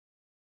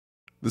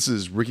This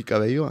is Ricky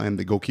Cabello. I'm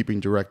the goalkeeping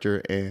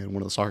director and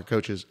one of the soccer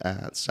coaches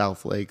at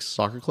South Lakes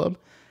Soccer Club.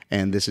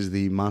 And this is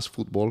the Mas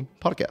Futbol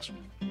podcast.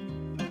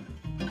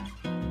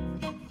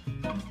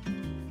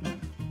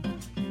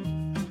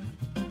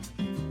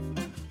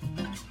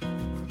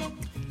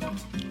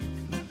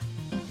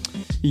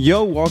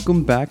 Yo,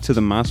 welcome back to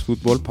the Mas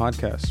Futbol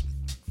podcast,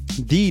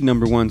 the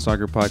number one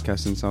soccer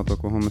podcast in South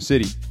Oklahoma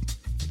City.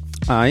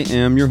 I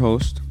am your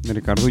host,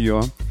 Ricardo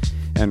Ulloa,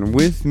 and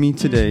with me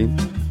today,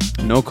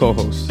 no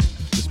co-host.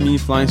 Just me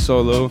flying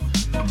solo.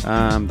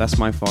 That's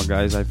my fault,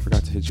 guys. I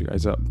forgot to hit you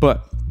guys up,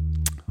 but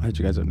I'll hit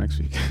you guys up next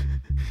week.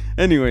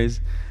 Anyways,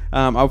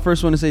 I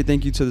first want to say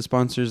thank you to the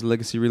sponsors,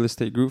 Legacy Real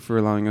Estate Group, for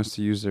allowing us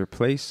to use their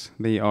place.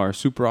 They are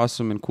super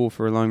awesome and cool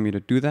for allowing me to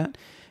do that.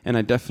 And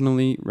I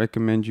definitely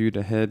recommend you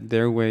to head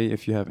their way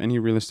if you have any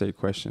real estate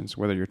questions,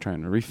 whether you're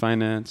trying to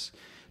refinance,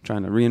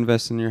 trying to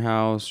reinvest in your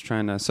house,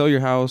 trying to sell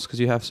your house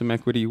because you have some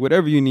equity,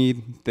 whatever you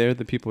need, they're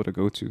the people to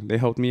go to. They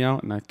helped me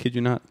out, and I kid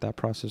you not, that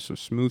process was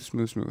smooth.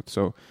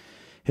 So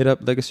hit up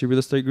Legacy Real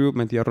Estate Group.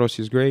 My tia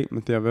Rossi is great. My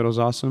tia Vero's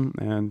awesome,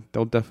 and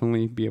they'll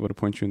definitely be able to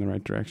point you in the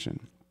right direction.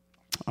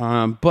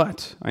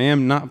 But I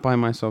am not by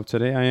myself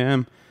today. I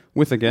am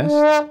with a guest.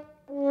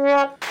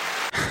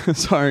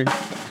 Sorry.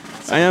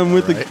 I am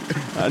with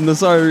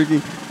sorry,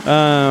 Ricky.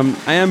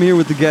 I am here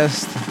with the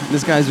guest.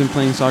 This guy's been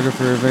playing soccer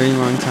for a very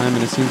long time,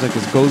 and it seems like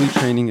his goalie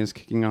training is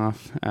kicking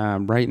off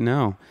right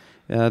now.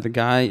 The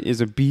guy is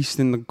a beast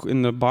in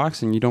the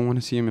box, and you don't want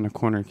to see him in a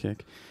corner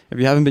kick. If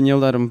you haven't been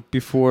yelled at him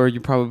before,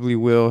 you probably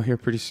will here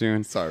pretty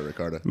soon. Sorry,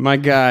 Ricardo. My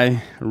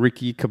guy,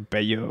 Ricky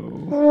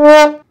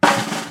Cabello.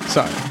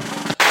 Sorry.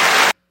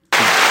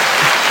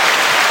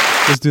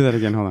 Let's do that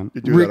again. Hold on.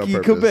 Ricky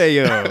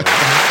Cabello.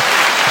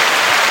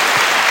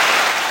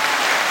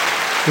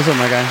 What's up,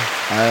 my guy?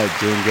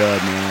 Doing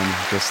good, man.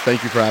 Just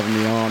thank you for having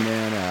me on,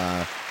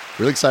 man.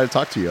 Really excited to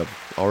talk to you.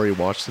 I've already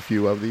watched a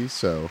few of these,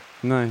 so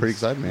nice. Pretty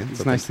excited, man. It's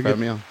so nice to have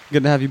me on.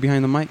 Good to have you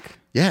behind the mic.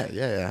 Yeah.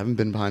 I haven't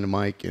been behind a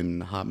mic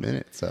in a hot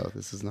minute, so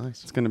this is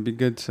nice. It's gonna be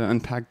good to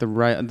unpack the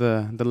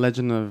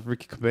legend of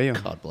Ricky Cabello.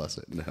 God bless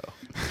it. No.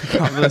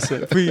 God bless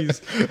it.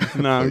 Please.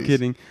 No, I'm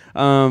kidding.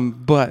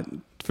 But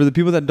for the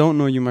people that don't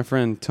know you, my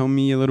friend, tell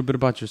me a little bit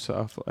about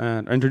yourself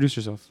and introduce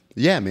yourself.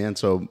 Yeah, man.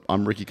 So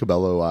I'm Ricky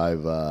Cabello.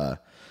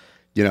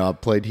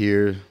 I've played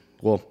here.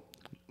 Well,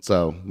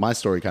 so my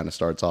story kind of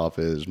starts off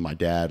as my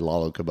dad,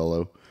 Lalo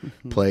Cabello,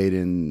 played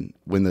in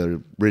when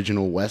the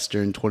original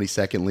Western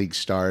 22nd League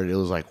started. It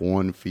was like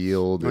one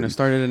field. When it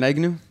started in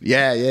Agnew?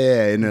 Yeah.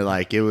 And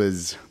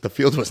the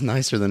field was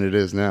nicer than it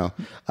is now.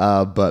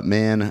 But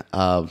man,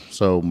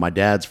 so my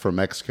dad's from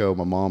Mexico.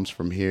 My mom's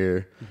from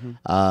here.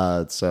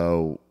 I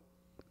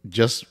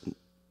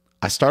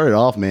started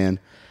off, man,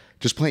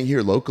 just playing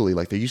here locally.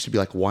 Like there used to be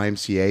like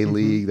YMCA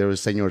league. There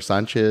was Senor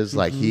Sanchez.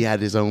 Like he had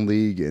his own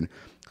league and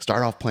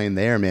started off playing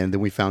there, man. Then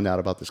we found out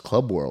about this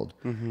club world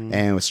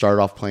and we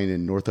started off playing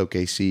in North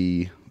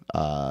OKC.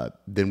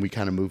 Then we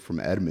kind of moved from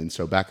Edmond.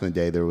 So back in the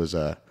day, there was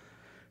a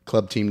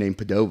club team named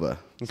Padova.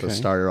 So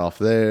started off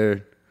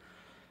there.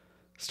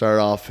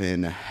 Started off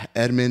in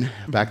Edmond.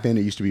 Back then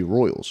it used to be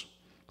Royals.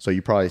 So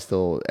you probably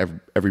still,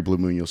 every blue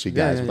moon, you'll see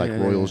guys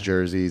with Royals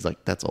jerseys.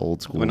 Like, that's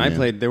old school. When I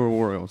played, they were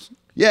Royals.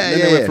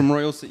 They went from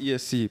Royals to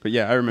ESC. But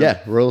yeah, I remember. Yeah,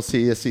 Royals to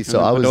ESC. So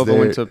I was there.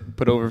 Went to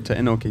put over to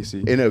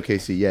NOKC.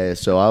 NOKC, yeah.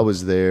 So I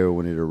was there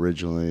when it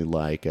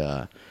originally,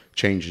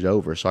 changed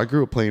over. So I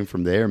grew up playing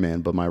from there,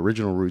 man. But my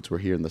original roots were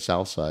here in the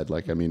South Side.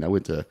 I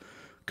went to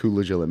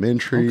Coolidge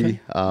Elementary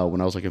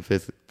when I was in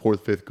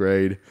fifth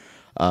grade.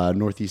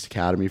 Northeast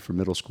Academy for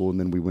middle school. And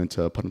then we went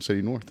to Putnam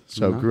City North.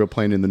 So grew up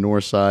playing in the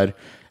North Side.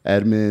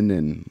 Edmond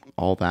and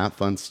all that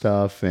fun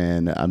stuff.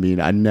 And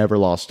I never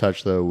lost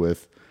touch though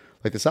with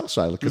the South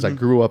Side because I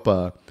grew up,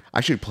 I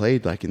actually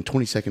played in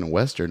 22nd and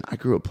Western. I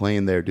grew up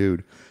playing there,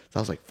 dude.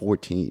 So I was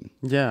 14.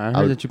 Yeah, I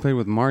heard that you played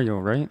with Mario,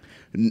 right?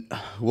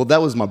 Well,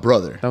 that was my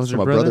brother. That was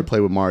my brother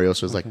played with Mario.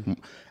 So it was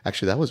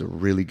actually that was a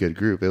really good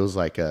group. It was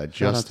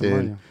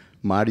Justin,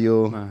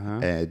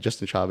 Mario,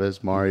 Justin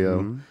Chavez,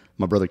 Mario,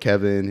 my brother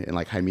Kevin, and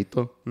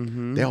Jaimito.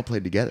 They all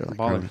played together.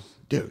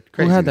 Dude,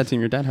 crazy. Who had that team?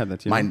 Your dad had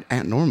that team. My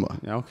Aunt Norma.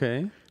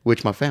 Okay.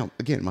 Which my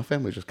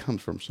family just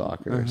comes from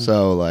soccer.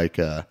 So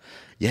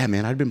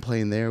man, I'd been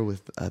playing there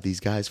with these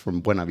guys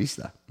from Buena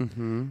Vista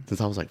since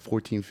I was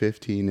 14,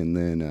 15. And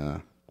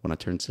then when I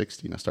turned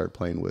 16, I started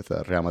playing with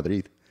Real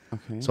Madrid.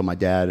 Okay. So my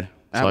dad.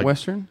 At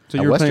Western?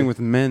 So you were playing with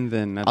men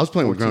then? I was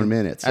playing with grown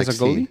men at 16.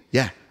 As a goalie?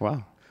 Yeah.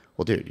 Wow.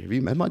 Well, dude, have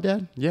you met my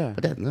dad? Yeah. My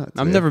dad's nuts.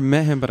 I've never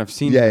met him, but I've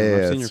seen him.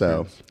 I've seen your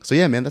friends. So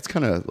yeah, man, that's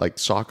kind of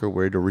soccer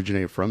where it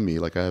originated from me.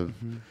 I have,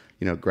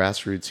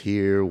 grassroots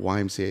here,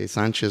 YMCA,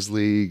 Sanchez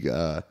League,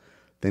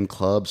 then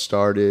clubs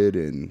started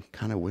and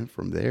kind of went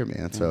from there,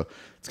 man. Yeah. So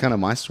it's kind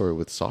of my story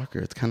with soccer.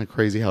 It's kind of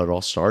crazy how it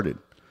all started.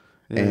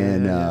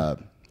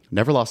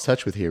 Never lost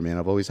touch with here, man.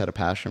 I've always had a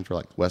passion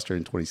for Western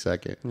and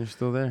 22nd. You're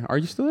still there? Are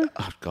you still there?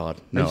 Oh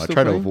God, no! I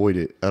try to avoid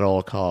it at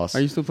all costs.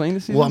 Are you still playing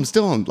this season? Well, I'm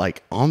still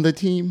on the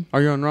team.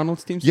 Are you on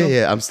Ronald's team still?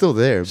 Yeah, I'm still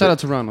there. Shout out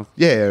to Ronald.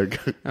 Yeah,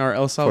 our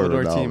El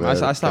Salvador team.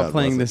 I stopped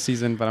playing this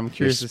season, but I'm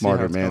curious to see how it's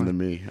smarter man going. than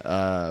me.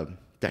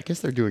 I guess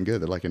they're doing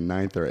good. They're like in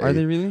 9th or 8th. Are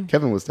they really?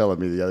 Kevin was telling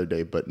me the other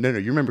day, but no,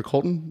 you remember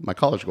Colton, my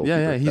college goalkeeper?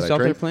 Yeah, he's out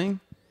there playing.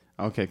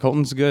 Okay,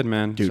 Colton's good,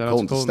 man. Dude,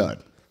 Colton's a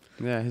stud.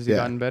 Yeah, has he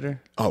gotten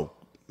better? Oh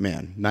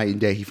man, night and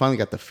day. He finally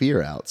got the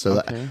fear out.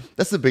 So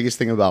that's the biggest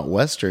thing about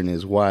Western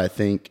is why I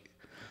think,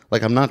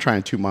 like, I'm not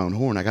trying to toot my own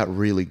horn. I got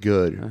really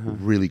good,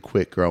 really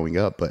quick growing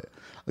up. But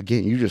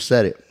again, you just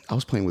said it. I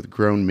was playing with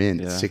grown men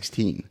at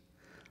 16.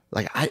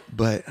 But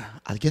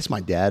I guess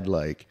my dad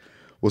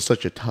was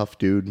such a tough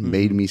dude,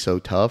 made me so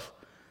tough,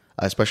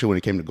 especially when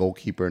it came to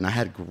goalkeeper. And I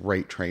had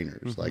great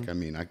trainers. I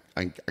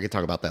could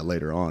talk about that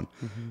later on.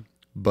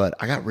 But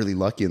I got really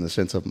lucky in the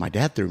sense of my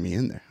dad threw me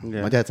in there.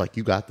 Yeah. My dad's like,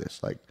 you got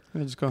this. Like,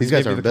 these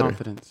guys are better.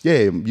 Confidence. Yeah,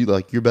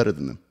 you're better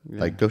than them.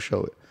 Yeah. Like, go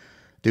show it.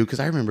 Dude, because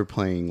I remember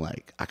playing,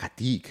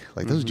 Akatik.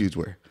 Those dudes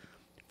were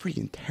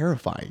freaking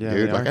terrifying,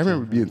 dude. I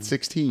remember being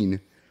 16.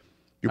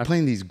 You're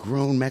playing these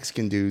grown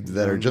Mexican dudes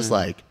that are just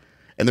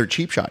and they're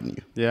cheap shotting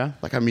you. Yeah.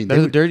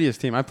 They're the dirtiest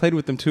team. I played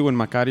with them too when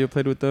Macario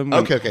played with them.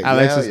 Okay.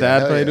 Alex's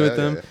dad played with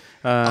them.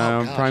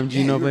 Prime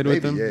Gino played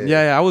with them.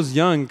 Yeah, I was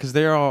young because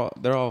they're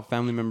all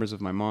family members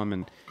of my mom.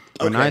 And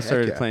when I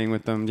started playing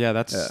with them,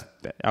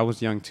 I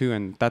was young too.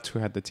 And that's who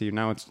had the team.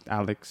 Now it's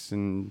Alex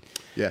and,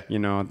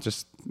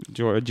 just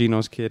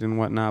Gino's kid and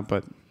whatnot.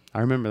 But I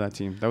remember that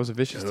team. That was a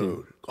vicious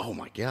team. Oh,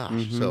 my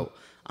gosh. So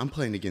I'm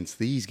playing against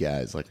these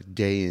guys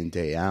day in,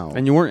 day out.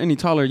 And you weren't any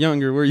taller or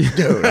younger, were you?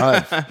 Dude,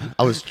 I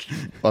was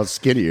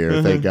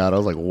skinnier, thank God. I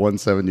was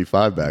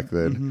 175 back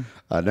then.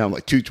 Now I'm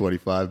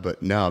 225,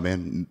 but no,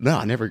 man. No,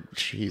 I never,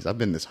 I've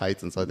been this height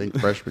since I think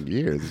freshman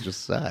year. It's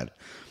just sad.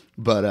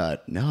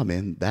 But no,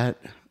 man, that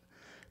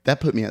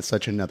put me at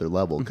such another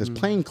level. Because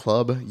playing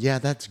club,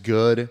 that's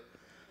good.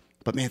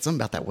 But man, something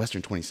about that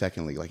Western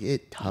 22nd League,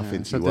 it toughens you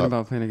up. Something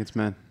about playing against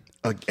men.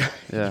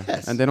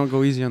 Yes. And they don't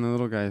go easy on the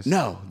little guys.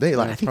 No,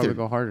 I think they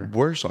go harder.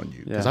 Worse on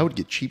you because I would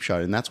get cheap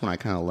shot, and that's when I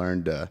kind of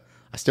learned. I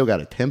still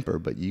got a temper,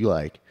 but you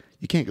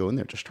can't go in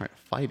there just trying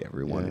to fight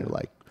everyone.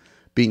 You're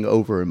being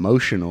over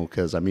emotional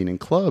because in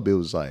club it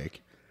was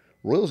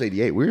Royals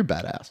 88. We were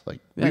badass.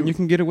 And you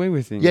can get away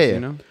with things.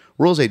 Yeah.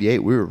 Royals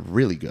 88. We were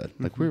really good.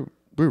 We were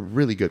a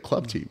really good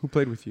club team. Who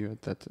played with you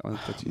at that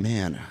team?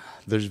 Man,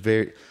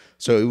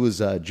 So it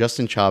was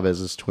Justin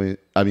Chavez's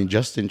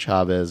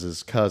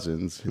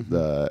cousins,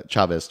 the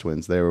Chavez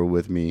twins. They were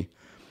with me,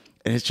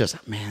 and it's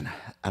just, man,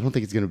 I don't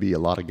think it's going to be a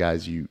lot of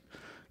guys you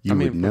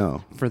would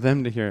know for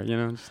them to hear.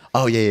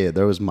 Oh yeah.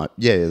 There was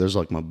there's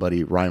my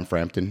buddy Ryan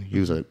Frampton. He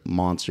was a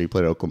monster. He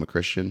played at Oklahoma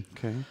Christian.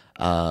 Okay.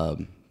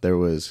 There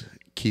was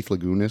Keith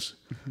Lagunas.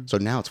 So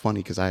now it's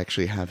funny because I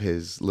actually have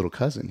his little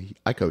cousin.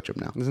 I coach him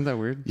now. Isn't that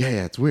weird?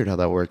 Yeah. It's weird how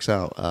that works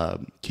out.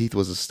 Keith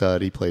was a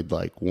stud. He played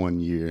 1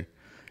 year.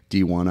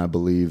 D1, I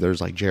believe.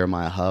 There's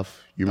Jeremiah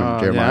Huff. You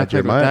remember Jeremiah? Yeah, I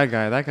played with that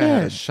guy. That guy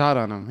had a shot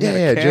on him.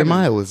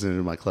 Jeremiah was in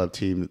my club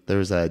team. There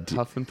was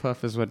Huff and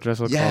Puff is what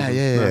Dressel calls him.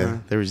 Yeah.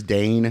 There was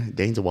Dane.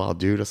 Dane's a wild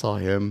dude. I saw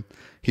him.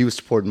 He was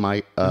supporting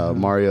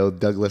Mario.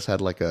 Douglas had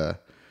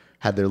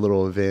their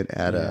little event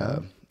at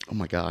oh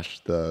my gosh,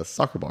 the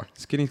soccer bar.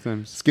 Skinny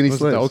Slims. Slims.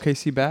 The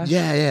OKC Bash?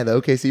 Yeah,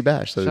 the OKC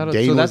Bash. So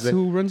Dane that's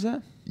who runs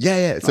that?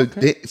 Yeah.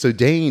 So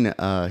Dane,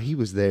 he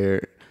was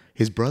there.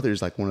 His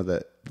brother's one of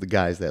the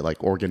guys that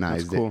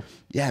organized it.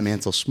 Yeah,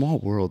 man. So small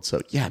world. So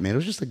yeah, man. It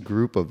was just a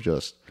group of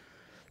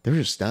they were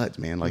just studs,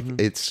 man.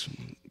 It's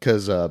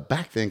because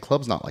back then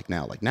club's not like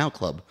now. Now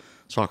club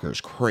soccer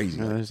is crazy.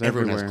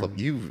 Everyone has club.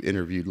 You've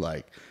interviewed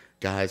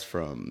guys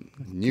from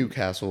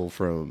Newcastle,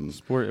 from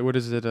Sport. What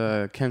is it?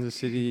 Kansas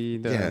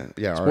City.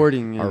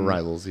 Sporting. Our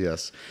rivals,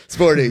 yes.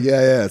 Sporting.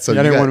 Yeah. So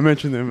I didn't want to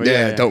mention them. But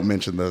yeah, don't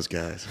mention those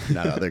guys.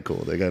 No, they're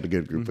cool. They got a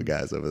good group of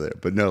guys over there.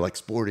 But no,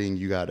 Sporting.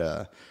 You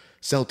got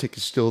Celtic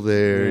is still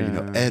there,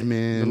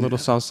 Edmond. The little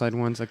Southside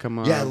ones that come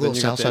up. Yeah, little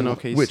Southside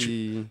ones.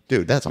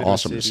 Dude, that's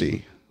awesome to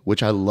see.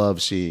 Which I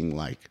love seeing,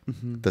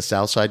 the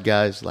Southside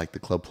guys, the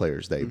club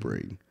players they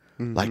bring.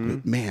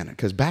 Man,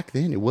 because back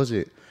then it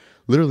wasn't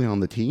literally on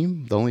the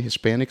team, the only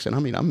Hispanics, and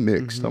I'm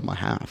mixed on my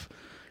half.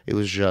 It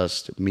was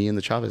just me and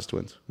the Chavez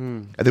twins.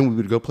 And then we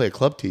would go play a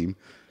club team.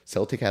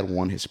 Celtic had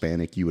one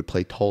Hispanic. You would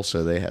play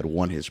Tulsa, they had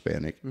one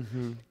Hispanic.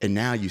 And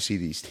now you see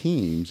these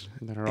teams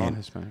that are all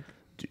Hispanic.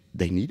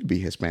 They need to be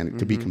Hispanic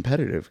to be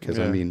competitive because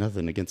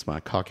nothing against my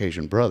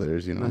Caucasian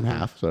brothers, I'm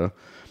half. So,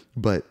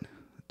 but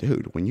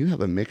dude, when you have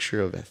a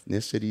mixture of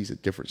ethnicities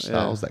and different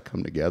styles that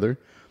come together,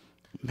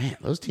 man,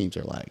 those teams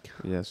are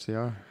yes, they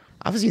are.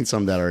 I've seen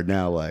some that are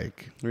now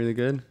really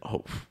good.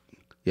 Oh,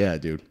 yeah,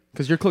 dude.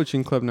 Because you're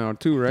coaching club now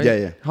too, right?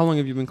 Yeah. How long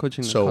have you been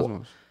coaching the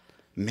Cosmos?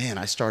 Man,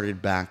 I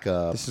started back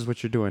up. This is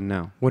what you're doing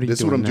now. What are you doing now? This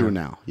is what I'm doing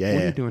now. Yeah.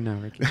 What are you doing now,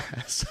 Ricky?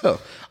 So,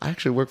 I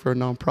actually work for a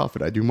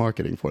nonprofit. I do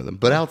marketing for them.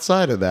 But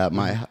outside of that,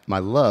 my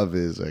love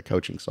is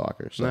coaching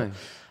soccer. So, nice.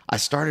 I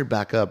started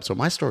back up. So,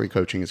 my story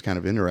coaching is kind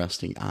of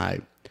interesting.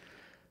 Have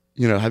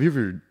you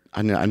ever,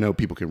 I know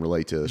people can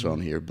relate to this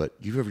on here, but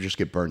you ever just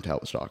get burnt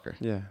out with soccer?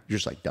 Yeah. You're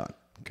just done.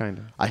 Kind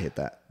of. I hit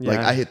that.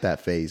 Yeah. I hit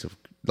that phase of,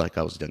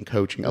 I was done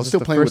coaching. I was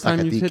still playing with the first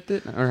time you hit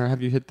it? Or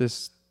have you hit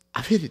this?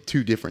 I've hit it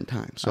 2 different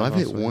times. So I've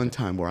hit one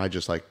time where I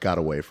just got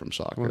away from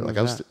soccer.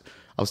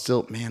 I was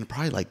still, man,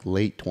 probably like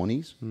late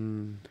 20s.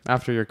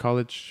 After your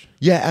college?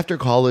 Yeah, after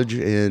college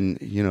and,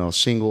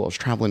 single. I was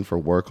traveling for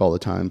work all the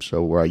time.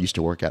 So where I used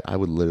to work at, I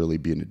would literally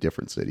be in a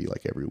different city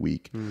like every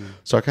week.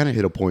 So I kind of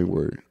hit a point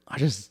where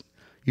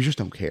you just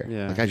don't care.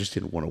 Yeah. Like I just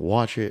didn't want to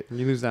watch it.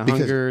 You lose that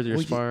hunger,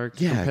 your spark,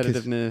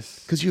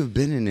 competitiveness. Because you've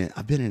been in it.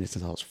 I've been in it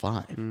since I was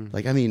 5.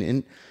 Like, I mean,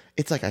 and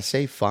it's like I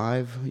say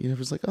 5,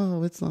 it's like,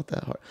 oh, it's not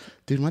that hard.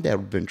 Dude, my dad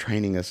had been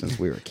training us since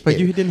we were kids. But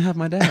you didn't have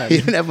my dad. You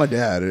didn't have my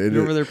dad. You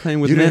were over there playing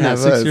with men at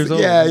 6 years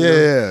old.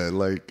 Yeah.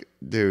 Like,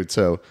 dude,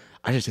 so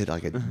I just hit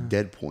like a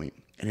dead point.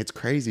 And it's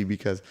crazy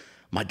because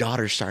my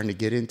daughter's starting to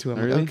get into it.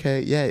 I'm like,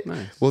 okay, yeah.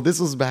 Nice. Well, this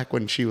was back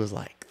when she was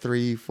like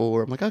 3,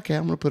 4. I'm like, okay,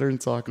 I'm going to put her in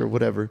soccer or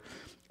whatever.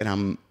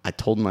 And I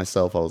told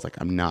myself, I was like,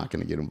 I'm not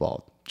going to get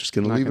involved. Just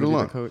going to leave it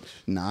alone. Coach.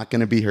 Not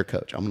going to be her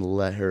coach. I'm going to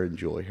let her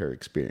enjoy her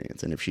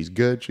experience. And if she's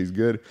good, she's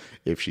good.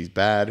 If she's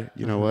bad,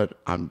 you know what?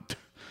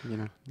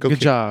 Good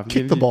job.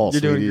 Kick the ball,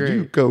 you're sweetie. doing great.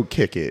 You go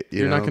kick it.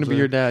 You're not going to be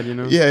your dad,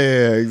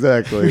 Yeah,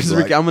 exactly.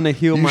 Like, I'm going to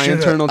heal my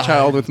internal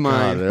child with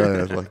mine.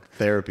 God, like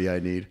therapy I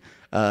need.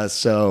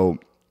 So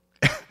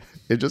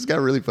it just got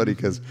really funny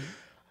because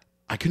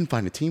I couldn't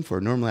find a team for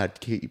her. Normally I'd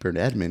keep her in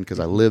Edmond because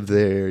I lived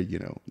there,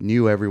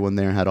 knew everyone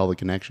there, had all the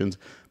connections.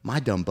 My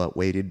dumb butt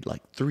waited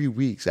like 3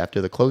 weeks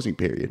after the closing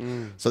period.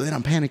 So then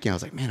I'm panicking. I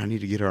was like, man, I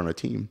need to get her on a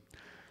team.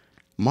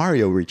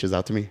 Mario reaches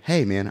out to me.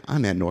 Hey, man,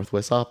 I'm at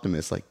Northwest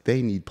Optimist. Like,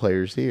 they need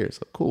players here.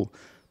 So cool.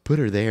 Put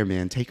her there,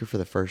 man. Take her for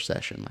the first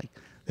session. Like,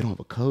 they don't have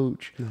a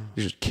coach. No.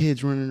 There's just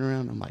kids running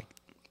around. I'm like,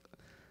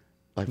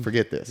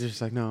 forget this. You're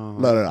just like, no.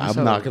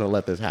 I'm not going to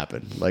let this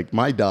happen. Like,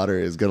 my daughter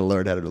is going to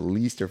learn how to at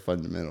least her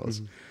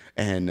fundamentals.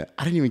 And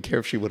I didn't even care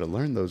if she would have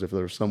learned those if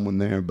there was someone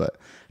there, but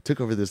I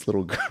took over this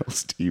little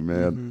girls team,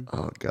 man.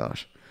 Oh,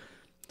 gosh.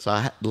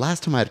 So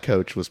last time I had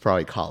coached was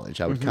probably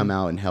college. I would come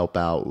out and help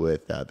out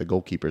with the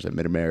goalkeepers at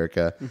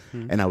Mid-America,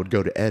 and I would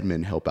go to Edmond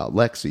and help out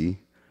Lexi,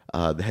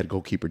 the head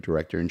goalkeeper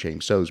director, and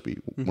James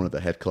Sosby, one of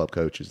the head club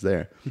coaches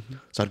there.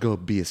 So I'd go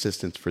be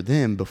assistants for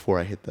them before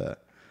I hit the,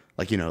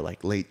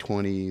 late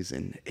 20s,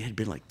 and it had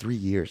been like 3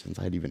 years since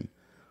I'd even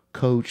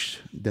coached,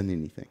 done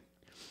anything.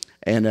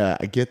 And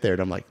I get there,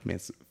 and I'm like, man,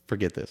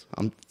 forget this.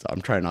 I'm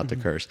trying not to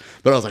curse.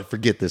 But I was like,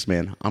 forget this,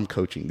 man. I'm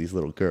coaching these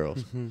little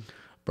girls.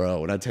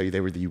 Bro, when I tell you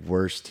they were the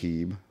worst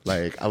team,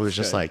 like, I was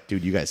just like,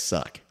 dude, you guys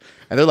suck.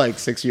 And they're like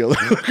 6-year-old.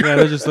 Yeah,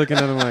 they're just looking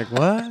at them like,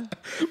 what?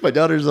 My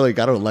daughter's like,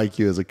 I don't like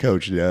you as a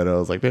coach, Dad. I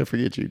was like, man,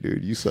 forget you,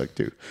 dude. You suck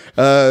too.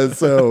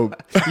 So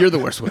you're the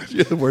worst one.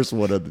 You're the worst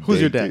one of the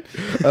Who's your dad?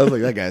 Dude. I was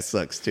like, that guy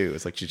sucks too.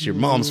 It's like, it's your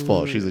mom's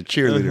fault. She's a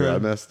cheerleader. I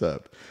messed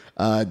up.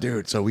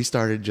 Dude, so we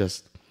started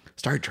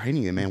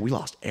training them, man. We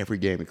lost every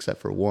game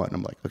except for one.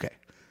 I'm like, okay,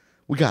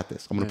 we got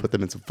this. I'm going to put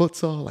them in some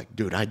futsal. Like,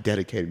 dude, I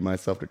dedicated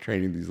myself to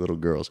training these little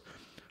girls.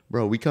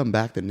 Bro, we come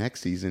back the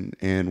next season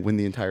and win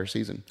the entire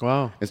season.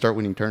 Wow. And start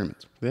winning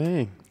tournaments.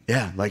 Dang.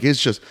 Yeah, like,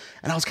 it's just,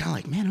 and I was kind of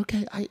like, man,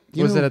 okay.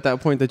 Was it at that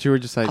point that you were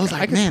just like, I was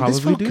like, I man, this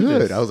felt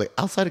good. This. I was like,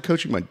 outside of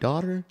coaching my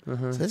daughter,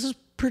 so this is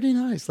pretty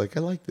nice. Like, I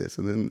like this.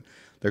 And then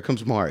there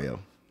comes Mario.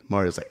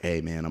 Mario's like,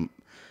 hey, man,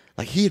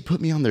 he had put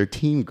me on their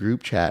team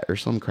group chat or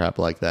some crap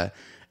like that.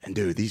 And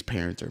dude, these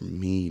parents are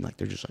mean. Like,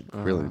 they're just like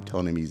grilling,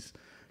 telling him he's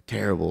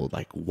terrible.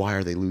 Like, why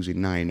are they losing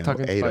 9-0?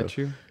 Talking about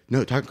you?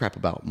 No, talking crap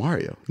about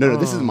Mario. No,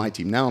 this is my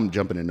team. Now I'm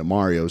jumping into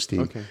Mario's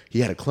team. Okay. He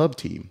had a club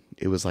team.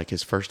 It was like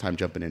his first time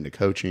jumping into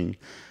coaching.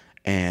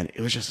 And it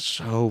was just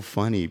so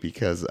funny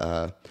because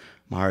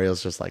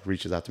Mario's just like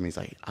reaches out to me.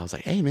 I was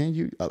like, hey,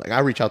 man, I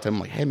reach out to him. I'm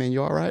like, hey, man,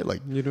 you all right?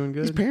 Like, you doing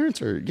good? These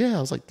parents are, I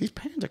was like, these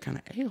parents are kind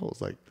of a-holes.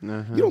 Like,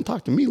 you don't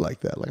talk to me like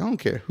that. Like, I don't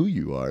care who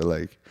you are.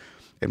 Like,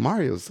 and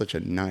Mario's such a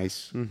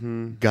nice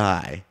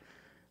guy.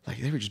 Like,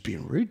 they were just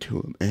being rude to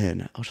him.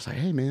 And I was just like,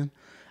 hey, man.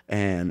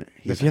 And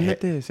he's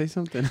like, hey. Say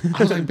something. I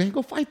was like, man,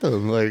 go fight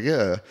them. Like,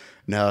 yeah.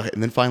 No.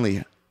 And then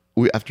finally,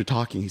 after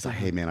talking, he's like,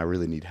 hey, man, I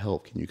really need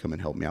help. Can you come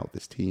and help me out with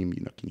this team?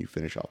 Can you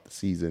finish off the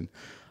season?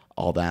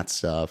 All that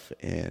stuff.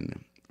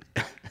 And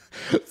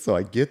so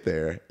I get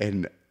there,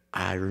 and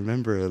I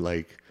remember,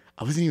 like,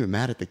 I wasn't even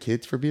mad at the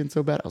kids for being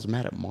so bad. I was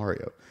mad at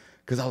Mario.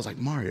 Because I was like,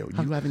 Mario,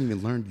 you haven't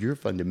even learned your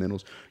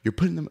fundamentals. You're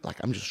putting them, like,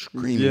 I'm just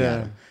screaming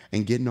at him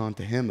and getting on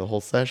to him the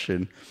whole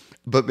session.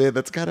 But, man,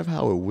 that's kind of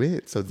how it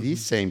went. So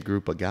these same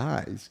group of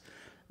guys,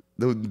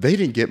 they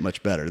didn't get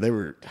much better. They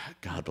were,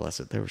 God bless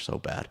it, they were so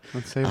bad.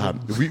 Let's save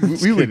them.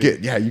 We would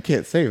get, you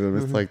can't save them.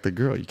 It's like the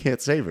girl, you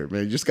can't save her,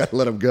 man. You just got to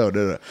let them go.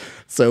 No.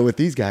 So with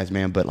these guys,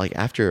 man, but, like,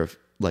 after,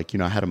 like,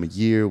 I had them a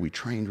year. We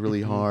trained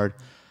really hard.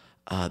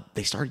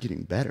 They started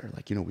getting better.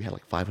 Like, we had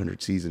like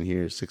 500 season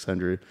here,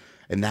 600.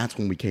 And that's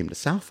when we came to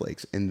South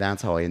Lakes. And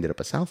that's how I ended up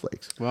at South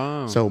Lakes.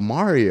 Wow. So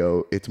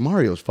it's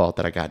Mario's fault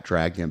that I got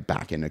dragged in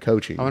back into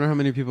coaching. I wonder how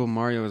many people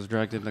Mario has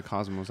dragged into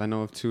Cosmos. I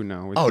know of 2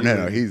 now. Oh,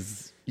 no.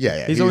 He's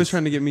always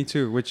trying to get me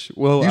too, which,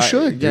 well, you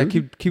should. Yeah,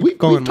 dude. keep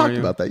going, We've talked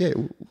about that. Yeah,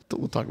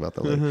 we'll talk about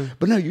that later.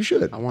 But no, you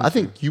should. I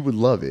think you would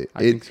love it.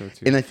 I think so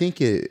too. And I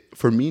think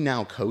for me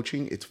now,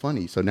 coaching, it's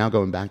funny. So now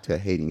going back to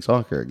hating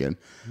soccer again,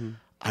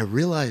 I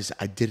realized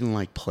I didn't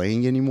like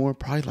playing anymore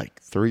probably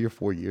like 3 or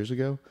 4 years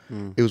ago.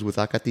 It was with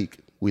Acatic.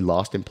 We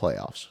lost in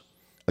playoffs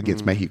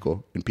against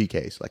Mexico in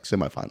PKs, like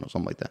semifinals,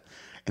 something like that.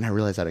 And I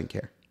realized I didn't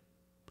care.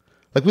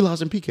 Like, we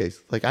lost in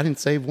PKs. Like, I didn't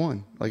save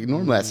one. Like,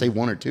 normally I save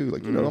one or two.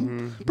 Like,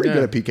 I'm pretty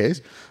good at PKs.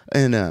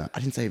 And I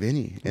didn't save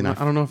any. And I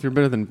don't know if you're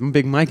better than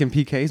Big Mike in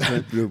PKs,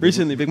 but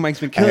recently Big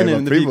Mike's been killing it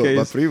in the PKs.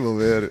 My primo,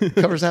 man,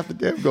 covers half the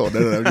damn goal.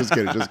 No, I'm just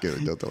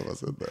kidding. Don't tell him I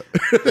said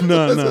that.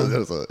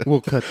 No.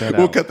 We'll cut that out.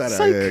 We'll cut that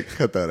out. Yeah,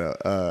 cut that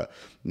out.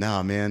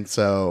 Nah, man.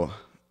 So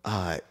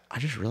I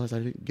just realized I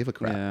didn't give a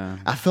crap. Yeah.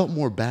 I felt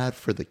more bad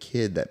for the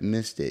kid that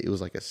missed it. It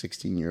was like a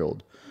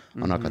 16-year-old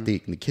on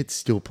Acatic, and the kid's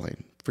still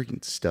playing.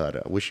 Freaking stud.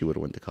 I wish he would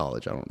have went to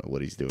college. I don't know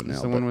what he's doing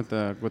now. The one with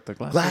the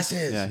glasses.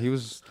 Glasses. Yeah, he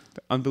was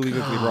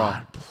unbelievably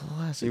raw.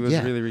 Bless He was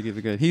really, really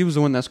good. He was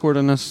the one that scored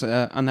on us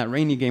on that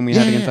rainy game we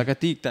had against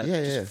Acatic. That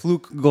just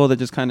fluke goal that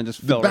just kind of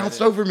just fell.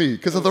 Bounced over me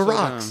because of the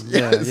rocks.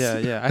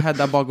 Yeah. I had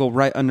that ball go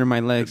right under my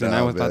legs, and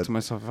I thought to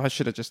myself, I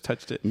should have just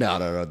touched it.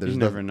 No. You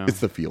never know.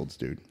 It's the fields,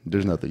 dude.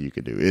 There's nothing you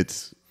could do.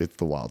 It's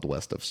the Wild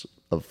West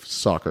of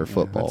soccer,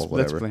 football,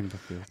 whatever. Let's blame the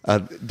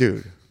field.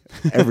 Dude,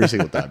 every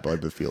single time,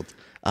 blame the field.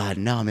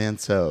 No, man.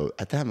 So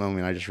at that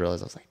moment, I just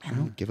realized I was like, man, I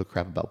don't give a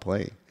crap about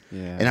playing.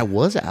 Yeah. And I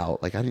was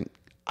out. Like, the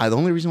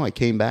only reason why I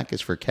came back is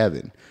for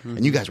Kevin.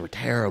 And you guys were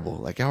terrible.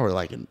 Like, y'all were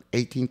like in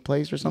 18th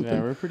place or something.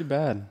 Yeah, we were pretty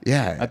bad.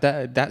 Yeah.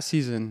 At that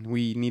season,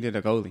 we needed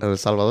a goalie.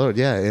 Salvador,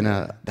 yeah.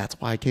 And that's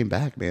why I came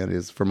back, man,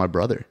 is for my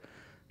brother.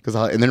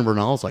 And then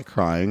Ronald's like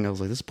crying. I was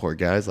like, this poor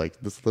guy's like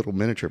this little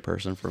miniature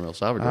person from El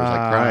Salvador is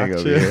like crying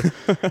over here.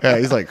 Yeah,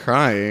 he's like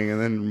crying.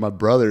 And then my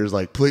brother's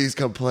like, please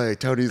come play.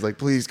 Tony's like,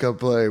 please come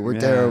play. We're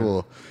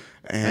terrible.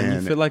 And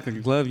you feel like a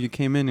glove. You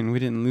came in and we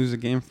didn't lose a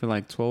game for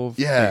like 12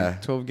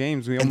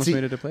 games. We almost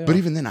made it to playoffs. But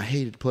even then, I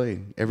hated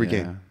playing every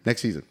game.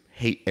 Next season,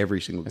 hate every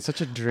single game. It's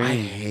such a drain. I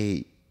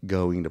hate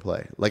going to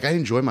play. Like, I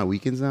enjoy my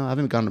weekends now. I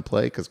haven't gone to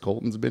play because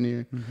Colton's been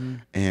here.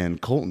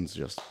 And Colton's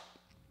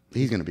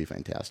he's going to be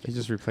fantastic. He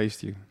just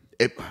replaced you.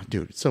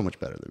 Dude, it's so much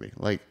better than me.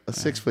 Like a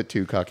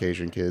 6'2"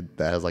 Caucasian kid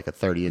that has like a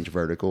 30-inch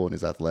vertical and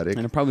is athletic.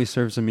 And it probably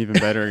serves him even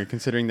better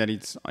considering that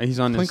he's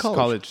on his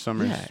college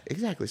summers. Yeah,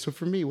 exactly. So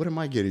for me, what am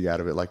I getting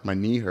out of it? Like, my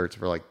knee hurts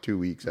for like 2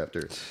 weeks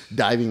after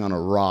diving on a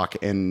rock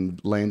and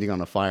landing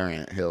on a fire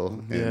ant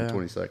hill in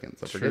 20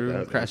 seconds. I forget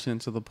that. Crashing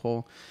into the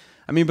pole.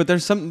 I mean, but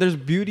there's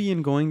beauty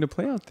in going to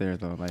play out there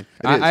though. Like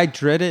I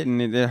dread it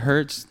and it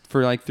hurts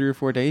for like 3 or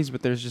 4 days,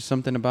 but there's just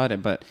something about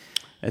it. But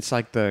it's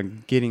like the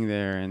getting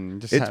there and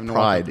just having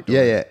pride.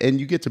 Yeah. And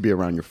you get to be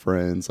around your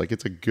friends. Like,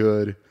 it's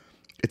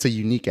a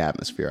unique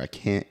atmosphere. I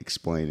can't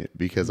explain it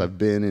because I've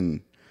been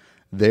in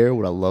there.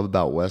 What I love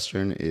about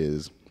Western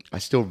is I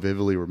still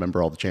vividly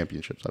remember all the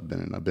championships I've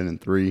been in. I've been in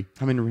 3.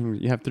 How many rings?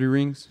 You have 3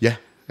 rings? Yeah.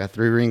 Got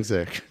 3 rings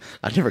there.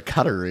 I never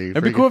got a ring.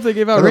 It'd be cool if they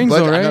gave out rings,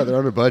 though, right? I know, they're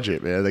on a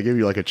budget, man. They give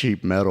you like a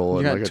cheap medal.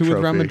 You got like 2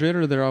 with Real Madrid,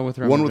 or they're all with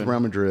Real Madrid? 1 with Real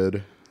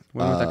Madrid.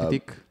 1 with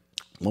Acatic?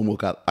 1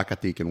 with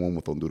Acatic and 1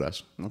 with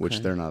Honduras, which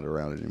they're not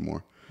around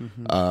anymore.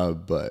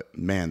 But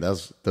man,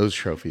 those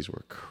trophies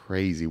were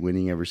crazy.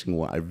 Winning every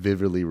single one. I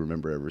vividly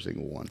remember every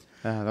single one.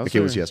 Like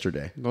it was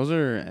yesterday. Those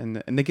are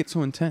and they get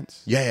so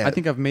intense. Yeah. I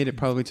think I've made it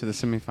probably to the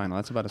semifinal.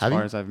 That's about as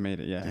far as I've made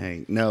it. Yeah.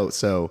 Dang. No.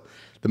 So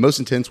the most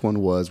intense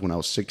one was when I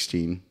was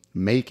 16.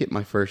 Make it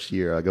my first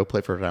year. I go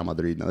play for Real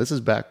Madrid. Now this is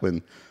back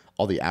when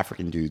all the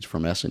African dudes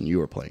from SNU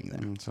were playing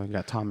there. So you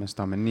got Thomas,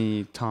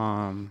 Dominique,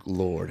 Tom.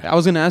 Lord. I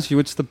was going to ask you,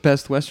 what's the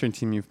best Western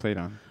team you've played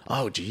on?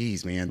 Oh,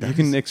 geez, man. You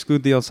can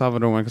exclude the El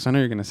Salvador one because I know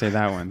you're going to say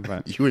that one.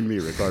 But you and me,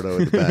 Ricardo,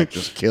 in the back,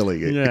 just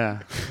killing it.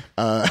 Yeah.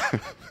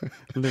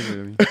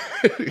 Literally.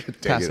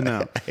 Passing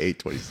out. I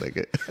hate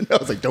 22nd. I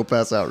was like, don't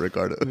pass out,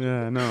 Ricardo.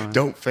 Yeah, no.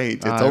 Don't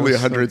faint. It's only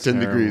 110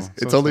 degrees.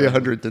 It's only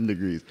 110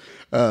 degrees.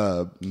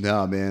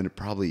 No, man,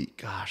 probably,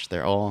 gosh,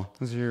 they're all.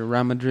 Is it your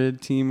Real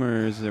Madrid team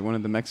or is it one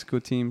of the Mexico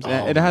teams?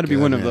 It had to be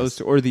one of those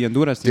two, or the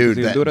Honduras team.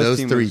 Dude,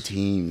 those 3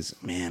 teams,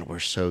 man, were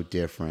so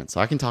different.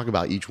 So I can talk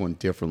about each one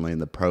differently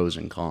and the pros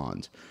and cons.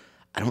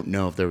 I don't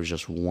know if there was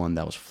just one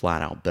that was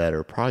flat out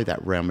better. Probably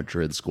that Real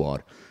Madrid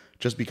squad.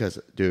 Just because,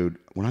 dude,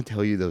 when I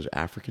tell you those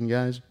African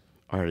guys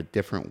are at a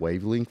different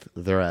wavelength,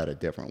 they're at a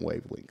different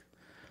wavelength.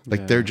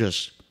 Like,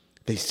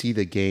 they see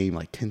the game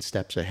like 10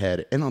 steps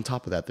ahead. And on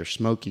top of that, they're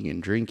smoking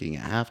and drinking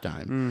at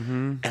halftime.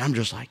 And I'm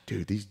just like,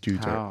 dude, these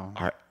dudes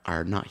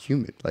are not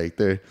human. Like,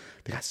 they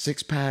got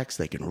 6-packs,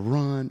 they can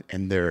run,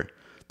 and they're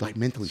like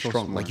mentally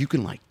strong. Smart. Like, you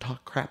can like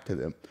talk crap to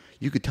them.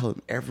 You could tell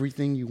them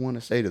everything you want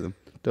to say to them.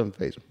 Doesn't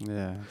faze them.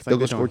 Yeah. They'll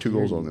go score 2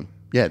 goals on them.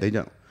 Yeah, they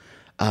don't.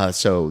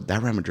 So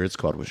that Real Madrid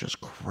squad was just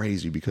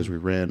crazy because we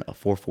ran a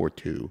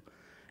 4-4-2,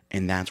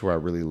 and that's where I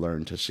really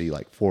learned to see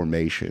like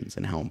formations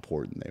and how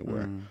important they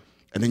were.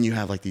 And then you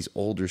have like these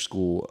older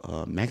school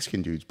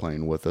Mexican dudes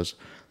playing with us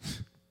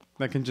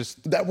that can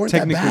just weren't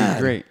technically that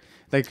bad. Great.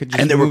 They could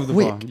just move the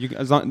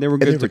ball. They were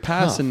good to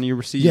pass and you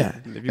receive. Yeah,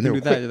 if you can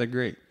do that, they're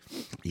great.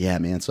 Yeah,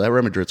 man. So that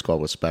Real Madrid squad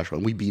was special,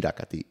 and we beat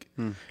Acatic,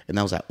 and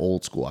that was that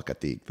old school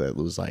Acatic that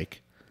was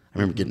like. I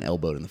remember getting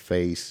elbowed in the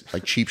face,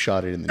 like cheap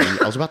shotted in the knee.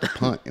 I was about to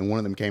punt, and one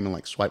of them came and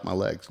like swiped my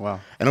legs.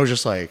 Wow! And I was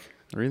just like,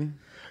 "Really?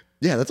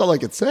 Yeah, that's all I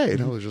could say."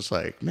 And I was just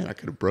like, "Man, I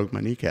could have broke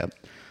my kneecap."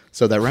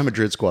 So that Real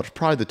Madrid squad was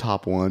probably the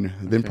top one.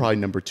 Then probably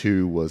number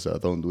 2 was the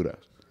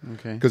Honduras.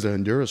 Okay. Because the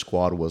Honduras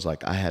squad was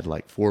like, I had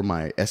like 4 of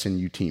my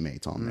SNU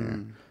teammates on there.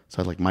 So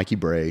I had like Mikey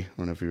Bray. I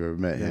don't know if you've ever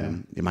met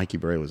him. Yeah, Mikey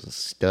Bray was a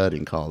stud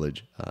in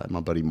college. My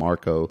buddy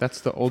Marco.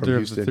 That's the older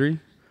of the 3?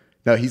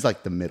 No, he's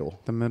like the middle.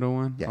 The middle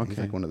one? Yeah, okay. he's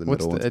like one of the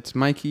middle ones. It's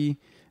Mikey.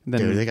 Then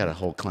Dude, they got a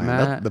whole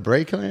clan. The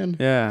Bray clan?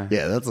 Yeah.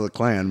 Yeah, that's the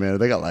clan, man.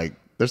 They got like,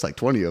 there's like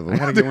 20 of them. I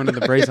got to get one of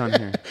the Brays on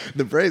here.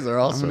 The Brays are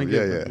awesome.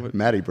 Yeah.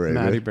 Matty Bray.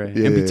 Matty Bray.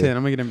 Yeah, MB10.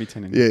 I'm going to get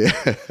MB10 in.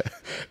 Yeah.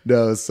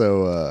 No,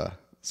 so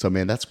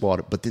man, that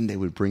squad. But then they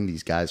would bring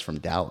these guys from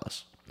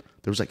Dallas.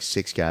 There was like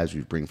 6 guys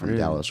we'd bring from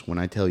Dallas. When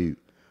I tell you,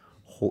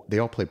 they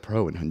all play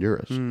pro in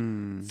Honduras.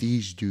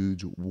 These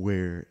dudes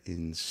were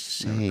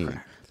insane.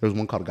 There was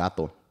one called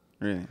Gato.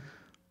 Really?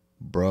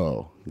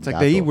 Bro. It's like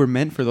they were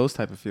meant for those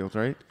type of fields,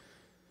 right?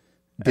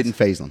 Didn't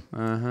phase them.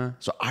 Uh-huh.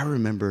 So I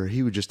remember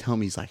he would just tell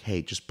me, he's like,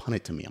 hey, just punt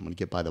it to me. I'm going to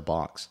get by the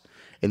box.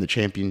 In the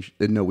championship,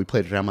 no, we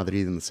played Real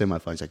Madrid in the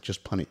semifinals. He's like,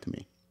 just punt it to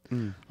me.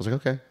 I was like,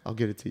 okay, I'll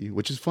get it to you.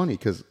 Which is funny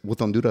because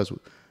with Honduras,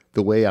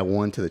 the way I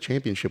won to the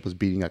championship was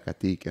beating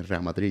Acatic and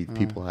Real Madrid.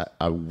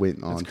 I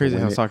went on. It's crazy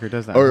how soccer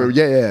does that. Or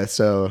yeah.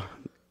 So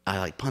I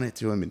like punt it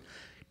to him and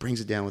he brings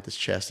it down with his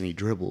chest and he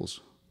dribbles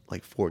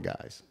like 4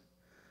 guys.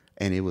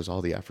 And it was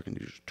all the African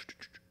dudes.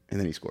 And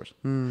then he scores.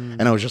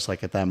 And I was just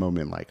like, at that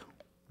moment, like,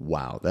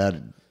 wow,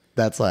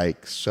 that's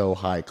like so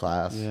high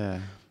class. Yeah.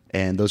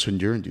 And those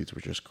Honduran dudes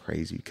were just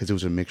crazy because it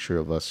was a mixture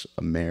of us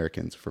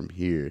Americans from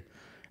here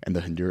and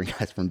the Honduran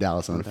guys from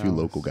Dallas and a few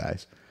local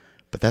guys.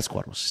 But that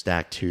squad was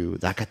stacked too.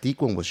 The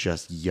Acatic one was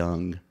just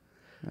young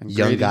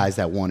guys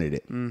that wanted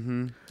it.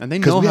 Mm-hmm. And they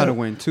know how to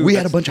win too. We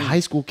had a bunch of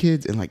high school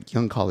kids and like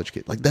young college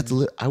kids. Like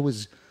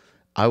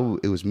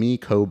it was me,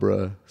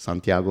 Cobra,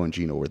 Santiago, and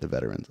Gino were the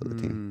veterans of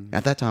the team.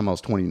 At that time, I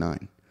was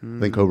 29. I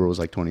think Cobra was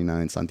like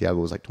 29. Santiago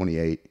was like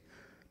 28.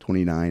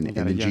 29, and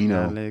then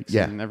Gino,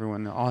 and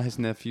everyone, all his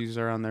nephews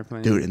are on there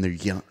playing. Dude, and they're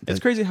young.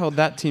 It's crazy how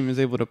that team is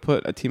able to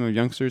put a team of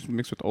youngsters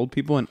mixed with old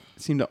people and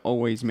seem to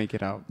always make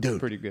it out. Dude,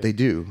 pretty good. They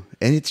do,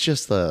 and it's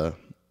just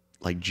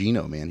like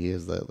Gino, man. He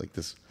has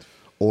this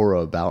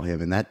aura about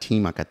him, and that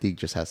team Acatic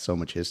just has so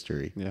much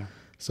history. Yeah.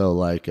 So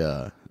like,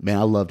 man,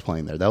 I loved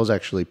playing there. That was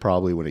actually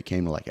probably when it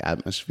came to like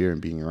atmosphere and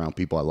being around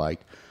people I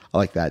liked. I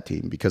like that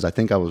team because I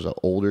think I was an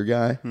older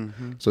guy.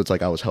 So it's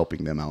like I was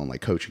helping them out and like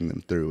coaching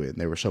them through it. And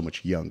they were so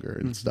much younger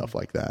and stuff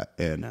like that.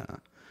 And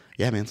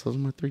yeah, man, so those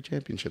are my 3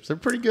 championships. They're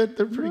pretty good.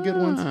 They're pretty good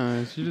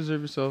ones. You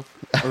deserve yourself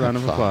a round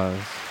of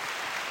applause.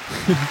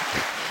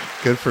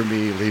 Good for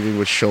me, leaving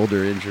with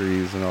shoulder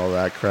injuries and all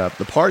that crap.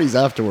 The parties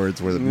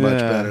afterwards were much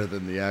better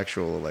than the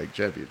actual like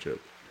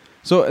championship.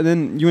 So and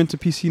then you went to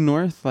PC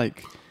North,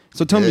 like.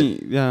 So tell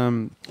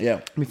me,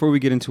 before we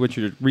get into what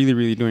you're really,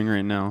 really doing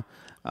right now.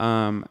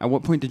 At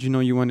what point did you know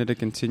you wanted to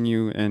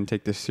continue and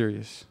take this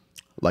serious?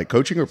 Like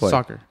coaching or playing?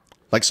 Soccer.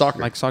 Like soccer?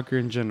 Like soccer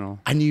in general.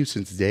 I knew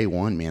since day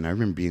one, man. I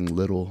remember being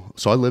little.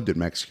 So I lived in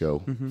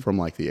Mexico from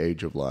like the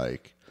age of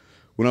like,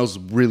 when I was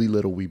really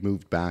little, we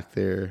moved back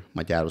there.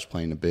 My dad was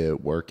playing a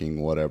bit,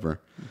 working, whatever.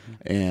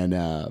 And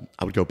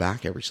I would go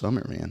back every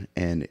summer, man.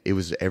 And it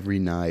was every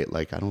night.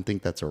 Like, I don't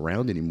think that's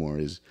around anymore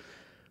is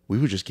we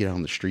would just get out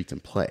on the streets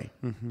and play.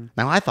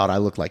 Now, I thought I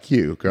looked like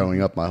you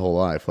growing up my whole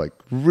life, like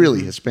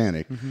really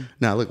Hispanic.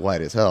 Now, I look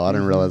white as hell. I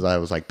didn't realize I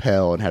was like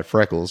pale and had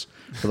freckles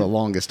for the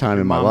longest time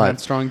in my life. Had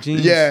strong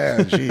genes. Yeah,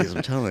 jeez,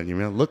 I'm telling you,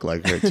 man, I look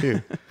like her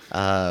too.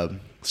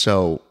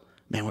 So,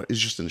 man, it was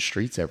just in the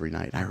streets every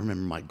night. I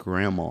remember my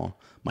grandma,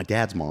 my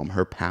dad's mom,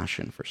 her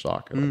passion for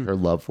soccer, like her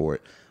love for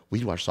it.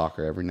 We'd watch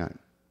soccer every night.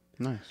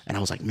 Nice. And I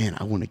was like, man,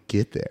 I want to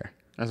get there.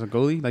 As a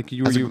goalie? Like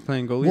you were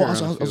playing goalie? Well,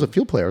 I was a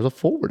field player. I was a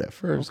forward at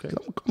first. Okay.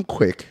 I'm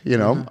quick, you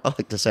know. I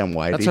like to say I'm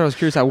whitey. That's what I was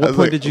curious. At what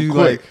point did you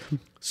like...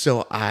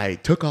 So I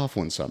took off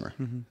one summer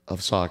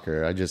of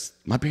soccer.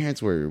 My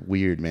parents were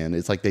weird, man.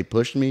 It's like they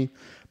pushed me,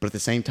 but at the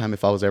same time,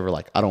 if I was ever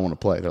like, I don't want to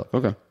play, they're like,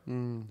 okay.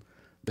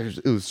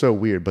 It was so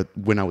weird. But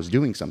when I was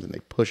doing something,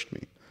 they pushed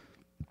me.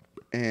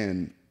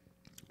 And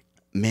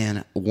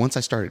man, once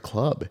I started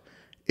club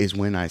is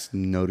when I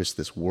noticed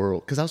this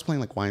world. Because I was playing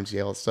like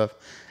YMCA and stuff.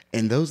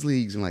 And those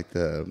leagues and like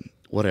the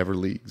whatever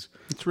leagues.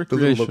 It's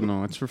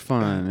recreational. It's for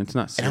fun. It's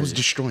not serious. And I was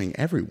destroying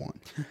everyone.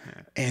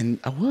 And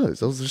I was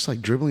just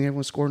like dribbling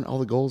everyone, scoring all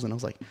the goals. And I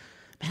was like,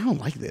 man, I don't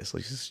like this.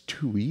 Like, this is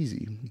too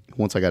easy.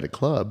 Once I got a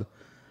club,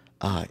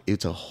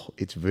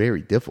 it's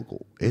very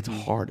difficult. It's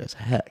hard as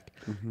heck.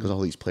 Because all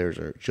these players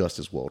are just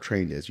as well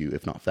trained as you,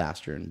 if not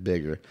faster and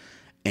bigger.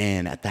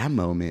 And at that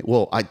moment,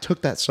 I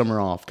took that summer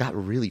off, got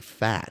really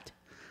fat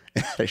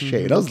and out of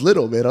shape. I was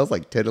little, man. I was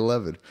like 10,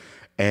 11.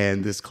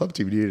 And this club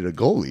team needed a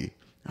goalie.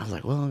 I was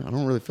like, well, I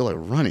don't really feel like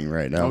running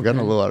right now. I'm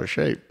getting a little out of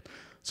shape.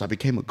 So I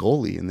became a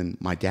goalie. And then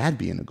my dad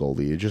being a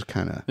goalie, it just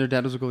kind of... Your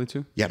dad was a goalie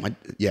too? Yeah,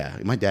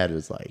 my dad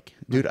is like...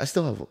 Dude, I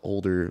still have the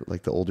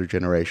older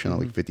generation,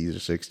 like 50s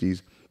or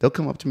 60s. They'll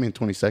come up to me in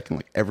 22nd,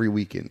 like every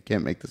weekend.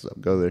 Can't make this up.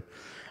 Go there.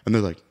 And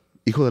they're like,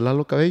 Hijo de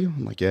Lalo Cabello?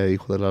 I'm like, yeah,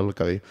 Hijo de Lalo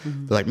Cabello.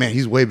 They're like, man,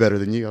 he's way better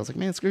than you. I was like,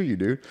 man, screw you,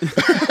 dude.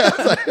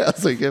 I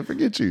was like, yeah,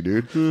 forget you,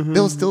 dude.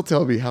 They'll still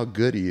tell me how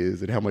good he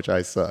is and how much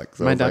I suck.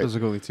 So My dad was a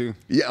goalie too.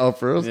 Yeah, oh,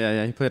 for real?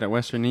 Yeah, he played at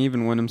Western. He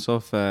even won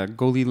himself a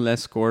goalie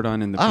less scored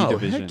on in the B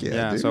division. Heck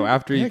yeah, dude. So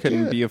after he Heck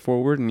couldn't yeah. be a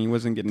forward and he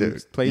wasn't getting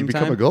playing you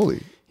become time, a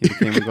goalie. he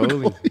became a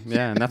goalie.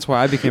 Yeah, and that's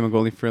why I became a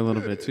goalie for a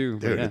little bit too.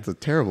 Dude, yeah. it's a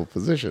terrible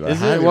position.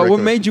 Is it? What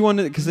made you want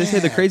to? Because they say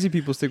the crazy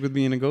people stick with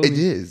being a goalie. It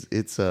is.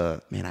 It's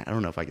man, I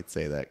don't know if I could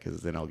say that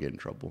because then I'll get in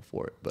trouble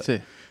for it.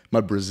 But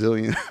my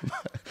Brazilian,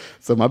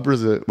 so my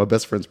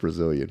best friend's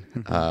Brazilian,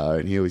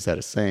 and he always had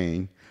a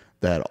saying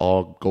that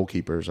all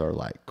goalkeepers are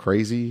like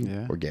crazy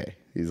or gay.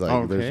 He's like,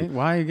 okay,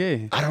 why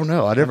gay? I don't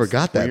know. I never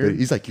got that. weird. But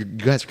he's like, you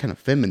guys are kind of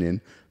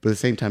feminine, but at the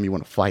same time, you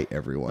want to fight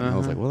everyone. And I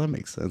was like, well, that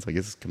makes sense. Like,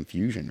 it's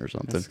confusion or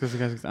something. That's because the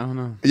guys, I don't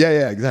know.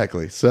 Yeah,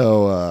 exactly.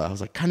 So I was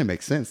like, kind of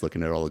makes sense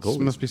looking at all the goals.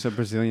 This must be some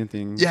Brazilian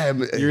thing. Yeah,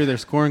 you're either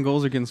scoring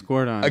goals or getting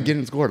scored on.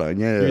 Getting scored on.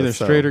 Yeah, you're either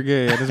straight or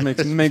gay. It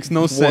doesn't makes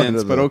no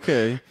sense. But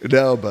okay.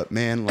 No, but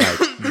man, like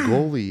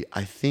goalie,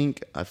 I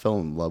think I fell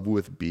in love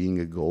with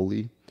being a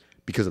goalie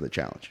because of the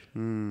challenge.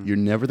 You're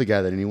never the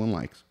guy that anyone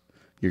likes.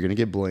 You're going to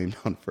get blamed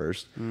on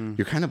first.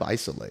 You're kind of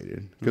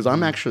isolated because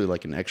I'm actually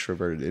like an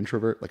extroverted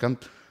introvert. Like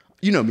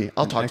you know me,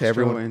 I'll talk to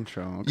everyone.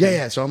 Intro, okay.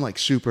 Yeah. So I'm like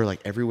super like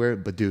everywhere.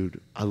 But dude,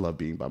 I love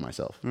being by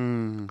myself.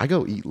 I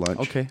go eat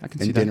lunch I can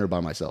see and that. dinner by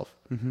myself.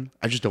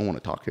 I just don't want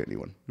to talk to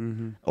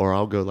anyone. Or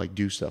I'll go like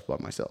do stuff by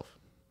myself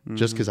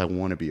just because I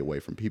want to be away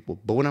from people.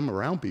 But when I'm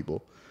around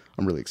people,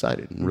 I'm really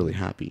excited and really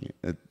happy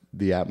at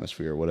the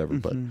atmosphere or whatever.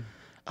 But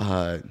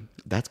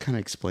that's kind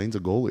of explains a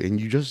goalie.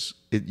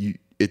 And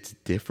it's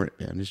different,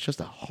 man. It's just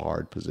a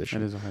hard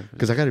position. It is a hard position.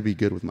 Because I got to be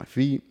good with my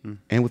feet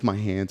and with my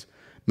hands.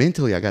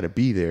 Mentally, I got to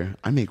be there.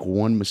 I make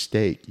one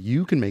mistake.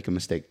 You can make a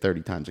mistake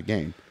 30 times a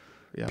game.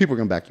 Yeah. People are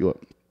going to back you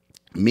up.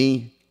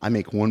 Me, I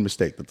make one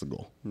mistake. That's a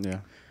goal. Yeah.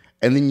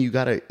 And then you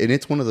got to, and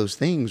it's one of those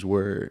things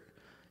where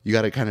you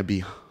got to kind of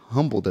be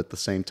humbled at the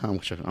same time,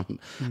 which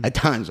at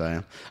times I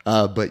am.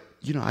 But,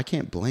 you know, I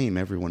can't blame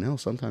everyone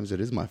else. Sometimes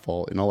it is my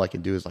fault. And all I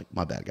can do is like,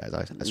 my bad, guys.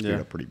 I screwed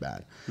up pretty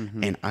bad.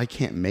 And I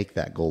can't make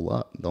that goal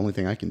up. The only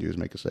thing I can do is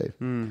make a save.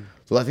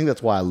 So I think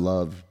that's why I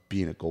love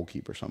being a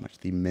goalkeeper so much.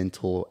 The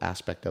mental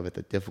aspect of it,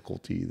 the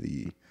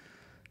difficulty,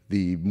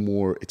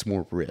 it's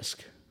more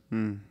risk.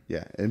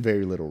 Yeah, and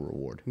very little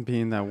reward.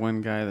 Being that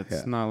one guy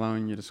that's not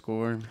allowing you to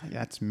score,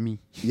 that's me.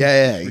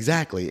 Yeah,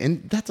 exactly.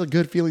 And that's a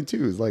good feeling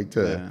too. Is like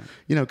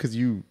you know, because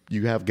you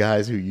have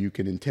guys who you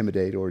can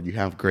intimidate, or you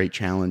have great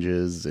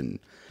challenges, and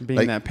being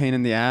like, that pain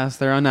in the ass.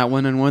 They're on that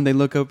 1-on-1. They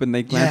look up and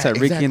they glance at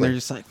Ricky, exactly. and they're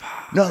just like,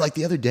 no. Like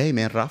the other day,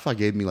 man, Rafa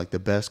gave me like the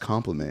best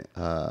compliment.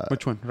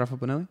 Which one, Rafa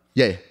Bonelli?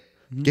 Yeah.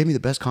 Gave me the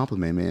best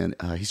compliment,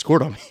 man. He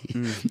scored on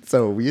me.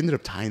 So we ended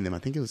up tying them. I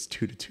think it was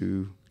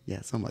 2-2.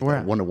 Yeah, something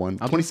like that. 1-1.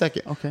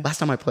 22nd. Okay. Last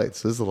time I played.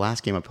 So this is the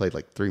last game I played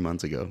like 2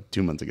 months ago,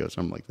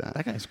 something like that.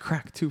 That guy's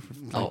cracked too.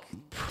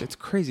 It's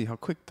crazy how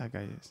quick that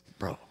guy is.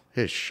 Bro,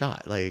 his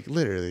shot, like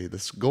literally,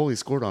 this goal he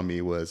scored on me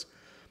was,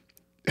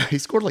 he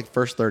scored like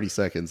first 30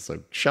 seconds.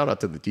 So shout out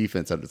to the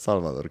defense at the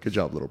Salvador. Good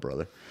job, little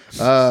brother.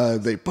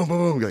 They boom,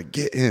 boom, boom, like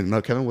get in.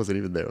 No, Kevin wasn't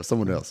even there. It was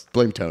someone else.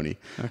 Blame Tony.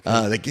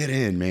 Okay. They get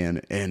in,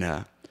 man.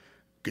 And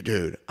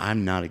dude,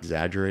 I'm not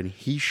exaggerating.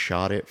 He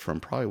shot it from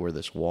probably where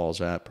this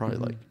wall's at, probably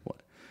like what?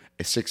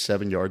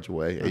 6-7 yards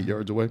away, 8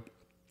 yards away.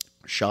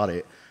 Shot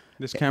it.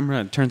 This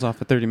camera turns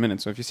off at 30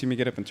 minutes, so if you see me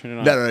get up and turn it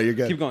on, no, you're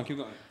good. Keep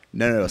going.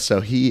 No.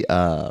 So he,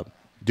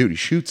 dude, he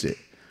shoots it.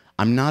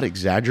 I'm not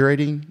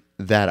exaggerating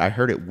that I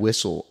heard it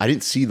whistle. I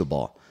didn't see the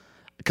ball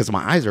because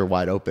my eyes are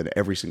wide open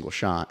every single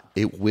shot.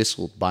 It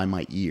whistled by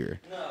my ear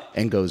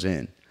and goes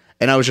in.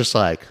 And I was just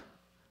like,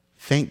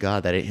 thank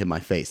God that it hit my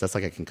face. That's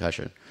like a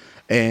concussion.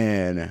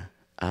 And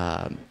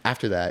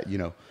after that, you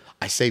know,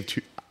 I saved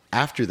 2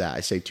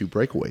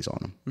 breakaways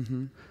on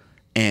him.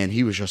 And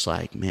he was just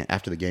like, man,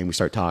 after the game, we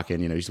start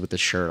talking, you know, he's with the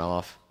shirt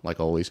off, like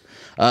always.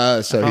 So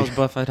if I was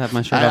buff, I'd have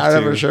my shirt off I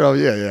have too. my shirt off.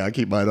 Yeah, I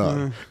keep mine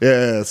on.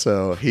 Yeah,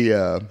 so he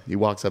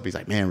walks up, he's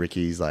like, man,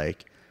 Ricky, he's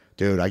like,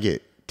 dude, I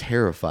get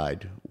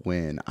terrified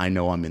when I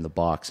know I'm in the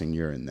box and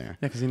you're in there.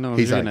 Yeah, because he knows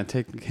he's you're like, going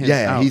to take him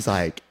out. He's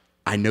like,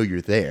 I know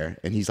you're there.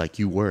 And he's like,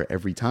 you were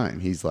every time.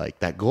 He's like,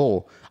 that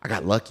goal, I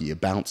got lucky. It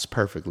bounced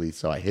perfectly,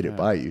 so I hit it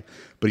by you.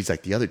 But he's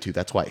like, the other 2,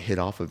 that's why it hit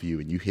off of you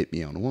and you hit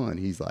me on 1.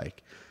 He's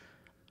like,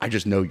 I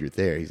just know you're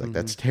there. He's like,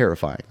 that's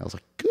terrifying. I was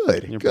like,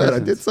 good. Presence. I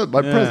did something.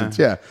 My presence,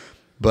 yeah.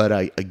 But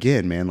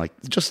again, man, like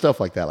just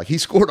stuff like that. Like he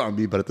scored on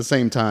me, but at the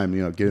same time,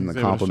 you know, getting the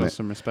compliment. Show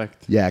some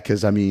respect. Yeah,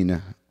 because I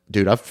mean,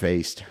 dude, I've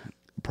faced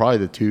probably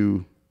the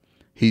 2.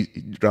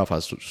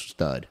 Rafa's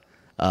stud.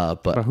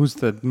 But who's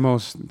the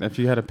most, if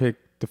you had to pick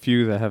the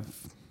few that have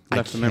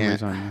left the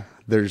memories on you?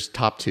 There's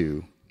top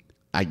 2.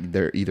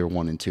 They're either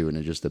 1 and 2, and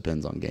it just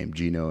depends on game.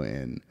 Gino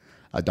and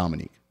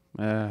Dominique.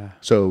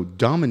 So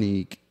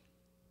Dominique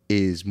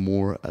is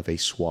more of a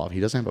suave. He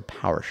doesn't have a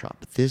power shot.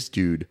 But this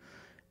dude,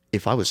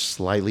 if I was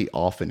slightly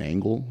off an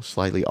angle,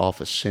 slightly off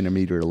a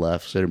centimeter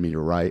left,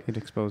 centimeter right, He'd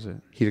expose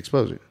it.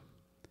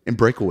 In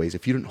breakaways,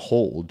 if you didn't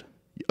hold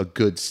a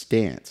good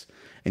stance,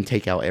 and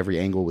take out every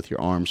angle with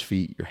your arms,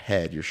 feet, your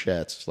head, your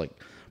chest, like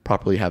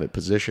properly have it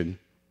positioned.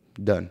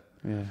 Done.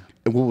 Yeah.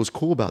 And what was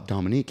cool about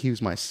Dominique, he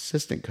was my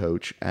assistant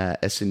coach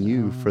at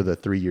SNU for the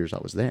 3 years I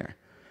was there.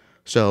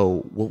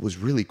 So what was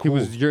really cool. He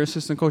was your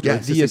assistant coach? Yeah, or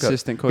the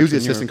assistant coach. He was the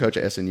assistant coach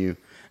at SNU.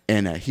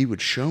 And he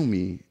would show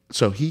me.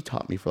 So he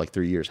taught me for like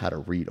 3 years how to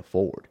read a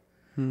forward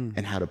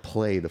and how to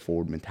play the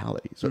forward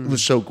mentality. So it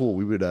was so cool.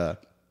 We would,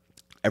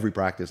 every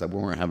practice, like when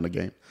we weren't having a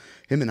game,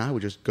 him and I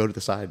would just go to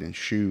the side and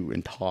shoot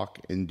and talk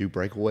and do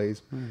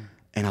breakaways.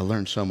 And I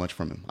learned so much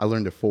from him. I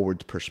learned the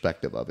forward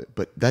perspective of it.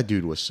 But that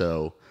dude was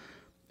so...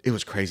 It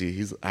was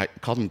crazy. I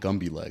called him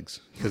Gumby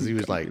legs because he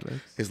was like,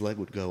 his leg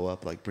would go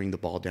up, like bring the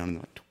ball down and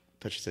like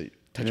touch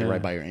it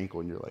right by your ankle,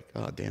 and you're like,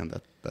 oh damn,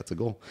 that's a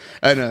goal.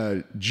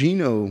 And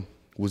Gino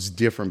was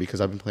different because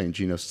I've been playing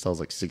Gino since I was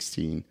like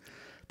 16.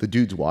 The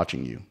dude's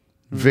watching you.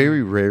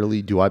 Very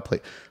rarely do I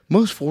play.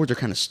 Most forwards are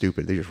kind of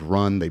stupid. They just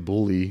run, they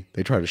bully,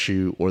 they try to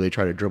shoot, or they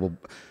try to dribble.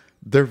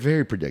 They're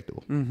very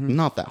predictable.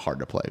 Not that hard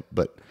to play,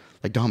 but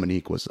like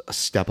Dominique was a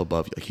step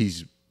above. Like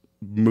he's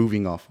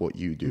moving off what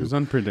you do. It was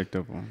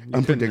unpredictable.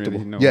 Unpredictable.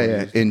 Really know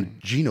yeah.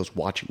 And Gino's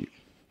watching you.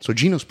 So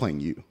Gino's playing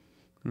you.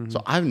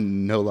 So I have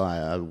no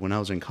lie. When I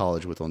was in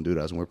college with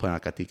Honduras and we were playing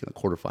Acatic in the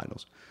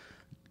quarterfinals,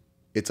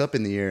 it's up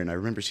in the air. And I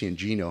remember seeing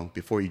Gino,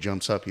 before he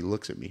jumps up, he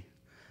looks at me.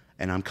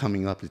 And I'm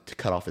coming up to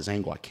cut off his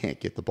angle. I can't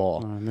get the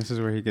ball. And this is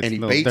where he gets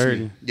and a little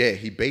dirty. Me. Yeah,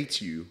 he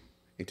baits you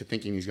into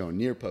thinking he's going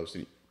near post.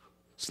 And he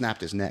snapped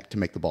his neck to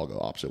make the ball go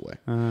opposite way.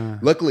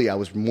 Luckily, I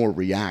was more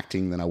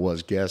reacting than I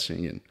was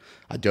guessing. And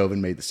I dove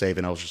and made the save.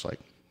 And I was just like,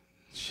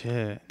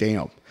 shit.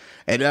 Damn.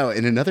 And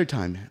another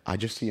time, I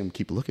just see him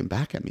keep looking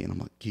back at me. And I'm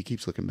like, he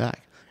keeps looking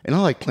back. And I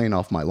like playing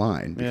off my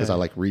line because I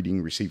like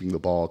reading, receiving the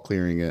ball,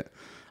 clearing it.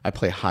 I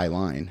play high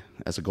line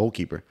as a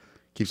goalkeeper.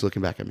 Keeps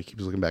looking back at me,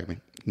 keeps looking back at me.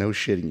 No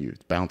shitting you.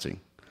 It's bouncing.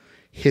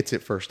 Hits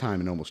it first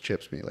time and almost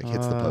chips me. Like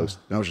hits the post.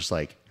 And I was just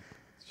like,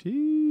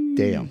 Jeez.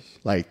 Damn.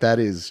 Like that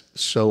is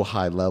so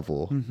high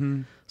level.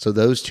 So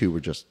those two were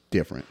just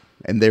different.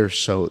 And they were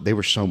so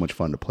much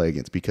fun to play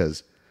against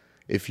because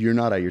if you're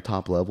not at your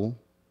top level,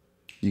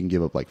 you can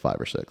give up like 5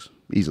 or 6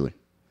 easily.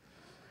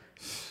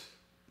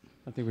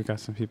 I think we got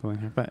some people in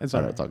here, but it's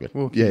all right. It's all good.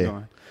 We'll keep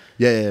going.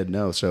 Yeah.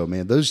 No. So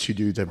man, those two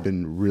dudes have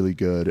been really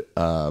good.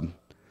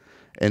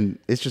 And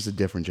it's just a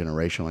different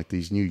generation. Like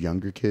these new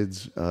younger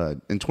kids.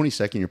 In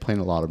 22nd, you're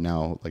playing a lot of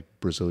now like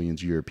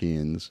Brazilians,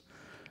 Europeans,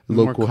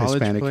 local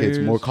Hispanic kids,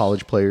 more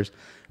college players.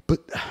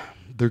 But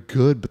they're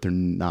good, but they're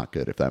not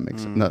good. If that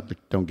makes sense.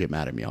 Don't get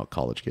mad at me, all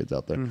college kids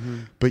out there.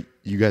 But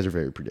you guys are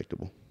very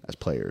predictable as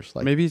players.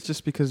 Like maybe it's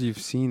just because you've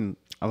seen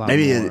a lot.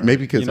 Maybe more,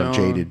 because I'm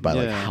jaded by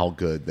like how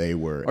good they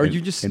were, or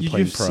you've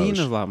seen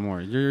a lot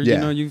more.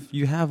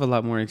 You have a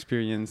lot more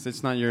experience.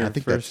 It's not your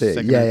first,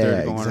 second, or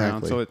third going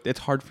around, so it's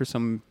hard for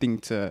something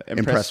to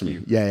impress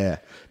me. Yeah.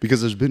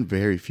 Because there's been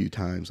very few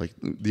times. Like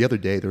the other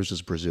day, there was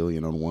this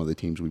Brazilian on one of the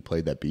teams we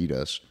played that beat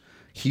us.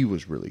 He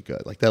was really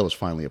good. Like that was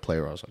finally a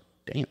player where I was like,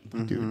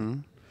 damn,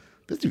 dude,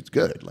 this dude's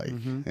good. Like,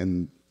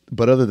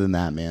 but other than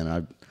that,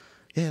 man,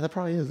 that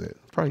probably is it.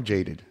 Probably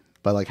jaded.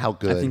 By like how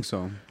good. I think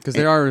so. Because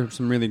there are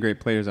some really great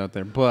players out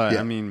there. But,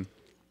 I mean,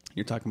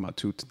 you're talking about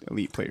 2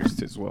 elite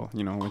players as well,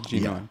 with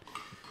Gino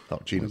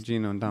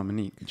Gino and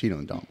Dominique. Gino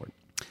and Dom.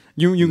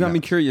 You got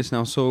me curious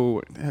now.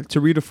 So to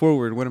read a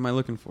forward, what am I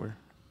looking for?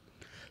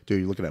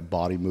 Dude, you're looking at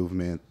body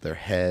movement, their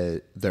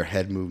head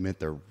movement,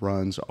 their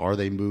runs. Are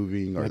they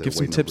moving? Are they give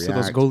some tips to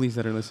those goalies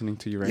that are off the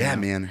ball right now. Yeah,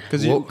 man.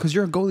 Because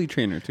you're a goalie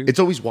trainer, too. It's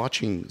always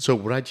watching. So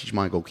what I teach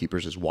my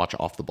goalkeepers is watch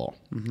off the ball.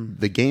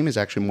 The game is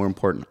actually more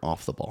important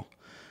off the ball.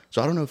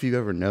 So I don't know if you've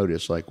ever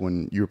noticed, like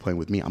when you were playing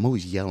with me, I'm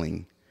always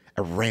yelling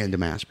at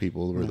random ass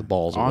people where the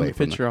ball's away. On the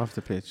pitch or off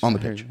the pitch? On the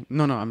pitch.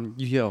 No,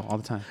 you yell all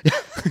the time.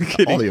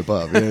 All the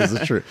above. Yeah, this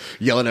is true.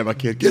 Yelling at my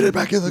kid, get it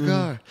back in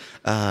the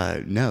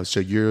car. No,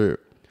 so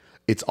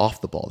it's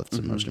off the ball that's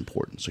the most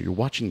important. So you're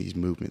watching these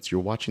movements,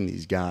 you're watching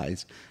these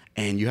guys,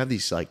 and you have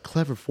these like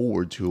clever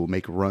forwards who will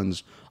make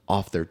runs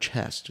off their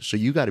chest. So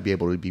you got to be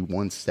able to be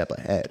one step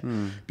ahead.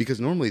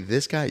 Because normally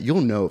this guy,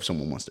 you'll know if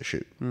someone wants to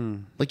shoot.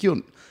 Like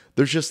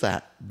there's just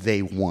that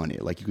they want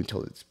it. Like you can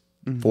tell it's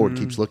forward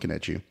keeps looking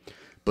at you.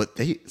 But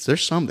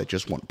there's some that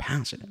just want to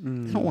pass it.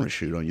 They don't want to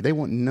shoot on you. They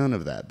want none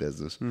of that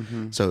business.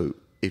 So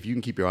if you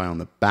can keep your eye on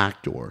the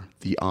back door,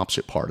 the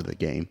opposite part of the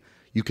game,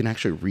 you can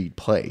actually read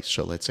play.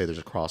 So let's say there's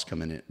a cross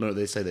coming in. No,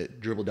 they say that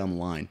dribble down the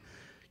line.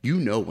 You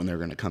know when they're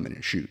going to come in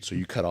and shoot. So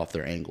you cut off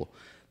their angle.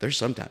 There's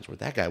sometimes where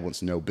that guy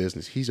wants no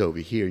business. He's over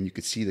here, and you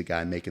can see the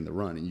guy making the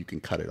run, and you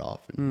can cut it off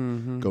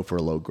and go for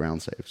a low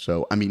ground save.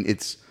 So, I mean,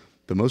 it's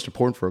the most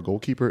important for a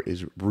goalkeeper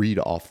is read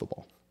off the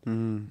ball.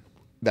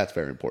 That's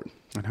very important.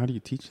 And how do you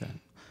teach that?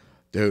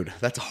 Dude,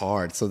 that's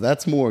hard. So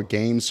that's more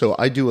games. So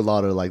I do a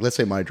lot of, like, let's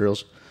say my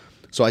drills.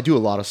 So I do a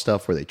lot of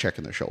stuff where they check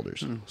in their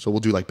shoulders. So we'll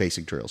do, like,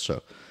 basic drills.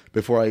 So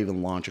before I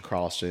even launch a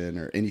cross in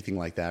or anything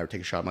like that or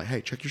take a shot, I'm like,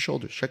 hey, check your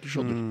shoulders, check your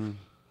shoulders.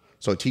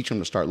 So I teach them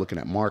to start looking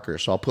at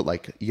markers. So I'll put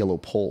like yellow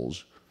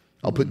poles.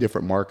 I'll put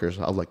different markers.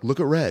 I'll like, look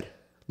at red.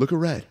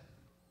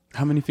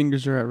 How many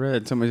fingers are at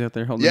red? Somebody's out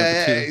there holding up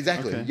Yeah, a two.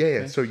 exactly. Okay, Yeah.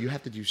 okay. So you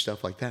have to do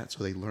stuff like that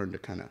so they learn to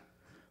kind of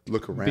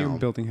look around.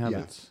 Building Yeah.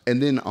 habits.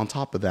 And then on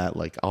top of that,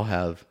 like I'll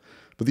have,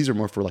 but these are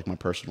more for like my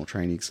personal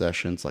training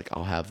sessions. Like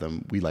I'll have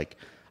them,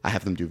 I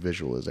have them do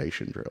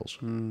visualization drills.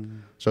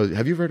 So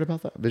have you heard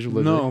about that?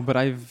 Visualization? No, but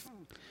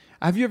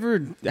have you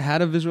ever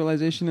had a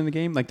visualization in the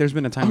game? Like there's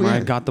been a time where I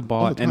got the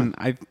ball All the time.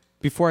 and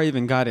before I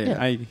even got it,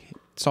 Yeah. I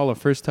saw a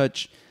first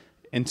touch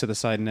into the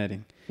side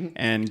netting.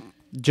 And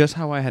just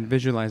how I had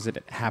visualized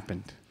it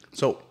happened.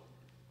 So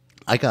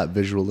I got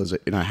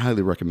visualization, and I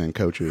highly recommend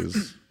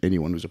coaches,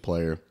 anyone who's a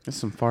player. That's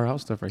some far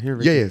out stuff right here.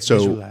 Ricky. Yeah. So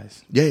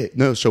visualize. yeah.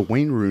 No. So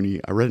Wayne Rooney,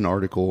 I read an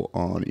article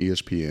on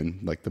ESPN,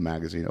 like the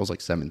magazine. I was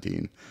like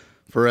 17,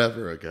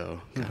 forever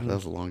ago. God, that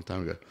was a long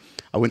time ago.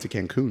 I went to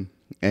Cancun,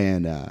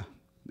 and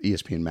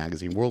ESPN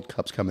magazine, World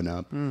Cup's coming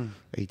up,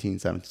 18,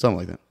 17, something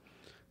like that.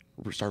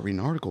 We start reading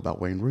an article about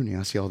Wayne Rooney.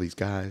 I see all these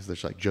guys.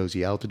 There's like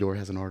Josie Altidore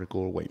has an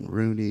article, Wayne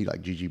Rooney,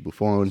 like Gigi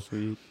Buffon.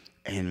 Sweet.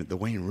 And the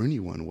Wayne Rooney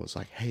one was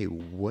like, hey,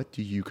 what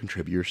do you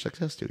contribute your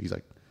success to? He's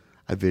like,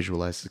 I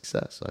visualize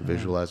success. I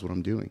visualize what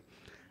I'm doing.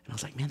 And I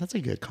was like, man, that's a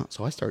good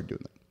so I started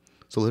doing that.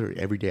 So literally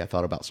every day I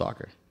thought about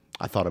soccer.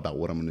 I thought about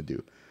what I'm going to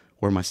do,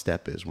 where my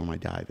step is, where my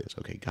dive is.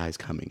 Okay, guy's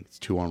coming. It's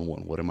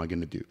 2-on-1. What am I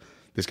going to do?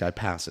 This guy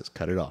passes.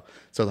 Cut it off.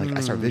 So like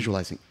I start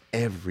visualizing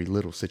every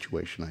little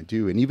situation I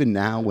do. And even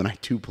now when I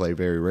do play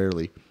very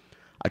rarely,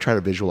 I try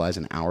to visualize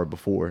an hour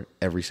before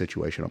every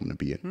situation I'm going to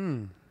be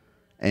in.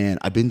 And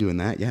I've been doing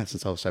that,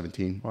 since I was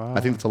 17. Wow.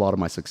 I think that's a lot of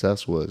my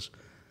success was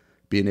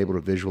being able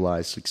to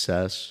visualize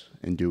success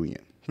and doing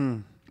it.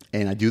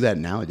 And I do that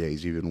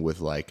nowadays, even with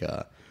like,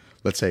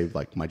 let's say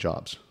like my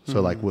jobs. So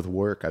like with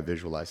work, I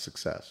visualize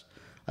success.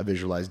 I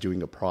visualize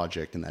doing a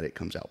project and that it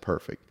comes out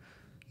perfect.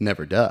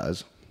 Never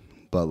does,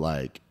 but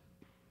like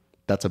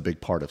that's a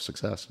big part of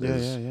success.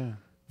 Yeah.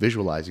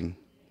 Visualizing,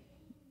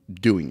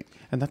 doing it.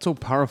 And that's so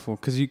powerful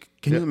because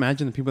can you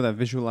imagine the people that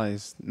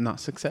visualize not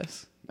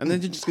success? And then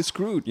they just get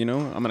screwed, I'm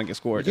going to get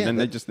scored. Yeah, and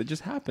then it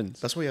just happens.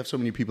 That's why you have so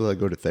many people that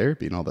go to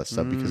therapy and all that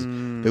stuff because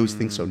they always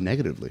think so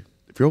negatively.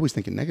 If you're always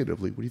thinking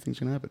negatively, what do you think's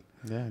going to happen?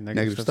 Yeah,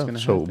 Negative stuff's stuff. gonna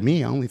So happen.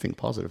 me, I only think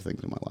positive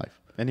things in my life.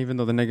 And even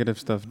though the negative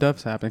stuff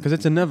does happen, because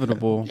it's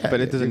inevitable, Yeah, but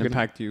it yeah, doesn't you're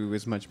gonna- impact you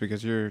as much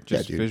because you're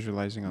just dude.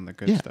 visualizing on the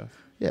good Yeah. stuff.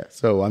 Yeah.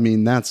 So, I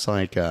mean, that's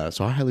like, so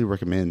I highly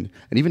recommend,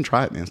 and even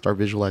try it, man. Start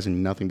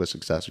visualizing nothing but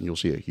success and you'll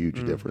see a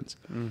huge difference.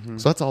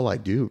 So that's all I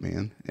do,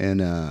 man.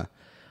 And,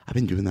 I've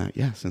been doing that,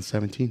 since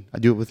 17. I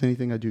do it with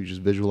anything I do,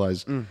 just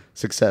visualize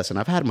success. And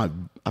I've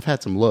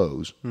had some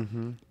lows,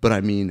 but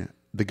I mean,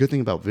 the good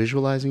thing about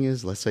visualizing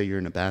is, let's say you're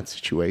in a bad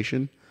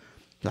situation,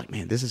 you're like,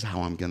 man, this is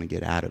how I'm going to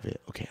get out of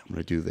it. Okay, I'm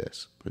going to do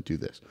this. I'm going to do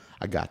this.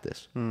 I got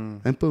this.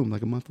 And boom,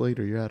 like a month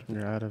later, you're out of it.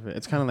 You're out of it.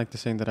 It's kind of like the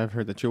saying that I've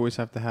heard that you always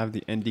have to have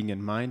the ending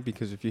in mind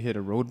because if you hit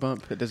a road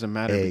bump, it doesn't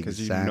matter because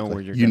you know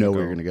where you're going to go. You know where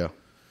you're going to go.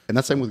 And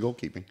that's same with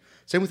goalkeeping.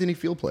 Same with any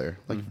field player.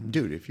 Like,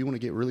 dude, if you want to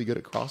get really good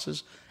at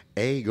crosses,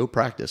 A, go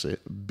practice it.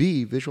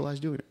 B, visualize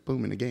doing it.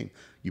 Boom, in a game.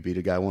 You beat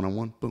a guy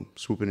one-on-one, boom,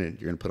 swoop it in.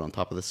 You're going to put it on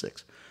top of the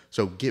 6.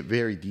 So get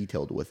very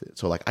detailed with it.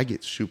 So, like, I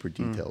get super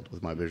detailed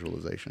with my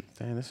visualization.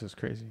 Dang, this is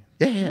crazy.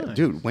 Yeah, Nice.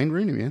 dude, Wayne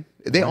Rooney, man.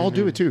 They all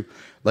do it, too.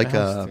 Like,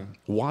 has to.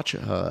 watch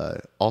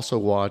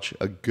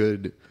a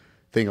good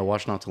thing I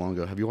watched not too long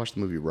ago. Have you watched the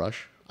movie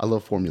Rush? I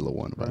love Formula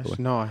One, by the way.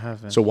 No, I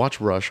haven't. So watch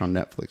Rush on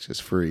Netflix. It's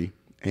free.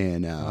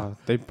 And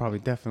they probably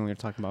definitely are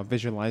talking about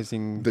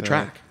visualizing the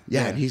track.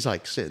 Yeah, and he's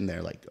like sitting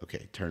there like,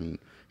 okay, turn.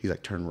 He's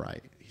like, turn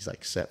right. He's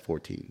like, set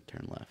 14,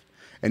 turn left.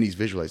 And he's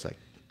visualizing, like,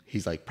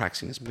 he's like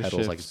practicing his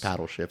pedals, like his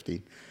paddle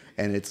shifting.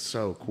 And it's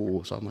so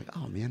cool. So I'm like,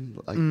 oh, man,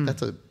 like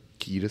that's a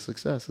key to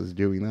success is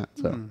doing that.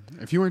 So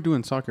If you weren't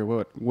doing soccer,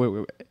 what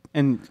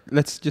and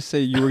let's just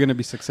say you were going to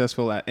be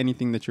successful at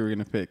anything that you were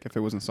going to pick. If it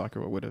wasn't soccer,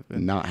 what would it have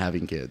been? not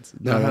having kids.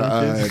 Not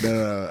having kids?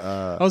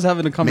 No. I was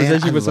having a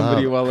conversation I with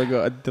somebody a love- while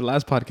ago at the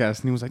last podcast,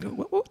 and he was like,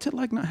 what's it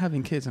like not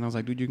having kids? And I was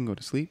like, dude, you can go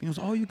to sleep. And he was,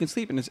 oh, you can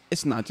sleep. And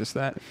it's not just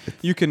that.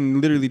 You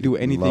can literally do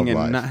anything Love and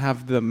life. not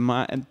have the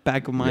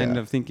back of mind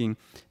Yeah. of thinking,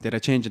 did I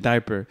change a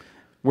diaper?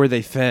 Were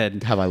they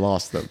fed? Have I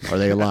lost them? Are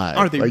they alive?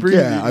 Are they like, breathing?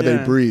 Yeah, are Yeah.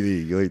 they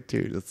breathing? Like,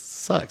 dude, it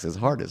sucks. It's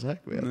hard as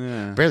heck, man.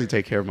 Yeah. Barely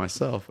take care of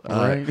myself.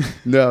 Right.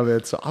 No,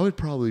 man. So I would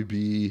probably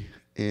be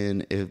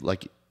in it,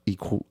 like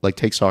equal, like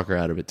take soccer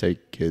out of it,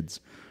 take kids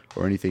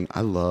or anything.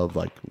 I love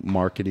like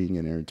marketing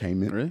and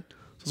entertainment. Really?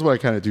 So that's what I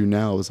kind of do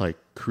now is like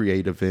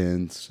create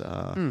events,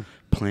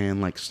 plan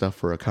like stuff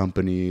for a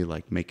company,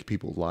 like make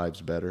people's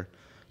lives better.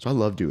 So I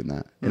love doing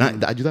that, and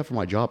I do that for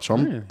my job. So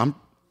Really?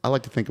 I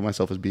like to think of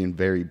myself as being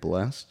very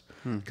blessed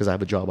because I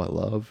have a job I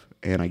love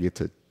and I get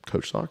to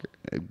coach soccer,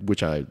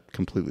 which I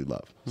completely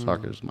love.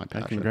 Soccer is my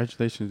passion.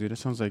 Congratulations, dude. It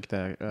sounds like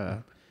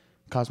that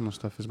Cosmo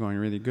stuff is going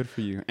really good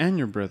for you and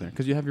your brother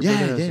because you have your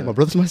brother. Yeah. My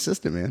brother's my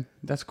assistant, man.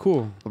 That's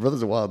cool. My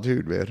brother's a wild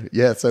dude, man.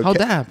 Yeah. So How'd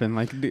that happen?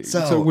 Like,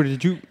 So- where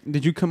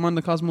did you come on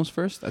the Cosmos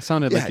first? That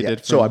sounded like you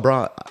did. So I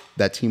brought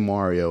that team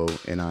Mario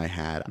and I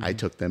had. I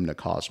took them to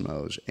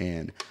Cosmos,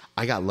 and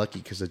I got lucky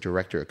because the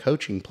director of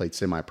coaching played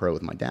semi-pro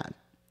with my dad.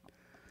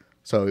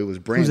 So it was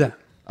Brandon. Who's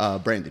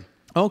that? Brandon.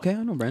 Oh, okay,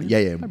 I know Brandon.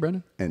 Yeah. Hi,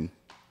 Brandon. And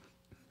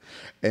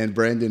And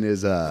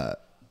Brandon's a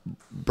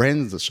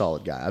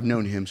solid guy. I've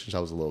known him since I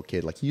was a little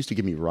kid. Like, he used to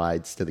give me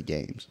rides to the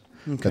games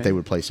that they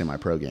would play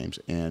semi-pro games.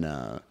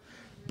 And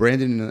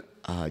Brandon,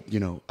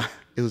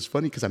 it was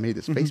funny because I made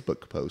this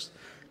Facebook post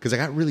because I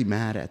got really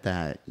mad at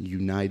that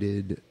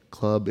United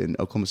club in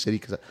Oklahoma City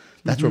because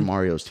that's where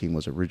Mario's team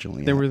was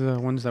originally. They were the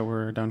ones that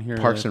were down here.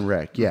 Parks and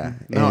Rec, yeah.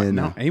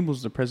 Now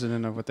Abel's the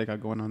president of what they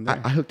got going on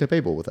there. I hooked up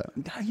Abel with that.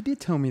 He did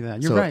tell me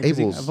that. You're right. I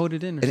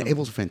voted in. And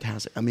Abel's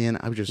fantastic. I mean,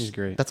 He's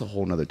great. That's a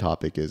whole nother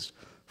topic is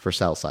for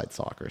Southside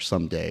soccer.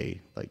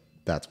 Someday, like,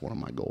 that's one of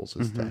my goals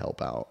is to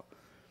help out,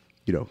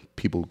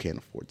 people who can't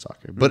afford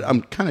soccer. But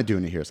I'm kind of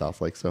doing it here at South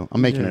Lake, so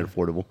I'm making it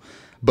affordable.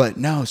 But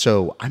no,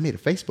 so I made a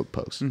Facebook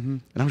post,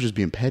 and I was just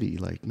being petty.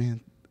 Like, man,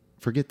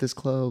 forget this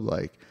club.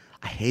 Like,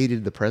 I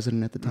hated the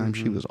president at the time.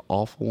 She was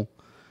awful.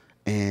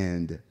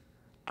 And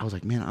I was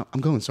like, man, I'm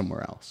going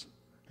somewhere else.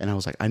 And I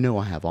was like, I know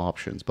I have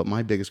options, but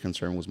my biggest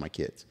concern was my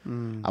kids.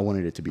 I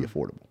wanted it to be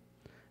affordable.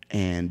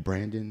 And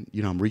Brandon,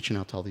 I'm reaching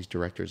out to all these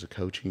directors of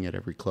coaching at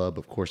every club.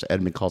 Of course,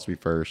 Edmond calls me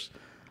first.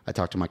 I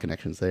talked to my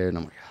connections there, and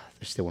I'm like,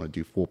 they still want to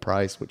do full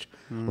price, which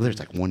there's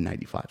like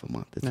 $195 a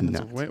month. It's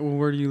nuts.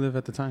 Where do you live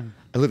at the time?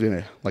 I lived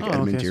in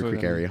Edmond, Deer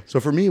Creek area.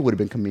 So for me, it would have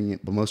been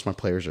convenient, but most of my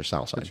players are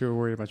Southside. But you were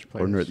worried about your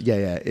players.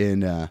 Yeah.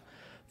 And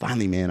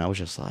finally, man, I was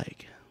just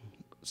like,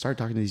 started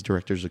talking to these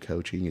directors of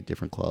coaching at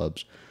different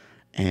clubs,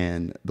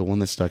 and the one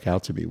that stuck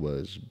out to me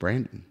was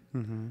Brandon.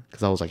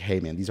 Because I was like,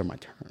 hey, man, these are my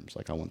terms.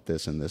 Like, I want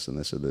this and this and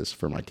this and this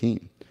for my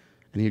team.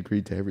 And he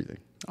agreed to everything.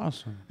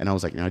 Awesome. And I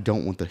was like, I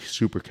don't want the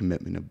super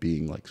commitment of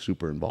being like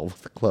super involved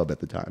with the club at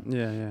the time.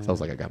 Yeah. So I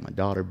was like, I got my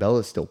daughter.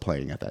 Bella's still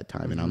playing at that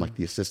time. And I'm like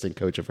the assistant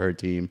coach of her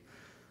team.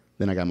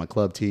 Then I got my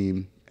club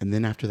team. And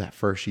then after that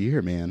first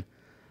year, man,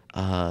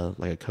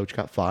 like a coach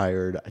got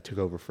fired. I took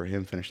over for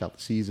him, finished out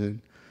the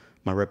season.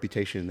 My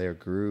reputation there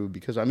grew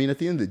because, I mean, at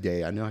the end of the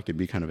day, I know I could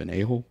be kind of an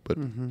a-hole, but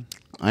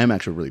I am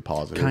actually really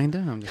positive. Kinda?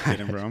 I'm just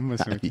kidding, bro. I'm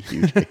listening.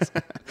 Huge.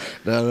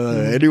 No.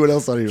 Anyone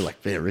else on here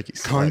like, man, Ricky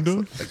sucks.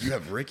 Kinda? Like, you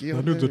have Ricky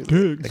on That is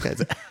there? a dig.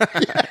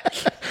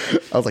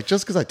 I was like,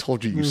 just because I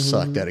told you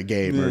sucked at a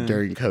game or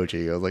during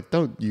coaching, I was like,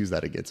 don't use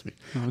that against me.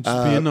 I'm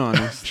just being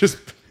honest.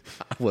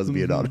 I was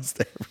being honest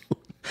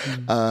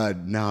there.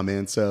 Nah,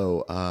 man.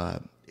 So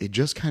it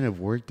just kind of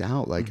worked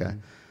out.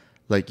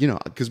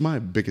 Because my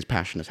biggest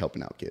passion is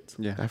helping out kids.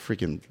 Yeah. I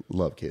freaking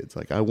love kids.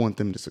 Like, I want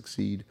them to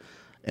succeed,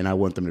 and I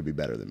want them to be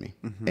better than me,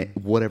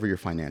 whatever your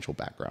financial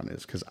background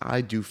is. Because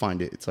I do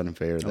find it's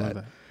unfair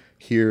that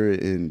here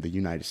in the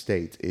United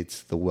States,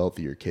 it's the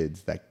wealthier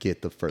kids that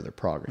get the further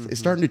progress.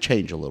 It's starting to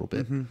change a little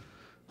bit,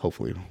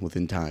 hopefully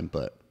within time.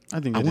 But I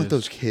want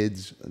those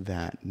kids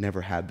that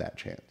never had that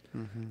chance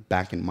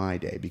back in my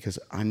day. Because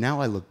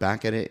now I look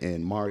back at it,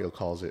 and Mario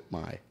calls it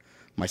my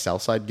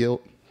Southside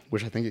guilt,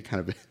 which I think it kind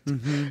of is.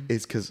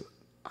 It's because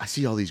I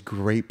see all these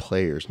great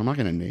players. I'm not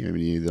going to name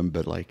any of them,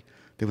 but like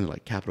they went to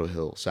like Capitol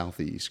Hill,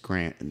 Southeast,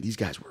 Grant, and these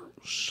guys were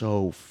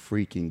so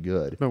freaking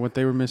good. But what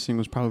they were missing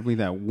was probably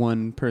that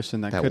one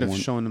person that could have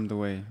shown them the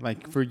way.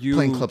 Like for you,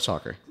 playing club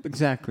soccer,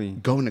 exactly,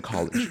 going to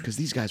college, because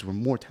these guys were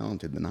more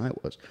talented than I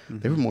was.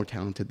 They were more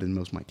talented than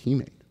most of my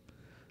teammates,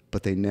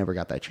 but they never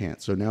got that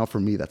chance. So now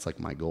for me, that's like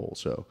my goal.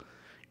 So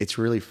it's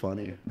really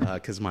funny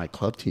because my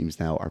club teams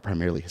now are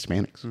primarily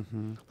Hispanics.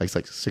 Like it's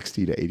like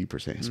 60 to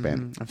 80%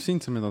 Hispanic. I've seen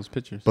some of those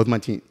pictures. Both my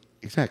team,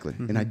 exactly.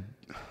 And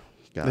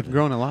they've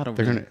grown a lot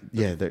over they're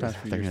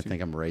gonna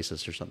think I'm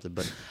racist or something.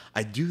 But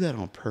I do that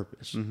on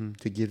purpose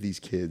to give these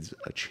kids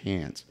a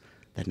chance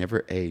that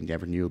never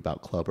knew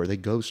about club, or they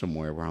go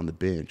somewhere, we're on the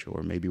bench,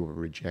 or maybe we're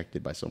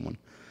rejected by someone,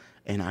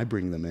 and I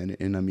bring them in.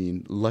 And I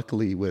mean,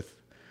 luckily with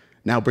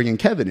now bringing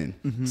Kevin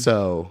in,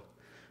 so.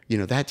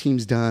 That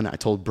team's done. I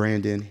told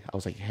Brandon, I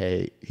was like,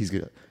 hey,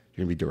 you're going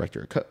to be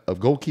director of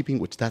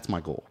goalkeeping, which that's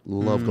my goal.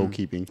 Love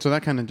goalkeeping. So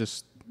that kind of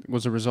just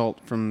was a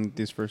result from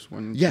these first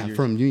 1 Yeah, years.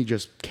 from me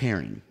just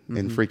caring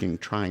and freaking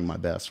trying my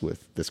best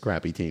with this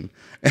crappy team.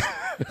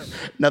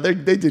 Now, they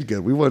did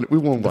good. We won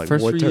the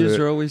first 3 years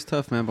are always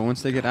tough, man, but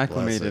once they get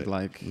acclimated,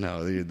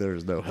 No,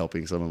 there's no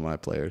helping some of my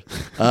players.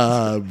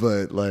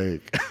 But,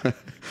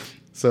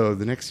 so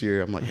the next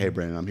year, I'm like, hey,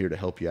 Brandon, I'm here to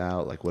help you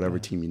out, like, whatever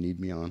team you need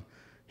me on.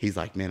 He's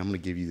like, man, I'm going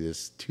to give you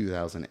this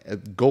 2000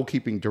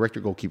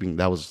 director goalkeeping.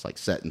 That was like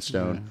set in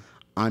stone. Yeah.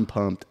 I'm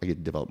pumped. I get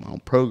to develop my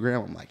own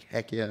program. I'm like,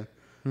 heck yeah.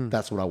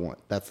 That's what I want.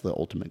 That's the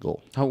ultimate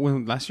goal.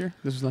 Last year?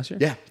 This was last year?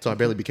 Yeah. So I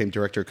barely became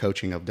director of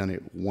coaching. I've done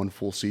it one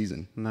full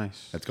season.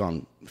 Nice. It's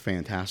gone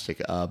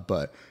fantastic.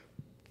 But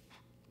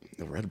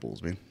the Red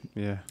Bulls, man.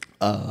 Yeah.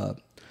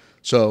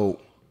 So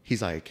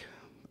he's like,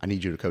 I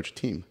need you to coach a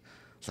team.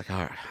 It's like, all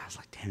right. I was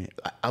like, damn it.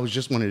 I was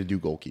just wanting to do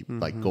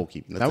goalkeeping, like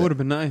goalkeeping. That would have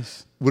been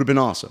nice. Would have been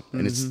awesome.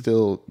 And it's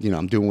still,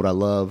 I'm doing what I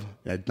love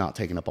and not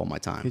taking up all my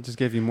time. He just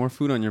gave you more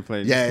food on your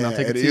plate. Yeah.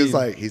 And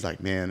he's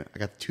like, man, I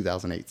got the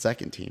 2008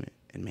 second team.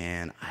 And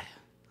man, I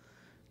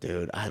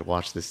had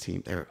watched this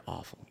team. They were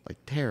awful, like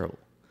terrible.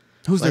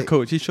 Who's their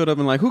coach? He showed up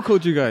and who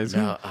coached you guys?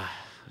 No,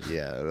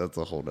 yeah, that's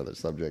a whole other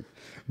subject.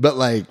 But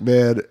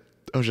man,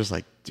 I was just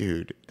like,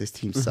 dude, this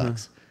team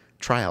sucks.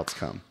 Tryouts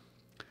come.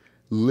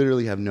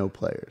 literally have no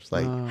players.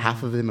 Like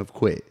half of them have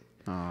quit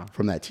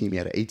from that team. He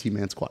had an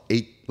 18-man squad.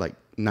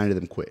 9 of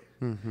them quit.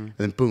 And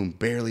then boom,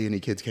 barely any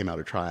kids came out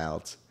of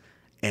tryouts.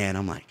 And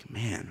I'm like,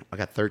 man, I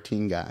got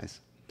 13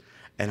 guys.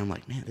 And I'm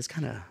like, man,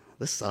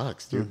 this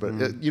sucks, dude.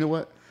 But you know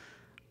what?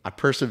 I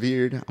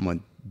persevered. I'm going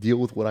to deal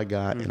with what I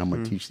got, and I'm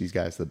going to teach these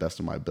guys to the best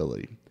of my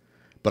ability.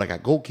 But I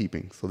got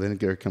goalkeeping. So then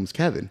there comes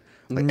Kevin.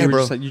 Like, hey,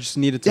 bro. You just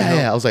needed to help.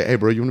 Yeah. I was like, hey,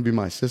 bro, you want to be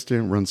my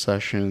assistant, run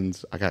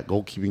sessions? I got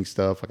goalkeeping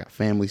stuff. I got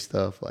family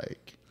stuff.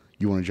 Like,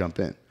 you want to jump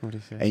in? What do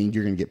you say? And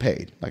you're going to get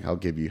paid. Like, I'll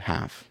give you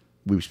half.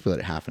 We split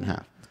it half and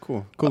half.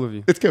 Cool of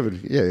you. It's Kevin.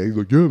 Yeah. He's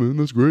like, yeah, man,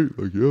 that's great.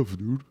 Like, yeah,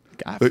 dude.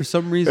 God, for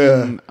some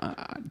reason,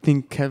 I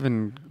think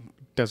Kevin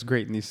does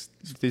great in these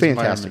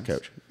fantastic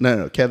coach.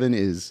 No, Kevin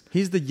is.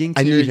 He's the yin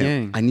to your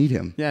yang. I need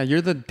him. Yeah,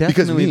 you're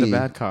definitely the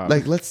bad cop.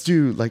 Like,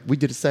 we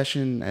did a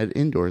session at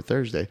indoor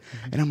Thursday,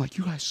 and I'm like,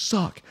 you guys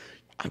suck.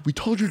 We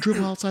told you to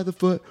dribble outside the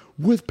foot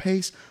with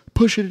pace,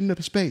 push it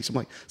into space. I'm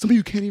like, some of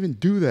you can't even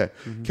do that.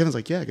 Kevin's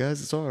like, yeah,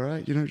 guys, it's all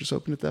right. Just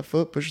open it that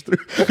foot, push it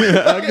through.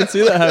 Yeah, I can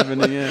see that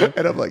happening. Yeah,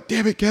 and I'm like,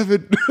 damn it,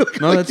 Kevin.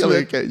 No, that's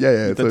what,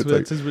 yeah. That's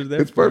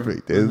it's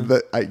perfect.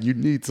 You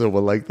need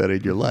someone like that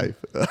in your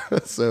life.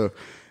 So,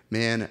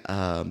 man,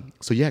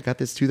 I got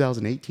this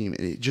 2008 team,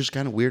 and it just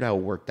kind of weird how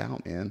it worked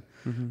out, man.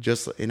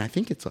 And I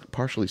think it's like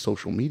partially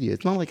social media.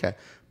 It's not like I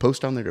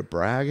post on there to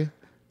brag,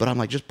 but I'm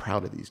like just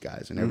proud of these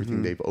guys and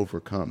everything they've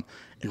overcome.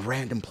 And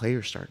random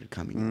players started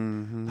coming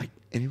in, like,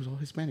 and it was all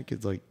Hispanic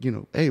kids, like,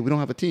 hey, we don't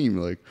have a team,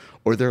 like,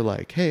 or they're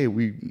like, hey,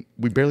 we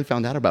barely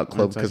found out about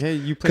club because hey,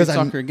 you played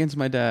soccer against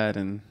my dad,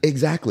 and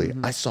exactly,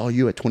 I saw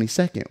you at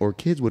 22nd, or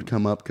kids would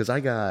come up because I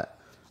got,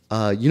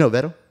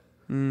 Veto,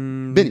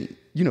 Benny,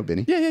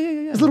 Benny,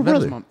 yeah, his little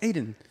brother, mom,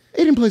 Aiden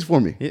plays for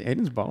me.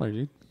 Aiden's baller,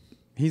 dude.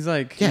 He's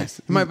like,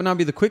 yes, he might not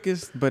be the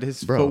quickest, but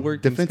his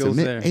footwork and skills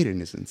there.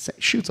 Aiden is insane.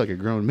 Shoots like a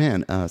grown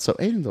man. So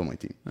Aiden's on my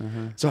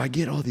team. So I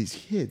get all these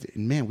kids,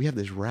 and man, we have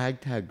this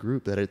ragtag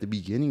group that at the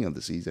beginning of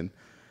the season,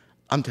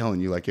 I'm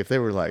telling you, like, if they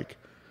were like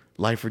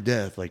life or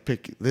death, like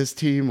pick this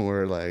team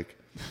or like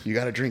you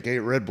got to drink 8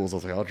 Red Bulls. I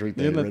was like, I'll drink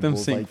the 8 Red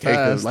Bulls. Like, take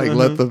them, like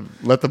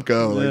let them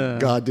go. Like,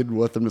 God didn't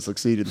want them to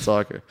succeed in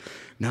soccer.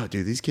 No,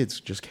 dude, these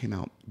kids just came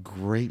out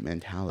great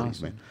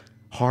mentalities, man.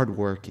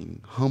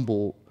 Hardworking,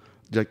 humble.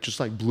 Just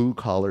like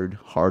blue-collared,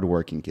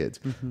 hard-working kids,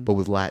 but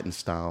with Latin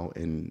style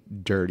and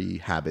dirty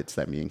habits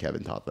that me and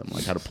Kevin taught them,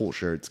 like how to pull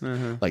shirts,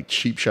 like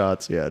cheap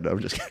shots. Yeah, no, I'm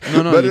just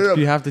kidding. No,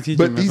 you have to teach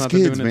them. But these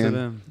kids,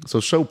 man,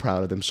 so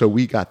proud of them. So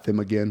we got them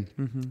again.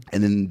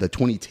 And then the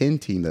 2010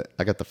 team that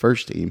I got the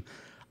first team,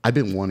 I've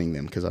been wanting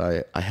them because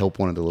I helped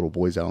one of the little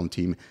boys out on the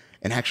team.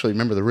 And actually,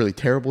 remember the really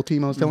terrible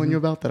team I was telling you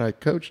about that I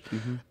coached?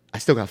 I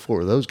still got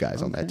 4 of those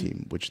guys on that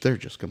team, which they're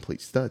just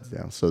complete studs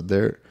now. So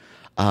they're...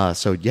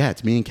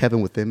 it's me and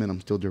Kevin with them, and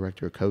I'm still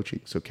director of coaching.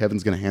 So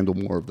Kevin's going to handle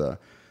more of the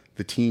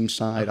team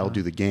side. I'll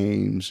do the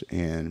games,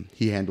 and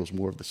he handles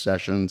more of the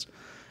sessions,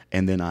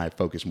 and then I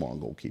focus more on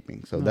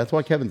goalkeeping. So that's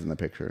why Kevin's in the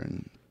picture,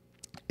 and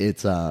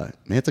it's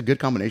it's a good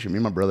combination. Me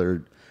and my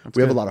brother,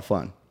 we have a lot of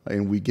fun,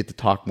 and we get to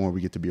talk more.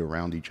 We get to be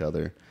around each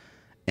other.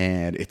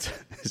 And it's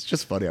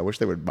just funny. I wish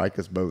they would mic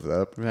us both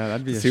up. Yeah,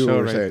 that'd be a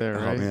show right there,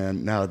 right? Oh,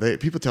 man. No,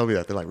 people tell me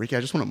that. They're like, Ricky,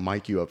 I just want to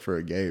mic you up for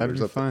a game. That'd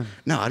be fun.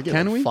 No, I'd get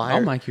fired.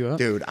 I'll mic you up.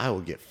 Dude, I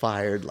will get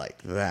fired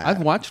like that.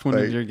 I've watched one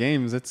of your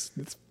games. It's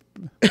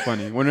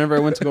funny. Whenever I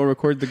went to go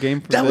record the game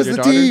for that was your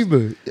the daughters,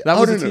 team. That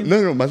was the team?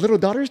 No, my little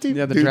daughter's team.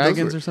 Yeah, the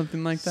Dragons or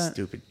something like that.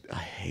 Stupid. I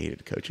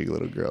hated coaching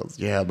little girls.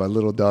 Yeah, my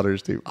little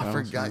daughter's team. I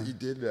forgot you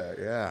did that.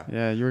 Yeah.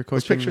 Yeah, you were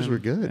coaching. Those pictures were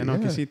good. And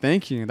OKC,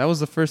 thank you. That was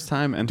the first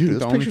time and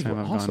the only time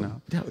I've gone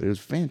out. Yeah, it was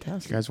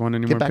fantastic. You guys want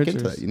any more pictures?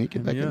 Into that. You need to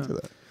get back into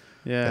that.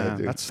 Yeah,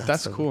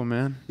 that's cool,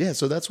 man. Yeah,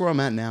 so that's where I'm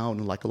at now,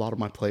 and like a lot of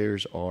my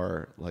players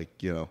are like,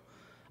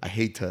 I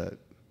hate to,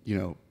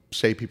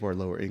 say people are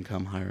lower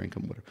income, higher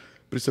income, whatever.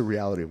 But it's the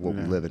reality of what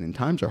we live in. And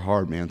times are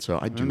hard, man. So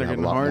I do have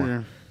a lot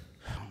more.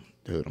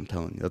 Dude, I'm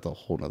telling you, that's a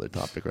whole other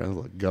topic, right? That's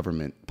like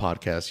government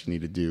podcast you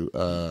need to do.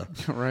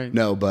 Right.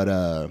 No,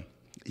 but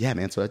yeah,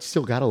 man. So I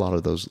still got a lot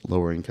of those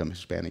lower income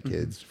Hispanic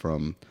kids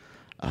from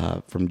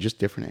just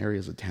different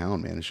areas of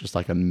town, man. It's just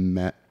like a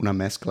mesh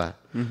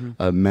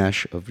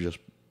of just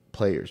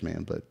players,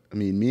 man. But I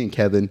mean, me and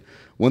Kevin,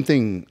 one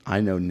thing I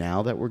know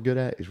now that we're good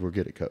at is we're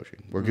good at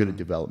coaching. We're good at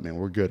development.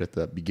 We're good at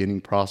the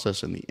beginning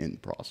process and the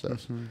end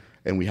process.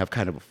 And we have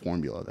kind of a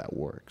formula that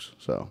works.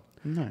 So,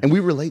 and we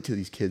relate to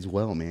these kids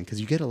well, man, because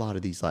you get a lot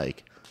of these,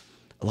 like,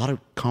 a lot of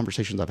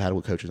conversations I've had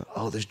with coaches, like,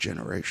 oh, this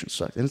generation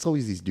sucks. And it's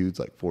always these dudes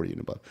like 40 and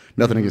above.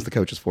 Nothing against the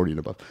coaches 40 and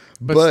above.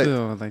 But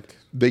still, like,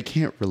 they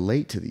can't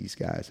relate to these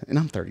guys. And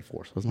I'm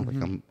 34, so it's not like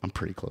I'm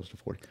pretty close to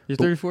 40. You're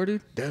 34,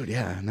 dude? Dude,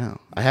 yeah,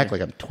 no. I act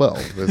like I'm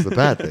 12. That's the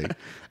bad thing.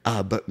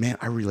 But, man,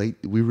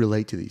 we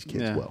relate to these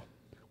kids well.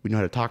 We know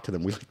how to talk to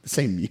them. We like the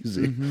same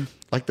music,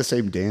 like the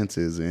same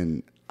dances.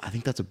 And I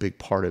think that's a big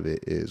part of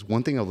it is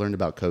one thing I've learned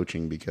about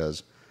coaching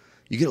because,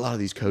 you get a lot of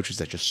these coaches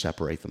that just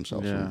separate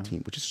themselves from the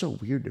team, which is so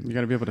weird to me. You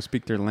got to be able to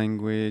speak their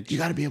language. You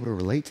got to be able to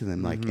relate to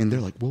them. Like, and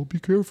they're like, well, be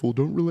careful.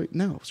 Don't relate.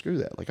 No, screw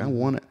that. Like, I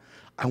want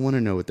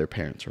to know what their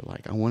parents are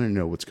like. I want to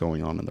know what's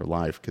going on in their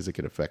life because it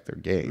could affect their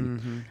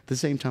game. At the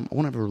same time, I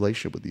want to have a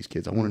relationship with these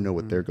kids. I want to know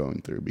what they're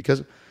going through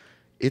because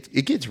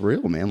it gets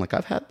real, man. Like,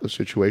 I've had those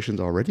situations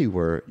already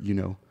where,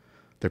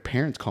 their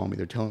parents call me.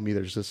 They're telling me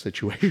there's this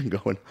situation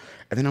going.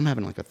 And then I'm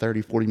having like a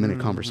 30,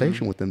 40-minute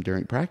conversation with them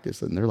during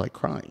practice, and they're like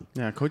crying.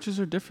 Yeah, coaches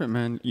are different,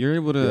 man. You're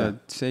able to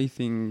say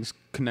things,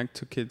 connect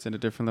to kids at a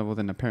different level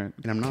than a parent.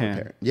 And I'm not a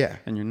parent. Yeah.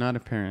 And you're not a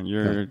parent.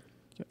 You're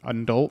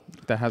an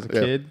adult that has a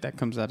kid that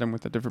comes at them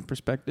with a different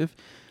perspective.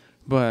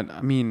 But,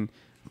 I mean,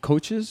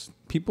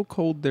 people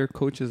hold their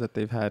coaches that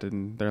they've had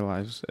in their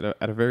lives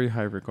at a very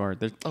high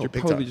regard. You're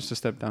probably just a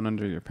step down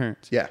under your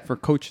parents. Yeah. For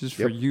coaches,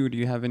 for you, do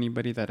you have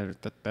anybody that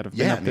have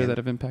been up there that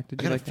have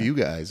impacted you? I got a few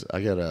guys.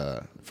 I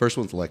got first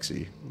one's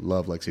Lexi.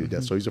 Love Lexi to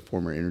death. So he's a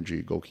former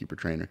energy goalkeeper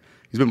trainer.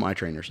 He's been my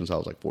trainer since I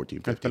was like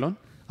 14, 15. Pelon?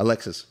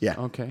 Alexis, yeah.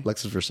 Okay.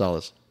 Alexis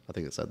Versailles. I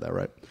think I said that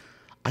right.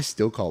 I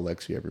still call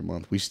Lexi every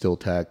month. We still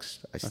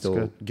text. I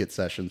still get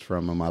sessions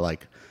from him.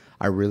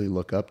 I really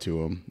look up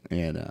to him,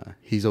 and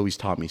he's always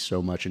taught me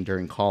so much. And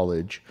during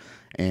college,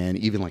 and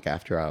even like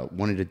after I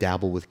wanted to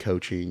dabble with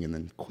coaching and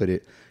then quit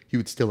it, he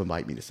would still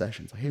invite me to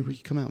sessions. Like, hey,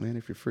 Ricky, come out, man,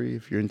 if you're free,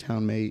 if you're in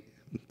town, mate.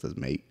 It says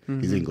mate.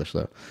 He's English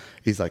though.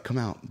 He's like, come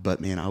out.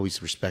 But man, I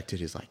always respected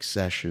his like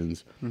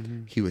sessions.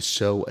 He was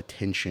so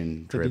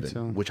attention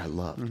driven, which I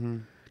loved.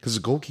 Because as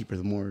a goalkeeper,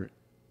 the more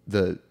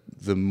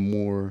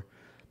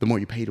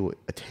you pay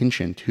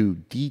attention to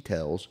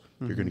details,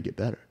 you're going to get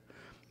better.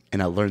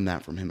 And I learned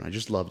that from him. And I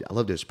just loved it. I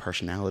loved his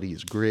personality,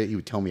 his grit. He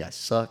would tell me I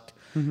sucked.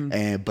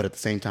 But at the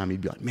same time,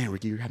 he'd be like, man,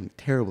 Ricky, you're having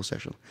a terrible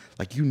session.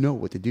 Like, you know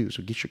what to do,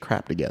 so get your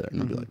crap together.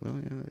 And I'd be like, well,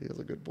 yeah, he has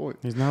a good point.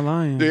 He's not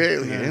lying.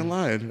 Yeah, he ain't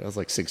lying. I was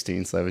like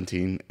 16,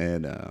 17,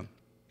 and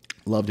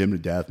loved him to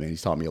death, man.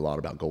 He's taught me a lot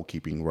about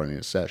goalkeeping, running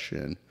a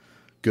session,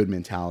 good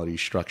mentality,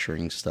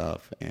 structuring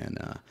stuff, and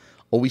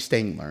always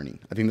staying learning.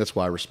 I think that's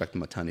why I respect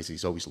him a ton, is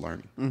he's always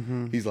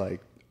learning. He's like,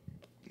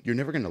 you're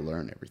never going to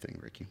learn everything,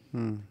 Ricky.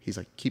 He's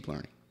like, keep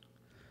learning.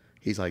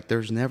 He's like,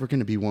 there's never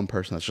going to be one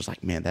person that's just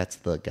like, man, that's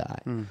the guy.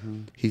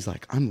 He's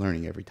like, I'm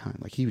learning every time.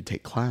 Like, he would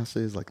take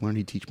classes, like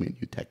he'd teach me a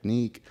new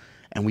technique,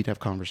 and we'd have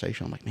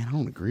conversation. I'm like, man, I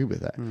don't agree with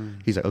that.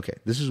 He's like, okay,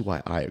 this is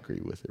why I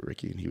agree with it,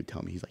 Ricky. And he would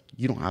tell me, he's like,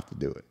 you don't have to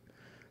do it.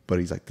 But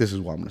he's like, this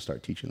is why I'm going to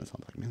start teaching this.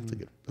 I'm like,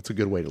 man, that's a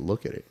good way to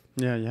look at it.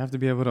 Yeah, you have to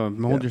be able to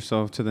mold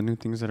yourself to the new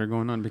things that are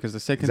going on, because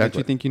the second that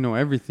you think you know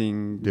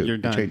everything, you're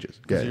done. It changes.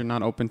 Because you're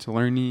not open to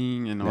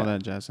learning and all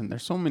that jazz. And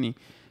there's so many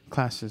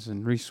classes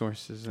and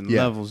resources and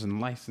levels and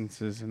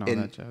licenses and all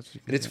that jazz.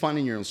 And it's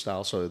finding your own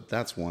style. So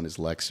that's one is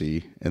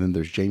Lexi. And then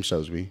there's James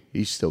Sosby.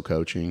 He's still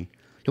coaching.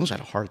 He almost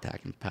had a heart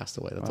attack and passed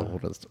away. That's a whole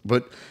other story.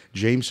 But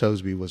James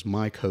Sosby was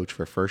my coach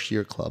for first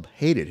year club.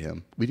 Hated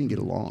him. We didn't get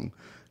along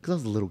because I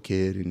was a little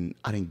kid and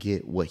I didn't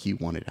get what he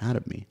wanted out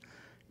of me.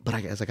 But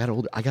as I got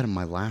older, I got him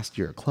my last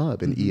year of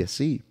club in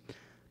ESC.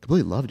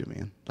 Completely loved him,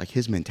 man. Like,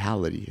 his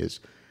mentality,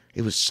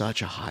 it was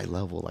such a high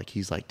level. Like,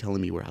 he's like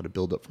telling me how to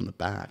build up from the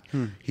back.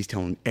 He's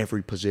telling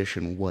every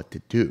position what to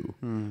do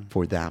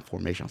for that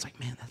formation. I was like,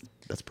 man,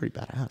 that's pretty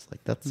badass.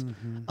 Like,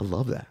 I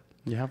love that.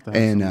 You have to have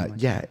and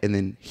that. And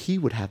then he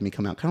would have me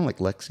come out kind of like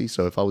Lexi.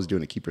 So if I was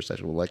doing a keeper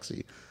session with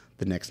Lexi,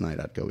 the next night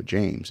I'd go with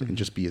James and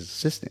just be his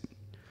assistant.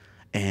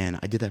 And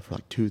I did that for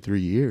like 2-3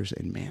 years.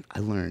 And man, I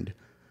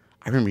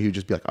remember he would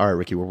just be like, all right,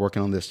 Ricky, we're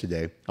working on this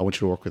today. I want you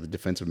to work with a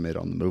defensive mid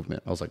on the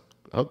movement. I was like,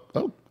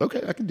 oh,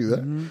 okay, I can do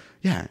that.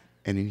 Yeah.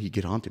 And then he'd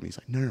get on to me. He's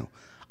like, no.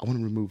 I want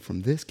to remove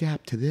from this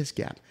gap to this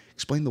gap.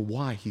 Explain the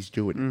why he's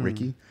doing it,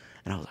 Ricky.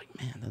 And I was like,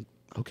 man,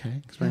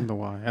 okay. Explain the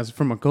why. As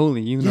from a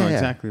goalie, you know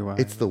exactly why.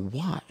 It's the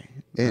why.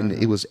 And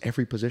it was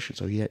every position.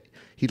 So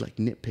he'd like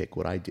nitpick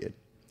what I did. And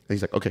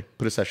he's like, okay,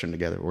 put a session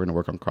together. We're going to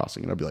work on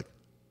crossing. And I'd be like,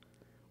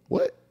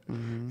 what?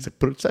 He's like,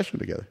 put a session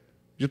together.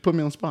 Just put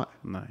me on the spot.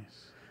 Nice.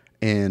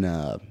 And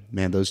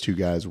man, those two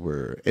guys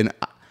were...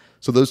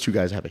 So those two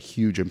guys have a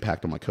huge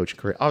impact on my coaching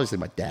career. Obviously,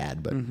 my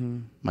dad, but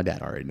my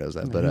dad already knows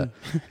that. But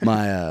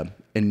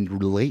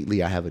and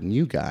lately, I have a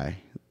new guy.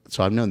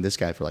 So I've known this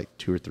guy for like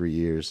 2 or 3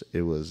 years.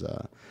 It was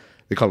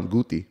they call him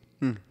Guti.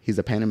 He's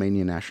a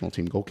Panamanian national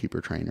team goalkeeper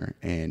trainer,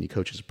 and he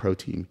coaches a pro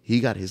team. He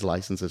got his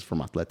licenses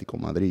from Atletico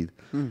Madrid.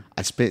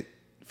 I spent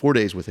 4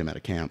 days with him at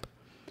a camp,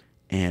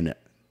 and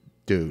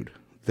dude,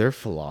 their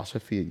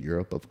philosophy in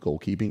Europe of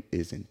goalkeeping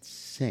is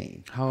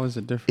insane. How is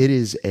it different?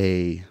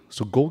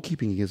 So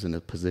goalkeeping isn't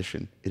a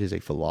position. It is a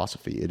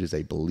philosophy. It is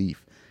a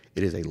belief.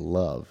 It is a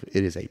love.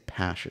 It is a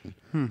passion.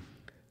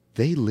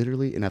 They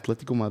literally, in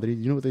Atletico Madrid,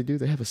 you know what they do?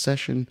 They have a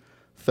session,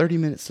 30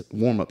 minutes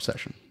warm-up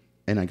session.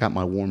 And I got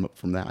my warm-up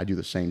from that. I do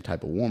the same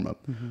type of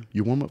warm-up.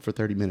 You warm up for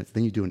 30 minutes,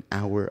 then you do an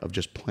hour of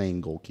just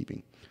playing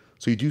goalkeeping.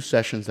 So you do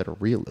sessions that are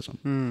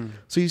realism.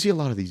 So you see a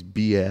lot of these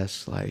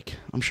BS, like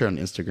I'm sure on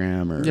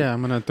Instagram or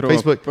I'm gonna throw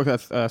Facebook,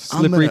 a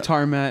slippery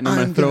tar mat and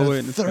I'm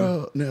gonna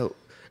throw it. No,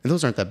 And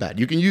those aren't that bad.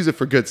 You can use it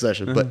for good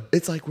sessions, but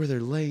it's like where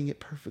they're laying it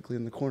perfectly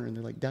in the corner and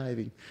they're like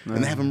diving.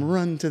 And they have them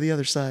run to the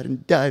other side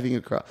and diving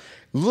across.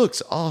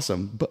 Looks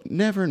awesome, but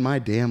never in my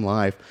damn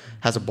life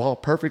has a ball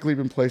perfectly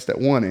been placed at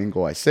one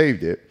angle. I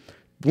saved it,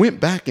 went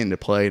back into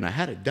play, and I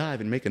had to dive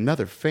and make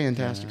another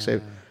fantastic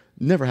save.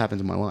 Never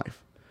happens in my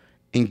life.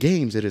 In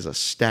games, it is a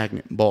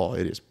stagnant ball.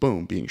 It is,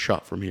 boom, being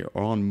shot from here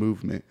or on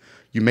movement.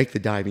 You make the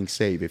diving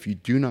save. If you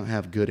do not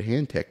have good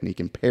hand technique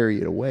and parry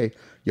it away,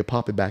 you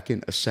pop it back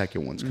in, a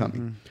second one's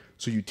coming.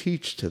 So you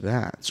teach to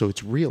that. So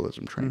it's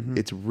realism training.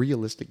 It's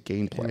realistic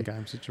gameplay.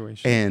 In-game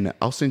situation. And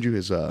I'll send you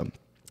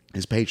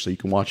his page so you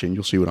can watch it and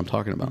you'll see what I'm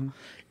talking about.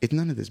 It's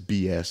none of this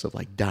BS of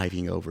like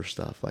diving over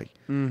stuff. Like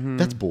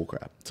that's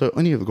bullcrap. So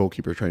any of the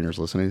goalkeeper trainers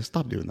listening,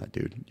 stop doing that,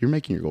 dude. You're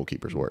making your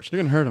goalkeepers worse.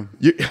 You're gonna hurt them.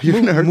 You're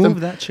gonna hurt them.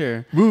 Move that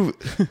chair.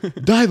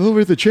 Dive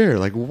over the chair.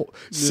 Like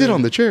sit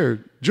on the chair.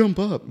 Jump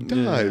up.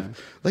 Dive.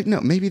 Yeah. Like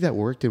no, maybe that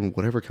worked in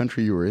whatever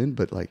country you were in,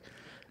 but like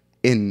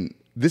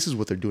this is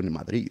what they're doing in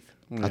Madrid.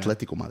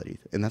 Atletico Madrid.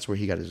 And that's where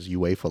he got his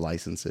UEFA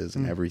licenses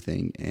and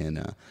everything.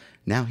 And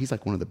now he's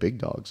like one of the big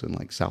dogs in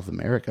like South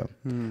America.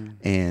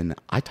 And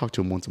I talk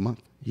to him once a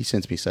month. He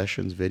sends me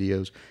sessions,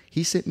 videos.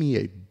 He sent me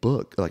a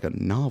book, like a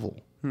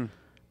novel, and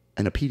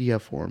a PDF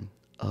form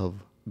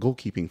of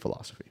goalkeeping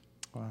philosophy.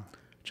 Wow.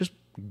 Just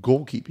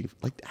goalkeeping.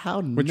 Like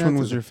how Which one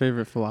was your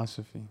favorite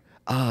philosophy?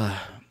 The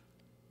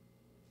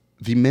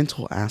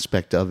mental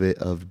aspect of it,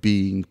 of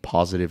being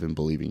positive and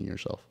believing in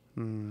yourself.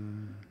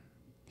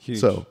 Huge.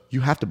 So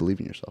you have to believe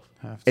in yourself.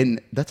 And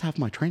that's half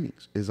my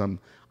trainings is I'm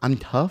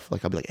tough.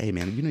 Like I'll be like, hey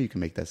man, you can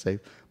make that save.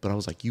 But I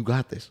was like, you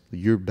got this.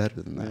 You're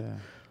better than that. Yeah.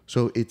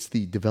 So it's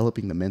the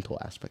developing the mental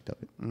aspect of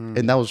it.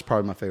 And that was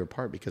probably my favorite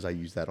part because I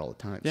use that all the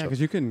time. Yeah,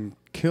 because you can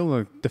kill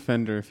a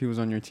defender if he was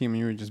on your team and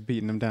you were just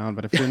beating him down.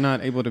 But if you're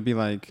not able to be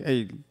like,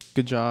 hey,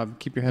 good job,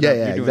 keep your head up,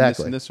 you're doing this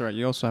and this right,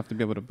 you also have to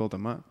be able to build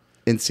them up.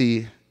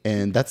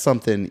 And that's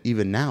something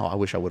even now I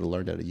wish I would have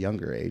learned at a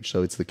younger age.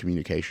 So it's the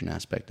communication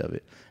aspect of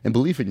it and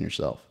belief in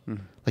yourself.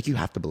 Like you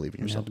have to believe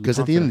in yourself because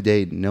at the end of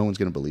the day, no one's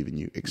going to believe in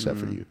you except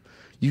for you.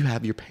 You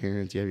have your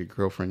parents, you have your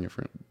girlfriend, your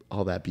friend,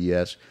 all that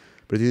BS.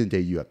 But at the end of the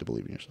day, you have to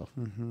believe in yourself.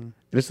 And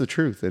it's the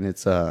truth. And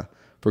it's for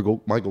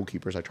my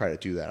goalkeepers, I try to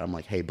do that. I'm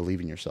like, hey,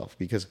 believe in yourself.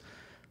 Because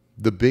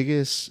the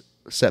biggest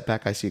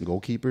setback I see in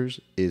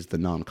goalkeepers is the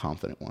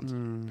non-confident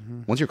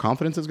ones. Once your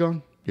confidence is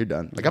gone, you're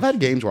done. Like I've had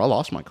games where I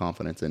lost my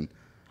confidence and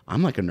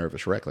I'm like a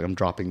nervous wreck. Like I'm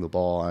dropping the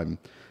ball, I'm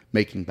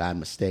making bad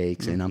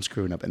mistakes, and I'm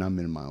screwing up, and I'm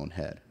in my own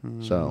head.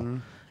 So,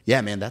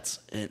 yeah, man, that's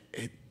it.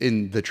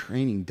 And the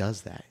training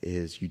does that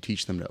is you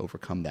teach them to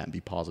overcome that and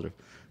be positive.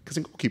 Because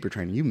in goalkeeper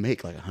training, you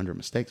make like 100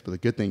 mistakes, but the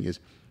good thing is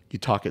you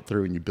talk it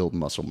through and you build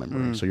muscle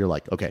memory. So you're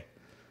like, okay,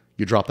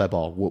 you drop that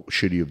ball. What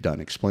should you have done?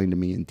 Explain to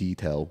me in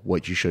detail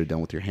what you should have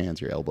done with your hands,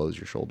 your elbows,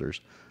 your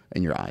shoulders,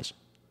 and your eyes.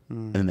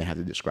 And then they have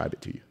to describe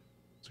it to you.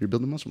 So you're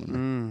building muscle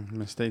memory.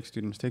 Mistakes,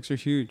 dude. Mistakes are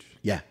huge.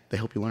 Yeah, they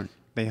help you learn.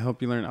 They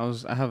help you learn.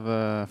 I have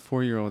a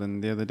 4-year-old,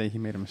 and the other day he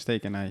made a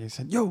mistake, and he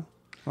said, yo.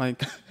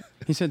 Like,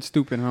 he said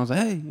stupid, and I was like,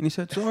 hey. And he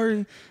said,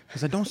 sorry. I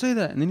said, don't say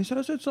that. And then he said,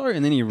 I said sorry.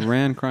 And then he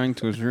ran crying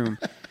to his room.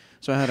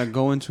 So I had to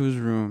go into his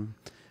room,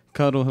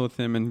 cuddle with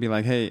him, and be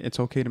like, hey, it's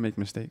okay to make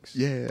mistakes.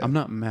 Yeah. I'm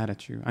not mad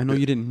at you. I know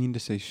you didn't mean to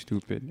say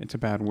stupid. It's a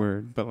bad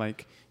word. But,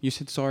 like, you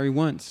said sorry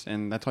once,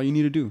 and that's all you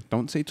need to do.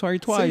 Don't say sorry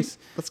twice.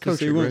 That's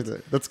coaching right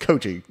there. That's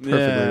coaching perfectly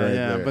right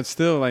there. But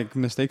still, like,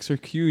 mistakes are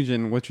huge,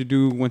 and what you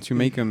do once you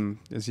make them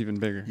is even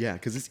bigger. Yeah,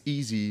 because it's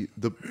easy.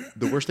 The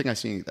worst thing I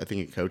think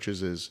in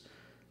coaches is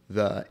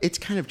it's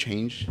kind of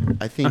changed.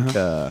 I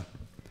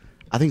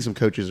think some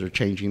coaches are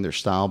changing their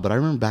style, but I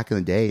remember back in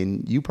the day,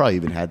 and you probably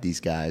even had these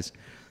guys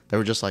that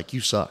were just like,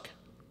 you suck.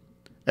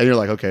 And you're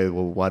like, okay,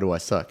 well, why do I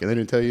suck? And they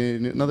didn't tell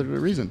you another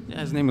reason.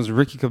 Yeah, his name was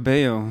Ricky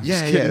Cabello.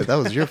 Yeah, that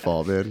was your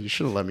fault, man. You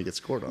should have let me get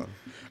scored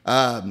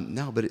on.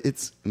 No, but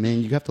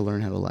man, you have to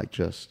learn how to like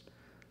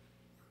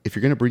if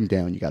you're going to bring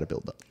down, you got to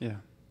build up. Yeah.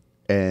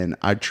 And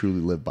I truly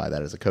live by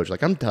that as a coach.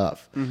 Like, I'm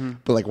tough.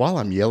 But, like, while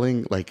I'm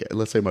yelling, like,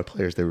 let's say my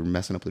players, they were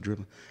messing up the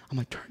dribbling. I'm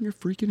like, turn your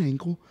freaking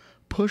ankle,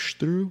 push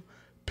through,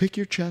 pick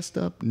your chest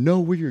up, know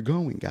where you're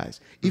going, guys.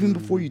 Even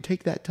before you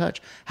take that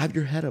touch, have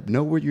your head up,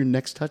 know where your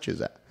next touch is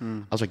at.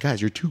 I was like,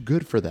 guys, you're too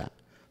good for that.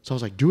 So I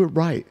was like, do it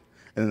right.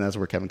 And then that's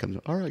where Kevin comes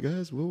in. All right,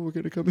 guys, well, we're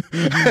going to come in.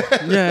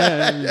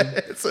 Yeah.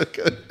 It's so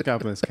good.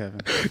 God bless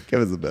Kevin.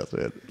 Kevin's the best,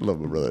 man.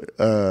 Love my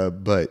brother.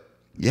 But,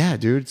 yeah,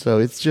 dude, so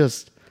it's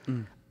just...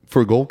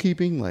 For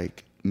goalkeeping,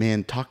 like,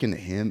 man, talking to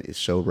him is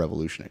so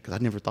revolutionary because I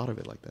never thought of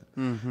it like that.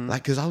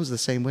 Like, because I was the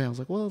same way. I was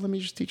like, well, let me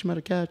just teach him how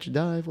to catch,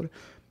 dive, whatever.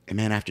 And,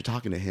 man, after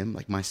talking to him,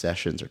 like, my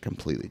sessions are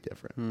completely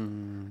different.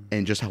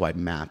 And just how I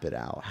map it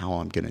out, how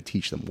I'm going to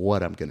teach them,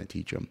 what I'm going to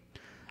teach them.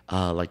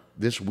 Like,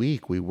 this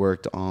week, we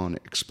worked on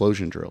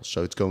explosion drills.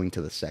 So it's going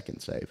to the second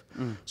save.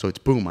 So it's,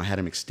 boom, I had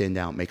him extend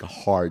out, make a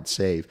hard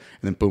save,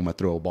 and then, boom, I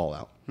throw a ball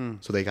out.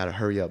 So they got to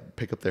hurry up,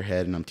 pick up their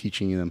head, and I'm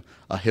teaching them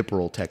a hip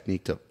roll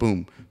technique to,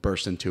 boom,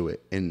 burst into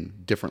it in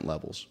different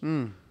levels.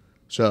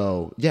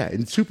 So, yeah,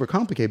 it's super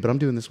complicated, but I'm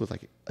doing this with,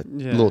 like, a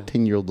little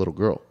 10-year-old little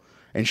girl,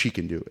 and she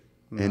can do it.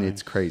 Nice. And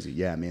it's crazy.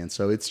 Yeah, man.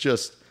 So it's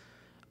just,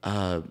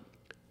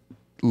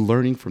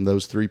 learning from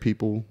those three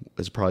people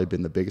has probably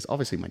been the biggest.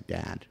 Obviously, my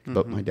dad,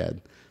 but my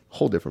dad,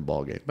 whole different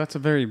ballgame. That's a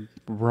very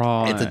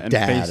raw and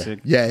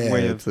basic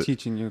way of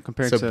teaching you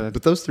compared to.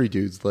 But those three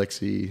dudes,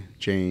 Lexi,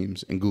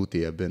 James, and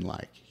Guti, have been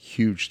like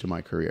huge to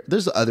my career.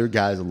 There's other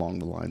guys along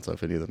the line, so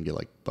if any of them get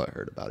like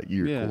butthurt about it,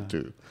 you're cool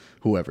too,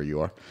 whoever you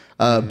are.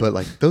 But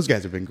like those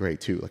guys have been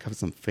great too. Like I've had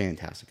some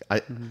fantastic.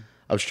 I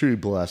was truly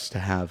blessed to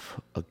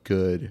have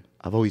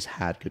I've always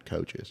had good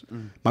coaches.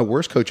 My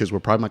worst coaches were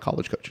probably my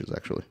college coaches,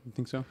 actually. You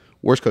think so?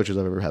 Worst coaches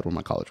I've ever had were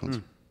my college ones.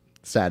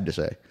 Sad to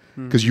say.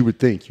 Because you would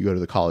think you go to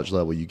the college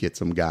level, you get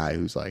some guy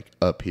who's like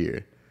up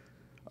here.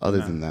 Other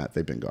than that,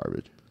 they've been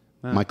garbage.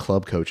 My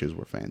club coaches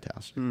were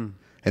fantastic. And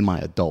my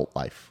adult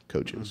life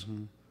coaches.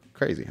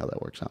 Crazy how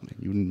that works out.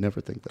 You would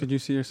never think that. Could you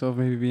see yourself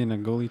maybe being a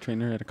goalie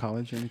trainer at a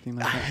college or anything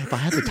like that? If I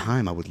had the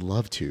time, I would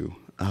love to.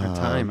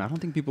 I don't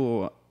think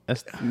people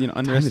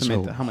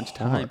underestimate how much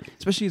time,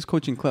 especially as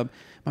coaching club.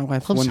 My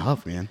wife, club's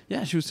tough, man.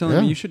 Yeah, she was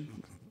telling me you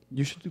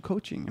should do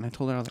coaching, and I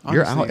told her, I was like,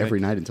 you're out every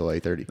night until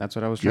 8:30. That's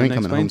what I was trying to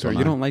explain to her.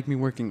 You don't like me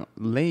working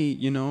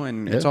late,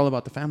 and it's all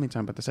about the family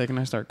time. But the second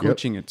I start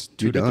coaching, it's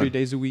 2 to 3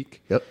 days a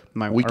week. Yep.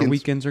 Our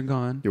weekends are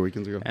gone. Your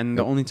weekends are gone. And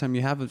the only time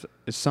you have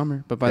is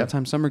summer. But by the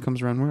time summer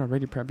comes around, we're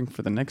already prepping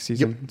for the next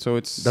season. So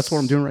that's what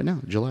I'm doing right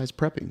now. July is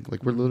prepping.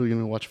 Like we're literally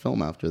going to watch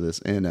film after this,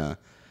 and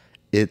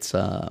it's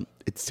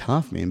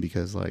tough, man.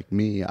 Because like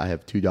me, I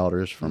have 2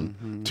 daughters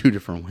from 2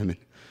 different women.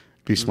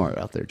 Be smart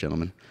out there,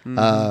 gentlemen.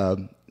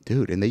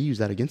 Dude, and they use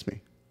that against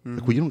me.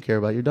 Like, well, you don't care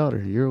about your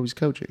daughter. You're always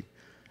coaching.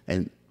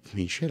 And I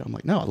mean, shit, I'm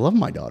like, no, I love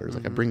my daughters.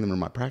 Like, I bring them to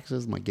my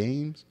practices, my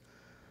games.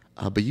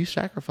 But you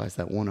sacrifice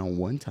that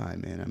one-on-one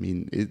time, man. I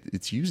mean,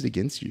 it's used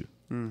against you.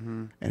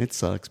 And it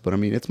sucks. But, I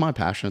mean, it's my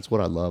passion. It's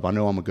what I love. I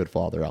know I'm a good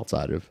father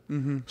outside of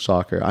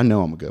soccer. I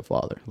know I'm a good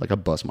father. Like, I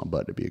bust my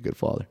butt to be a good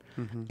father.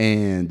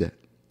 And,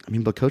 I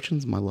mean, but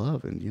coaching's my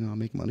love. And, I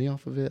make money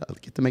off of it. I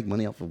get to make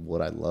money off of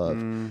what I love.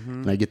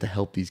 And I get to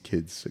help these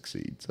kids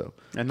succeed. So,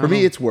 for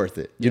me, it's worth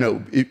it.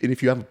 And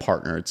if you have a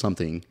partner, it's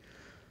something,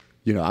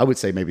 I would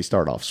say maybe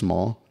start off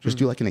small. Just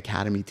do like an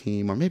academy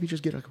team, or maybe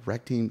just get like a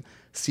rec team.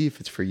 See if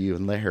it's for you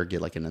and let her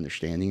get like an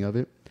understanding of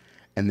it.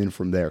 And then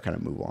from there, kind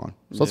of move on.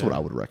 So that's what I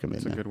would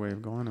recommend. It's a good way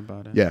of going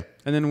about it. Yeah.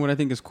 And then what I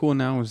think is cool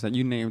now is that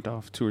you named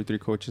off 2 or 3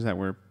 coaches that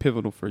were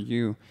pivotal for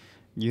you.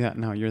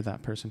 Now you're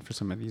that person for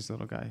some of these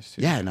little guys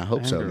too. Yeah, and I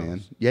hope so,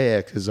 man.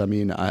 Yeah, because I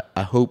mean,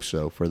 I hope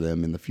so for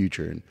them in the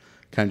future, and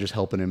kind of just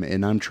helping them.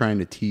 And I'm trying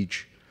to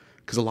teach,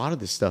 because a lot of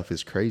this stuff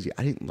is crazy.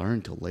 I didn't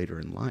learn till later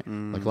in life.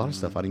 Like a lot of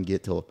stuff I didn't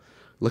get till,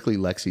 luckily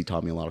Lexi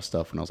taught me a lot of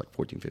stuff when I was like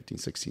 14, 15,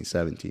 16,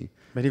 17.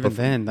 But even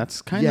then,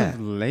 that's kind of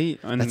late.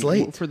 That's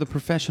late. For the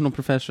professional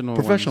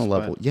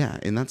level, yeah.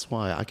 And that's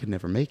why I could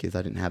never make it.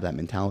 I didn't have that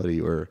mentality,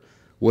 or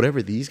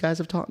whatever these guys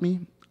have taught me,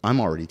 I'm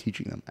already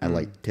teaching them at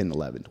like 10,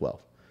 11, 12.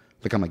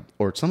 Like I'm like,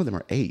 or some of them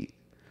are 8.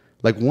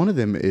 Like one of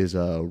them is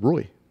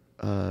Roy.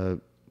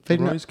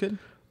 Roy's kid?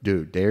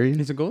 Dude, Darian.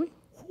 He's a goalie?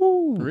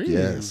 Woo, really?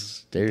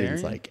 Yes.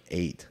 Darian's like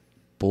 8.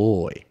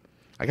 Boy.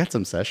 I got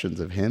some sessions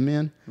of him,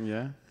 man.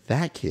 Yeah.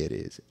 That kid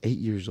is 8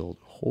 years old.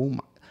 Oh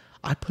my.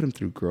 I put him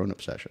through grown-up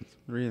sessions.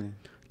 Really?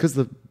 Because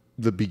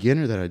the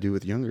beginner that I do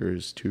with younger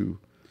is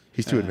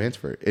he's too advanced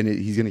for it. And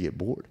he's going to get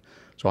bored.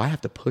 So I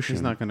have to push him.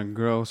 He's not going to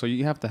grow. So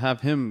you have to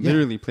have him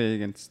literally play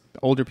against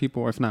older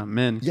people, or if not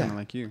men, kind of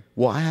like you.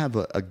 Well, I have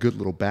a good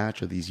little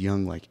batch of these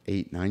young, like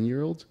 8,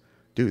 9-year-olds.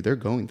 Dude, they're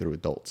going through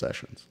adult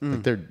sessions.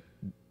 Like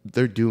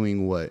they're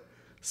doing what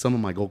some of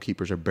my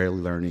goalkeepers are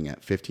barely learning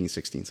at 15,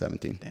 16,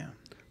 17. Damn.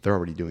 They're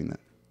already doing that.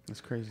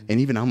 That's crazy. And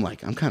even I'm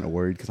kind of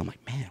worried, because I'm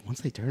like, man,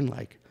 once they turn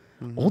like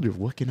older,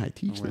 what can I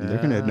teach them? They're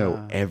going to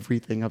know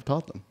everything I've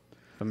taught them.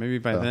 But maybe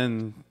by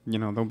then,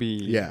 they'll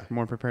be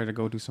more prepared to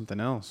go do something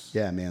else.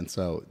 Yeah, man.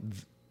 So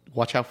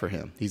watch out for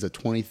him. He's a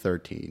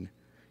 2013.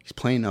 He's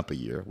playing up a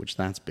year, which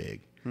that's big.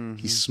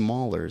 He's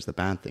smaller is the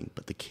bad thing,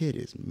 but the kid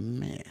is,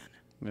 man.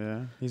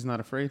 Yeah, he's not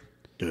afraid.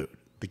 Dude,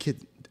 the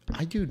kid,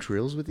 I do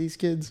drills with these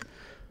kids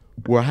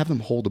where I have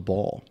them hold a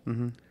ball,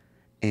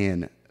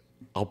 and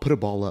I'll put a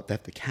ball up. They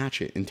have to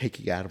catch it and take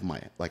it out of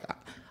my, like,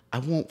 I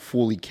won't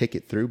fully kick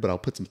it through, but I'll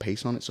put some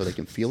pace on it so they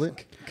can feel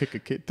it. Kick a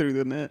kid through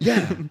the net.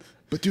 Yeah.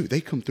 But, dude,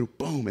 they come through,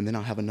 boom, and then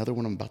I'll have another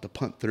one I'm about to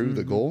punt through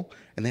the goal,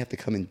 and they have to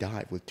come and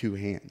dive with 2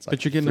 hands.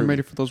 But you're getting them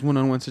ready for those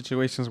one-on-one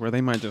situations where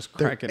they might just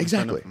crack it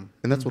exactly. in front of them.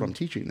 And that's what I'm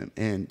teaching them.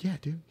 And, yeah,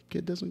 dude,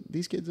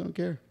 these kids don't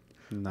care.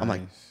 Nice. I'm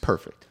like,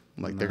 perfect.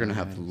 I'm like, they're going to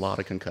have a lot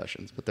of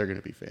concussions, but they're going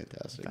to be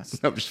fantastic.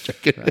 I'm just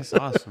checking. That's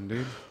awesome,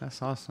 dude.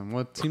 That's awesome.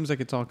 Well, it seems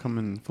like it's all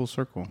coming full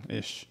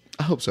circle-ish.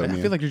 I hope so, man.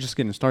 I feel like you're just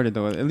getting started,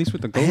 though, at least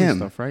with the goalie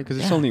stuff, right? Because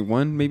it's only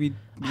one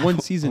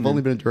season. I've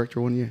only been a director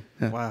 1 year.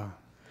 Yeah. Wow.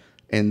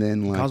 And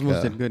then, like,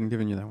 Cosmos did good in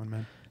giving you that one,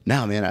 man.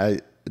 No, man, I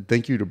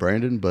thank you to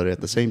Brandon, but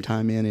at the same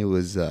time, man, it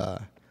was,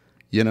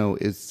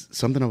 it's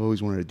something I've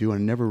always wanted to do. I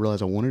never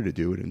realized I wanted to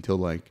do it until,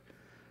 like,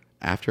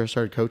 after I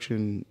started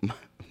coaching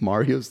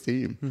Mario's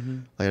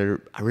team.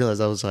 Like, I realized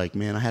I was like,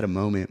 man, I had a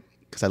moment,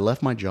 because I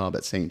left my job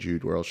at St.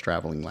 Jude where I was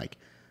traveling, like,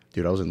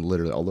 dude, I was in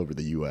literally all over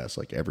the U.S.,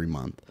 like, every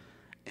month.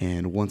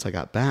 And once I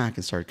got back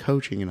and started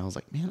coaching, and I was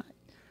like, man,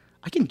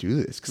 I can do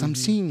this because I'm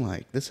seeing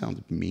like, this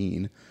sounds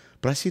mean,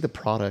 but I see the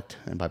product,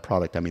 and by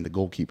product I mean the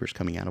goalkeepers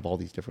coming out of all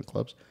these different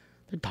clubs.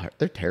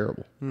 They're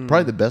terrible.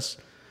 Probably the best.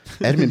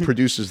 Edmond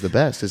produces the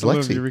best. Is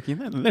Lexi? Ricky.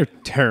 They're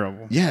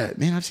terrible. Yeah,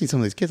 man, I've seen some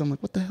of these kids. I'm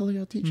like, what the hell are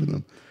y'all teaching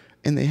them?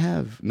 And they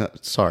have, no,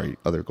 sorry,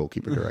 other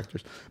goalkeeper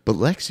directors, but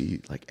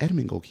Lexi, like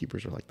Edmond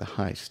goalkeepers are like the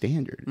high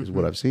standard is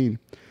what I've seen.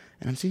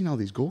 And I'm seeing all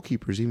these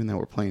goalkeepers, even though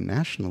we're playing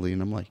nationally,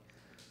 and I'm like,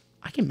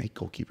 I can make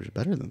goalkeepers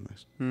better than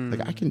this.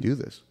 Like, I can do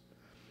this.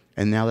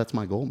 And now that's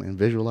my goal, man.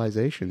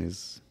 Visualization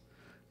is,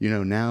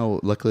 now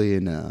luckily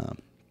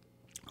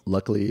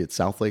at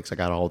South Lakes, I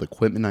got all the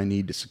equipment I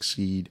need to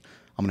succeed.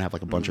 I'm going to have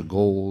like a bunch of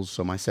goals.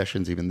 So my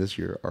sessions even this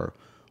year are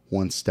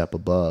one step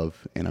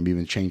above, and I'm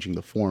even changing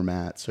the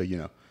format. So,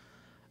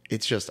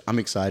 it's just, I'm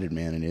excited,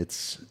 man.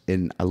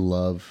 And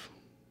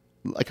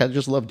I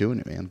just love doing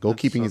it, man.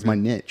 Goalkeeping is my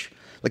niche.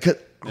 Like,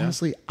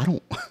 honestly, I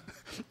don't,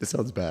 this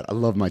sounds bad. I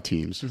love my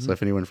teams. So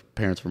if anyone,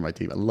 parents from my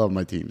team, I love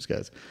my teams,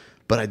 guys.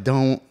 But I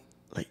don't,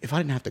 like, if I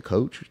didn't have to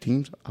coach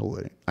teams, I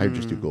wouldn't. I'd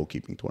just do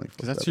goalkeeping 24/7.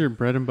 Because that's your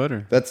bread and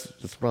butter. That's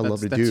what I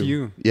love to do. That's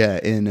you. Yeah,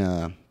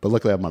 and but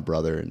luckily I have my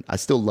brother, and I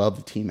still love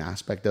the team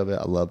aspect of it.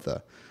 I love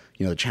the,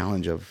 the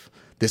challenge of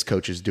this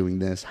coach is doing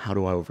this. How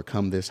do I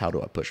overcome this? How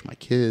do I push my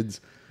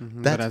kids?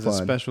 That's but as fun. A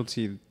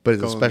specialty. But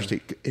as a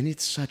specialty, and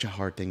it's such a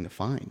hard thing to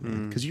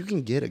find, because you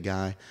can get a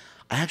guy.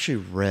 I actually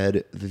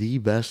read the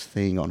best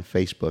thing on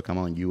Facebook. I'm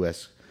on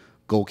U.S.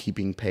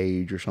 goalkeeping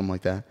page or something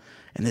like that.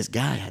 And this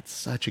guy had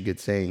such a good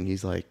saying.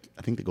 He's like,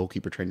 I think the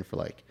goalkeeper trainer for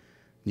like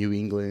New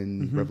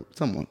England,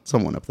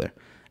 someone up there.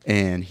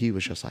 And he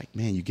was just like,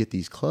 man, you get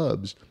these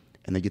clubs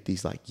and they get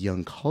these like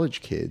young college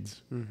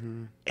kids.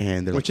 And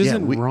they're Which like,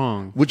 isn't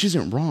wrong. Which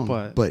isn't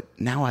wrong. But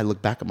now I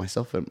look back at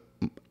myself at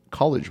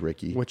college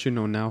Ricky. What you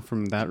know now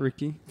from that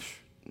Ricky?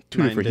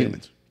 Two different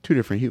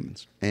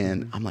humans.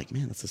 And I'm like,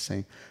 man, that's the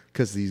same.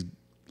 Because these,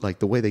 like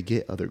the way they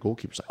get other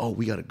goalkeepers, like, oh,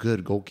 we got a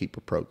good goalkeeper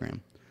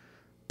program.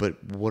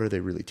 But what are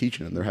they really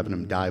teaching them? They're having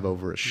them dive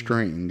over a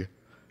string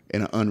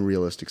in an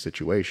unrealistic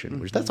situation,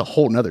 which that's a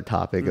whole nother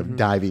topic of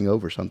diving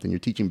over something. You're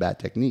teaching bad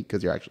technique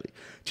because you're actually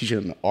teaching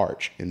them to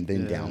arch and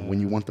then down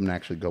when you want them to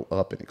actually go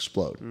up and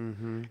explode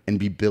and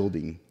be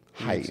building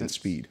height and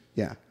speed.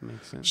 Yeah.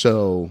 Makes sense.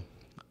 So,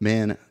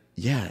 man,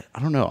 yeah,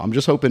 I don't know. I'm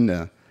just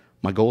hoping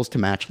my goal is to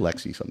match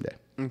Lexi someday.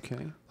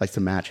 Okay. Like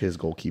to match his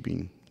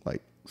goalkeeping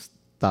like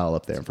style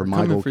up there. For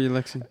my goal for you,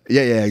 Lexi.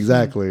 Yeah,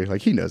 exactly.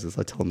 Like he knows this.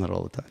 I tell him that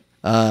all the time.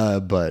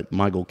 But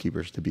my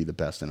goalkeeper is to be the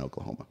best in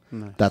Oklahoma.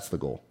 Nice. That's the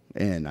goal.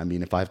 And I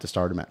mean, if I have to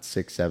start him at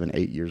 6, 7,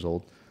 8 years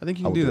old, I think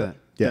you can do that.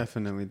 Yeah.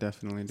 Definitely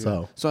do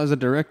that. So as a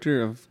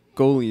director of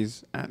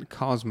goalies at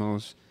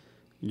Cosmos,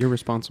 you're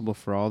responsible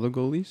for all the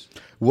goalies?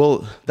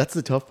 Well, that's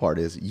the tough part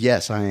is,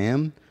 yes, I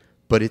am,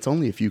 but it's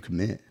only if you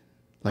commit.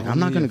 Like, I'm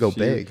not going to go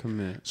big.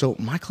 So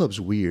my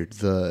club's weird.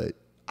 I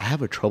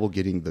have a trouble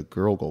getting the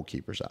girl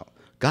goalkeepers out.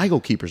 Guy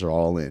goalkeepers are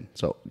all in.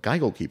 So guy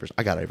goalkeepers,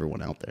 I got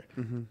everyone out there.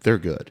 They're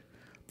good.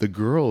 The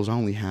girls I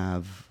only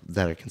have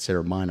that I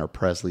consider mine are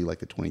Presley, like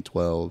the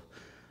 2012,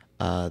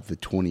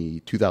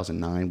 the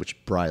 2009,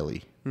 which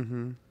Briley.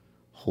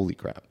 Holy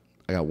crap.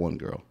 I got one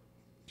girl.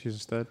 She's a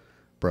stud?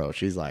 Bro,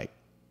 she's like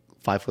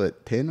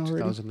 5'10"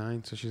 already.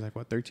 2009, so she's like,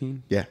 what,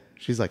 13? Yeah,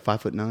 she's like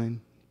 5'9",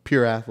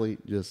 pure athlete,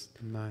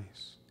 just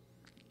nice.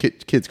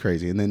 Kid's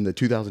crazy. And then the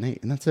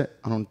 2008, and that's it.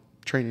 I don't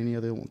train any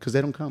other one because they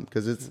don't come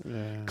because it's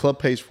club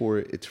pays for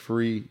it. It's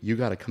free. You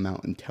got to come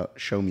out and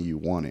show me you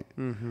want it.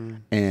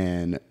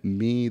 And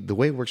me, the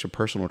way it works with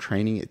personal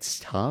training, it's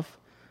tough.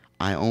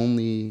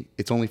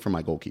 It's only for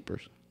my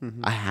goalkeepers.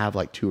 I have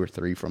like 2 or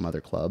 3 from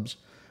other clubs,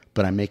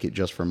 but I make it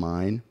just for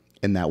mine.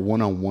 And that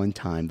one-on-one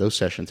time, those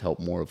sessions help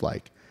more of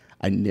like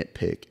I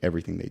nitpick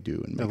everything they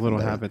do and make the little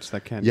habits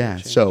that can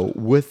change. So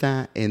with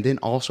that, and then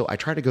also I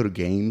try to go to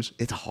games.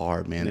 It's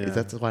hard, man.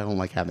 That's why I don't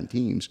like having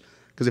teams.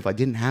 Because if I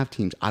didn't have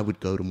teams, I would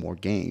go to more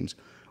games,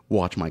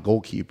 watch my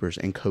goalkeepers,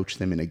 and coach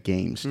them in a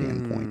game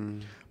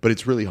standpoint. But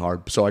it's really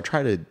hard. So I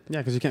try to... Yeah,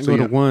 because you can't go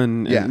to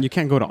one, and you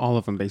can't go to all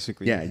of them,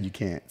 basically. Yeah, you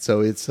can't.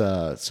 So it's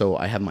so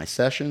I have my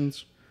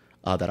sessions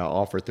that I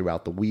offer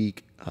throughout the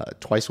week,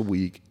 twice a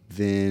week,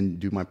 then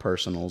do my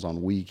personals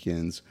on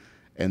weekends,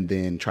 and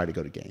then try to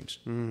go to games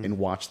and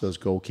watch those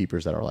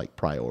goalkeepers that are like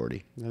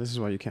priority. Now, this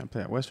is why you can't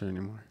play at Western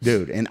anymore.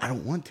 Dude, and I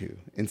don't want to.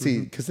 And see,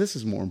 because this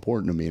is more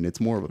important to me, and it's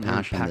more of a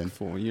passion.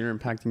 You're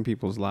impacting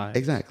people's lives.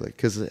 Exactly.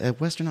 Because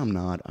at Western, I'm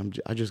not.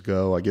 I just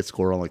go, I get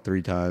scored on like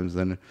 3 times,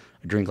 then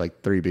I drink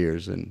like 3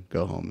 beers and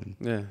go home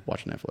and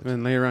watch Netflix.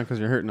 And lay around because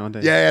you're hurting all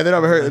day. Yeah, then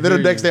I'm hurt. And then the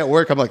next day at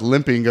work, I'm like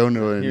limping, going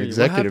to an executive meeting.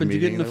 What happened? You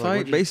get in a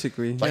fight, like,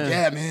 basically. Like,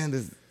 yeah, man,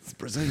 this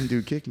Brazilian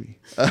dude kicked me.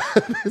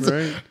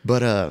 Right.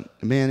 But,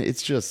 man,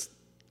 it's just...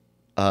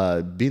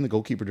 being the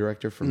goalkeeper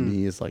director for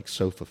me is like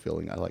so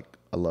fulfilling.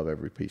 I love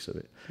every piece of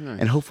it. Nice.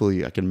 And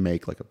hopefully I can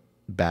make like a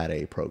bad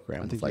A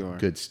program with like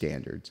good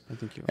standards. I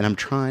think you are. And I'm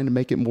trying to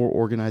make it more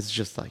organized. It's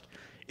just like,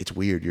 it's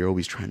weird. You're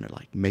always trying to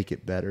like make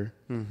it better.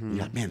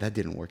 You're like, man, that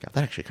didn't work out.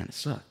 That actually kind of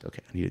sucked.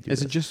 Okay, I need to do Is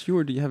this. it just you,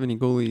 or do you have any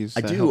goalies?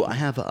 I do. I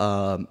have,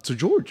 so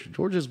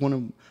George is one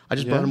of, I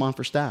just brought him on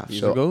for staff.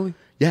 He's so, a goalie?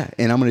 Yeah,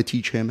 and I'm going to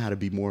teach him how to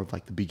be more of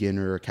like the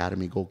beginner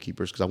academy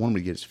goalkeepers because I want him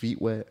to get his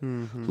feet wet,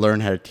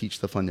 learn how to teach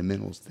the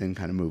fundamentals, then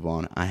kind of move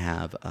on. I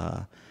have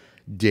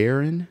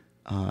Darren.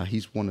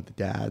 He's one of the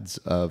dads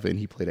of, and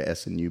he played at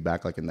SNU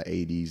back like in the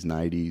 80s,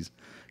 90s.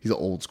 He's an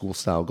old school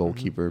style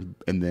goalkeeper.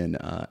 And then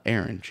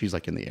Erin, she's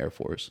like in the Air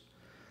Force.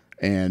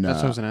 And that's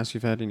what I was going to ask you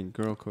if you had any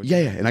girl coaches.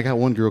 Yeah, and I got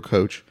one girl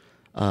coach.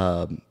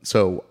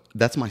 So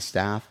that's my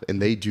staff,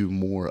 and they do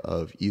more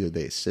of either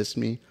they assist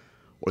me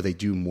or they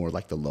do more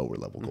like the lower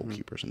level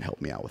goalkeepers and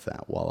help me out with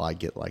that while I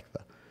get like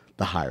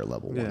the higher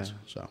level ones.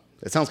 So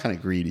it sounds kind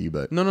of greedy,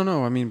 but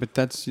no. I mean, but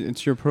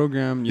it's your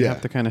program. You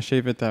have to kind of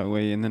shape it that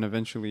way, and then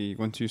eventually,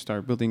 once you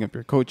start building up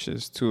your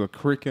coaches to a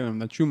curriculum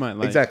that you might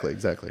like,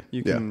 exactly,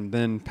 you can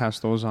then pass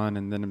those on,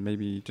 and then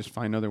maybe just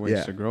find other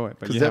ways to grow it.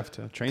 But you have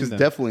to train them. Because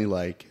definitely,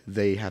 like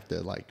they have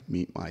to like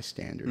meet my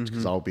standards.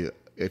 Because I'll be,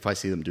 if I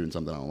see them doing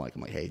something I don't like,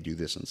 I'm like, hey, do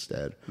this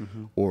instead,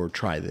 or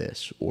try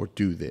this, or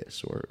do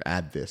this, or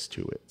add this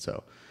to it.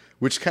 So.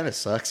 Which kind of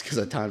sucks because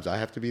at times I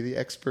have to be the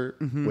expert,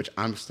 which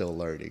I'm still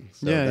learning.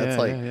 So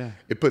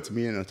it puts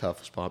me in a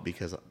tough spot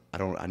because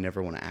I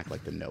never want to act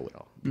like the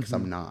know-it-all because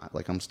I'm not.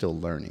 Like I'm still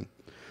learning.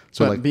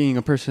 So but like being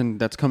a person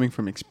that's coming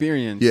from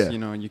experience, you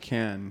know, you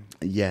can.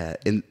 Yeah,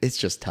 and it's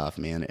just tough,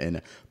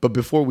 man. But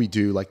before we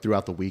do, like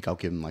throughout the week, I'll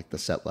give them like the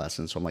set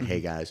lessons. So I'm like,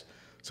 hey guys,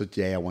 so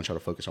today I want y'all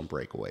to focus on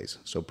breakaways.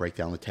 So break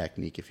down the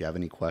technique. If you have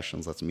any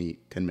questions, let's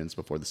meet 10 minutes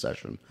before the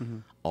session.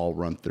 I'll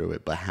run through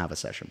it, but have a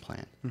session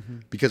plan.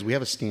 Because we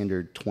have a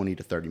standard 20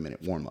 to 30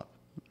 minute warm up.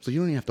 So you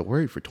don't even have to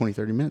worry for 20,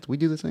 30 minutes. We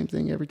do the same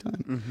thing every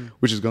time,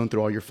 which is going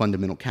through all your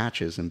fundamental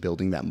catches and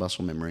building that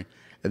muscle memory.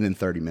 And then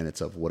 30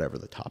 minutes of whatever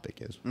the topic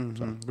is.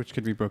 So. Which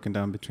could be broken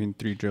down between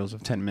 3 drills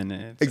of 10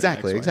 minutes.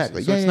 Exactly. So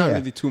it's not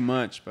really too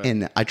much. But.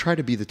 And I try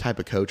to be the type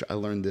of coach. I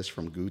learned this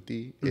from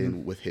Guti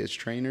and with his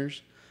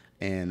trainers.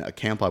 And a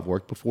camp I've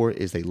worked before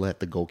is they let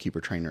the goalkeeper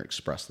trainer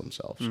express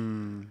themselves.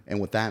 And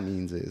what that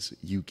means is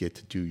you get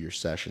to do your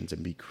sessions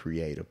and be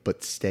creative,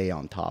 but stay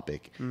on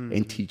topic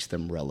and teach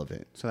them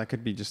relevant. So that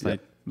could be just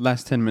like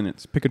last 10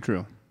 minutes, pick a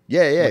drill.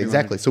 Yeah,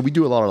 exactly. So we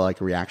do a lot of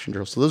like reaction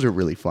drills. So those are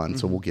really fun.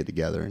 So we'll get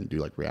together and do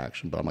like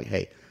reaction. But I'm like,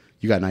 hey,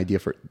 you got an idea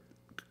for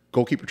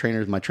goalkeeper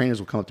trainers? My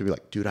trainers will come up to me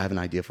like, dude, I have an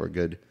idea for a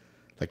good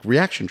like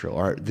reaction drill.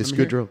 All right, this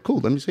good drill.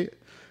 Cool, let me see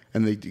it.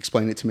 And they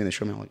explain it to me and they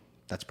show me. I'm like,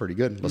 that's pretty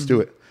good. Let's do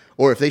it.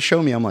 Or if they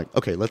show me, I'm like,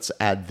 okay, let's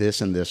add this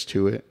and this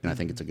to it. And I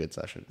think it's a good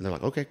session. And they're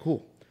like, okay,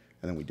 cool.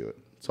 And then we do it.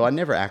 So I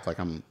never act like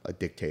I'm a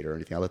dictator or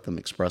anything. I let them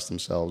express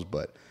themselves,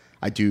 but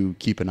I do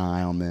keep an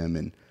eye on them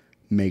and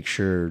make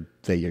sure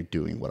they are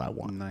doing what I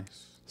want.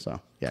 Nice. So,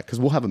 yeah, because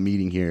we'll have a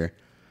meeting here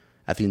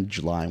at the end of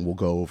July and we'll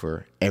go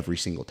over every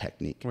single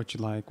technique. What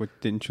you like, what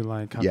didn't you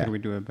like, how could we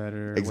do it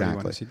better, exactly. What do you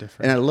want to see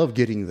different. And I love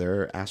getting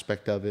their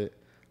aspect of it.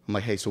 I'm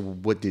like, hey, so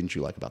what didn't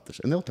you like about this?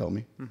 And they'll tell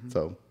me.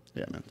 So...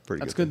 yeah, man, it's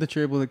pretty That's good. good that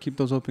you're able to keep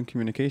those open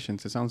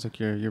communications. It sounds like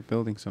you're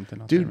building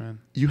something out Dude, there, man.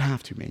 you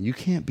have to, man. You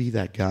can't be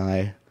that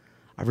guy.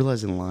 I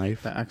realize in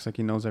life that acts like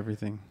he knows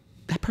everything.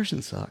 That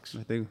person sucks.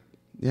 I do.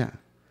 Yeah,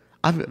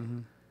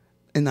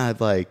 and I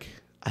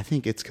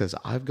think it's because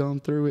I've gone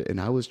through it, and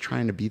I was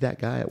trying to be that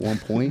guy at one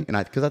point, and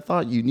because I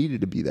thought you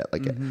needed to be that,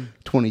 like at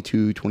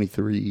 22,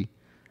 23,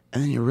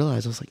 and then you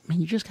realize I was like,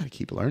 man, you just got to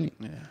keep learning.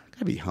 Yeah,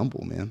 gotta be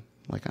humble, man.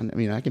 Like, I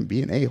mean, I can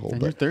be an a-hole, and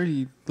but you're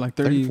 30, like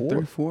 30,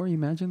 34, you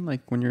imagine?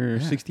 Like, when you're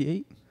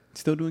 68,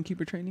 still doing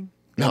keeper training?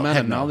 The amount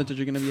of knowledge that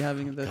you're going to be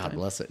having at that time? God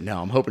bless it.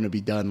 No, I'm hoping to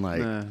be done,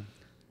 like...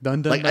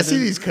 done. Like, I see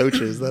these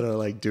coaches that are,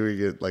 like, doing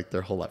it, like,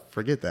 their whole life.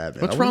 Forget that,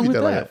 man. What's wrong with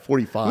that? Like, at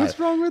 45. What's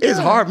wrong with that? It's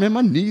hard, man.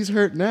 My knees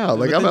hurt now.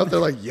 Like, I'm out there,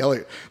 like,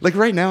 yelling. Like,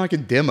 right now, I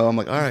can demo. I'm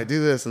like, all right,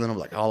 do this. And then I'm,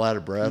 like, all out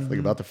of breath, like,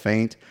 about to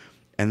faint.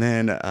 And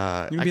then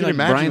you'd be like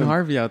Brian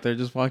Harvey out there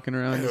just walking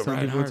around and telling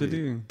people what to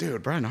do.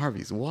 Dude, Brian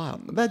Harvey's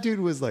wild. That dude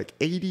was like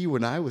 80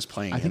 when I was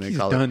playing. I think he's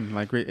done.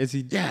 Like, is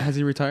he? Yeah. Has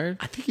he retired?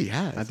 I think he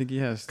has. I think he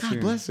has. God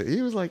bless it.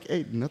 He was like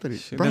 8. Nothing.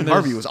 Shit. Brian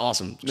Harvey was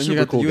awesome. Then super you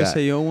got cool the guy.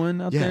 USAO one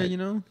out there. You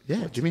know.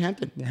 Yeah, Jimmy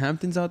Hampton.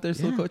 Hampton's out there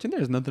still coaching.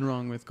 There's nothing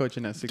wrong with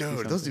coaching at 60.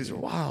 Dude, those dudes are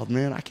wild,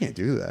 man. I can't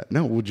do that.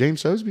 No, well,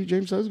 James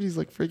Sosby's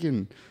like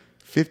freaking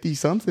 50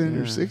 something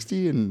or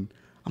 60 and.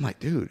 I'm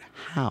like, dude,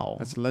 how?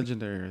 That's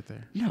legendary right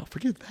there. No,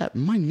 forget that.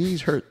 My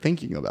knees hurt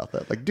thinking about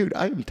that. Like, dude,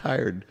 I am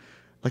tired.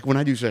 Like, when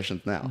I do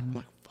sessions now, I'm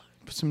like, fuck.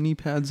 Put some knee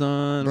pads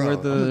on. Bro, wear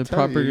the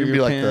proper you your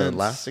be like pants. the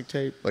elastic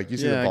tape. Like, you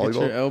see the volleyball.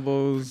 Get your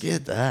elbows.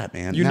 Get that,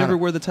 man. You never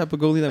wear the type of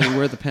goalie that we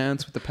wear the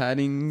pants with the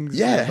padding.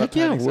 Yeah, heck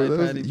yeah.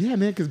 Yeah,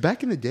 man, because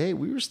back in the day,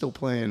 we were still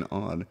playing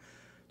on,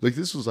 like,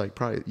 this was like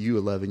probably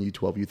U11,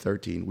 U12,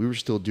 U13. We were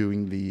still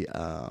doing the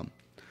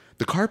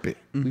carpet.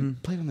 We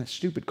played on that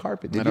stupid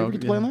carpet. Did you ever get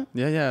to play on that?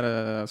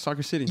 Yeah, at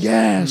Soccer City.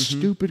 Yeah,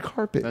 stupid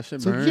carpet. That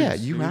shit so burns, yeah,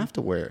 you have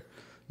to wear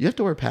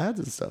pads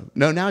and stuff.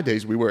 No,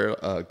 nowadays we wear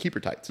keeper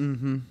tights.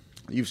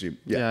 Used to,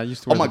 I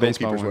used to wear all my the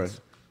baseball goalkeepers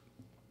ones.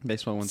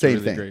 Baseball ones same are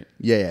really thing. great.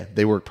 Yeah,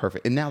 they work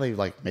perfect. And now they've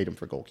like made them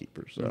for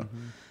goalkeepers. So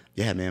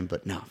Yeah, man,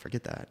 but no,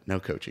 forget that. No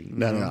coaching.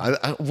 No.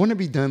 I want to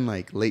be done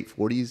like late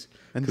 40s.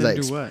 And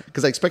then do what?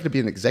 Because I expect to be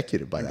an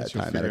executive by that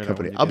time at a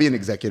company. I'll be an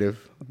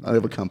executive. I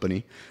have a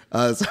company.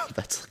 So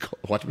that's the goal.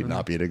 Watch me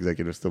not be an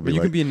executive. Still be but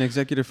you could be an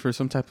executive for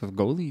some type of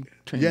goalie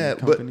training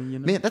company.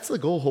 But man, that's the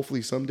goal.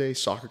 Hopefully someday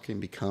soccer can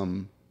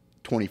become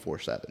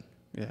 24/7.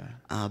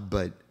 Yeah.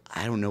 But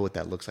I don't know what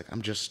that looks like.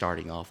 I'm just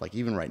starting off. Like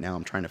even right now,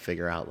 I'm trying to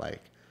figure out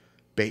like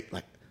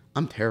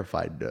I'm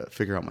terrified to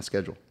figure out my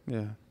schedule.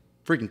 Yeah.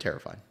 Freaking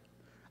terrified.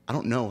 I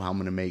don't know how I'm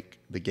going to make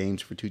the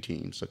games for 2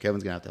 teams, so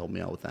Kevin's going to have to help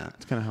me out with that.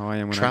 It's kind of how I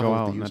am when I go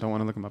out and I don't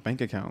want to look at my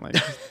bank account. Like,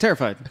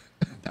 terrified.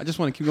 I just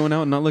want to keep going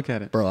out and not look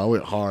at it. Bro, I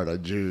went hard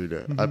on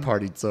June. I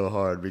partied so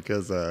hard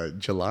because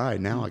July,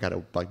 now I got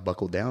to like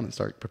buckle down and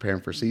start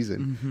preparing for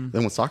season.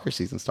 Then when soccer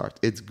season starts,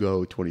 it's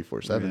go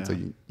 24/7, so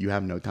you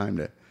have no time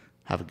to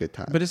have a good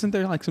time. But isn't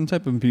there like some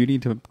type of beauty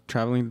to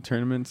traveling to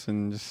tournaments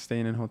and just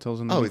staying in hotels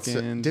on the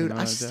weekends? Dude,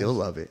 I still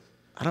love it.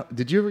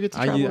 Did you ever get to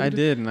travel? I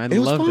did, and I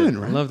loved it.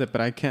 Right? I loved it,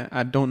 but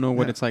I don't know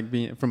what it's like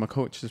being from a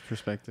coach's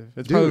perspective.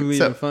 It's probably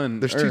even fun.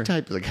 There's 2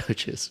 types of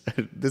coaches.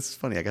 This is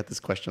funny. I got this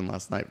question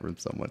last night from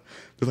someone.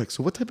 They're like,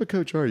 "So what type of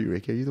coach are you,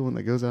 Rick? Are you the one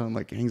that goes out and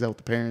like hangs out with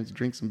the parents,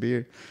 drinks some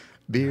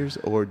beers,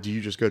 or do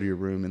you just go to your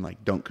room and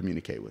like don't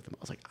communicate with them?"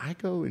 I was like, "I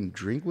go and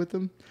drink with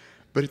them."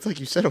 But it's like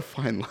you set a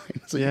fine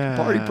line. So you can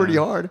party pretty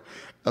hard.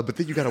 But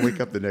then you got to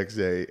wake up the next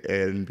day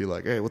and be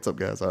like, hey, what's up,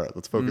 guys? All right,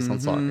 let's focus on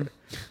soccer.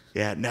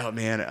 Yeah, no,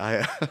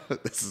 man.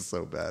 This is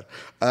so bad.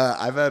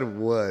 I've had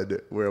one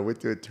where I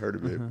went to a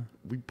tournament.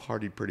 We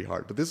partied pretty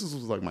hard. But this was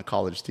like my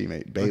college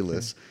teammate,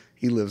 Bayless.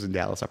 He lives in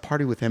Dallas. I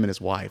partied with him and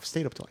his wife.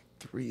 Stayed up till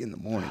like 3 in the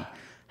morning.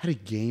 Had a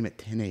game at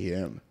 10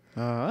 a.m.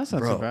 That's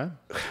not so bad.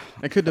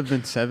 It could have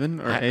been 7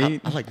 or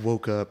 8. I like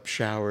woke up,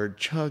 showered,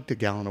 chugged a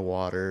gallon of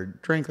water,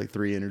 drank like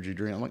 3 energy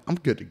drinks. I'm like, I'm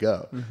good to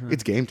go.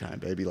 It's game time,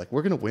 baby. Like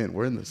we're gonna win.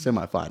 We're in the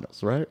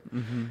semifinals, right?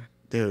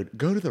 Dude,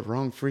 go to the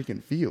wrong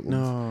freaking fields,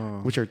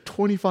 which are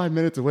 25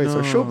 minutes away. So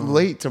I showed up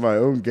late to my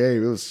own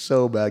game. It was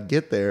so bad.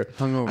 Get there.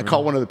 Hungover. I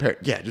caught one of the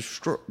parents. Yeah,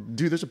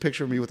 dude, there's a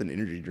picture of me with an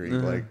energy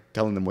drink, like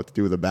telling them what to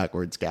do with a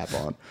backwards cap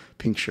on,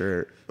 pink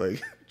shirt,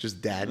 like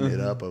just dadding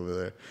it up over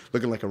there,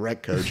 looking like a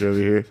rec coach over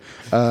here.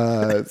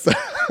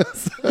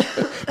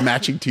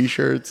 Matching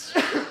T-shirts.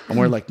 I'm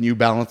wearing like New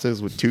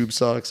Balances with tube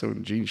socks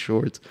and jean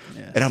shorts.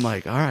 Yes. And I'm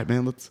like, all right,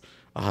 man, let's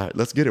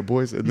get it,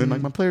 boys. And then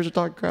like my players are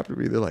talking crap to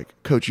me. They're like,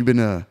 Coach, you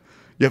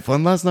had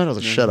fun last night? I was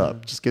like, shut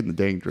up. Just getting the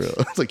dang drill.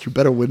 It's like, you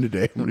better win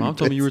today. Mom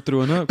told me you were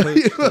throwing up,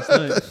 Coach, last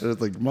night. I was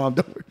like, Mom,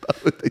 don't worry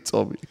about what they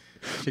told me.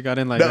 She got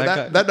in like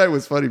that night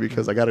was funny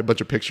because I got a bunch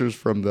of pictures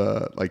from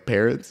the like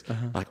parents.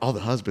 Like all the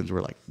husbands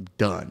were like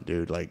done,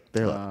 dude. Like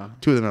they're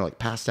like 2 of them are like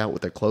passed out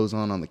with their clothes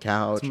on the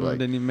couch. Some of them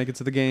didn't even make it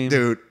to the game.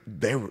 Dude,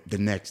 they were the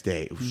next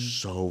day. It was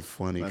so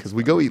funny because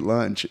we go eat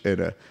lunch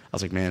and I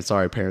was like, man,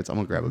 sorry parents, I'm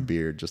gonna grab a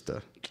beer just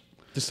to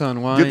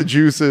unwind, get the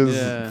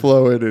juices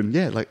flowing,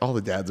 and like all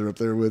the dads are up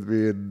there with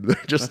me, and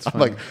they're just I'm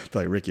like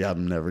Ricky,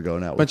 I'm never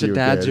going out. Bunch of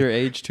dads your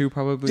age too,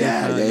 probably.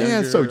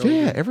 Yeah. So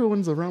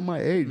everyone's around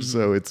my age,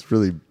 so it's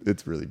really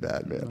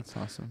bad, man. That's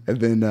awesome. And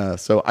then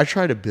so I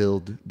try to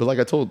build, but like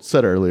I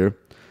said earlier,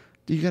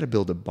 you got to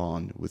build a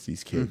bond with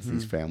these kids,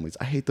 these families.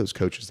 I hate those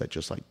coaches that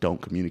just like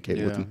don't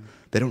communicate with them.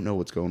 They don't know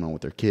what's going on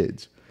with their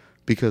kids.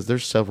 Because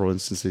there's several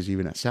instances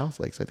even at South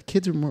Lakes. Like the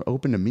kids are more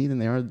open to me than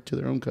they are to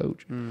their own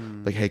coach.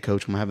 Like, hey,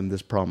 coach, I'm having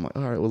this problem. Like,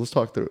 all right, well, let's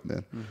talk through it,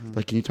 man.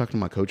 Like, can you talk to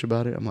my coach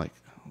about it? I'm like,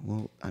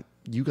 well,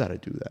 you got to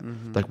do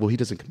that. Like, well, he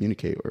doesn't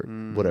communicate or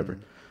whatever.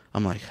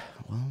 I'm like,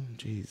 well,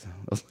 geez.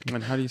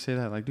 And how do you say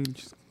that? Like, dude,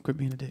 just quit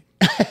being a dick.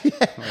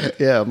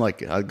 Yeah, I'm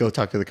like, I'll go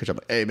talk to the coach. I'm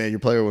like, hey, man, your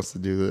player wants to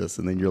do this.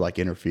 And then you're like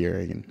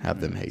interfering and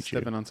have them hate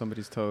Stepping on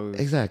somebody's toes.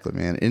 Exactly,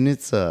 man. And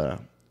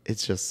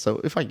it's just so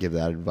if I give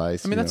that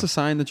advice, I mean, that's a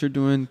sign that you're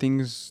doing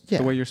things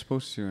the way you're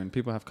supposed to, and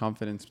people have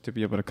confidence to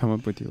be able to come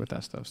up with you with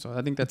that stuff. So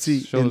I think that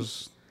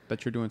shows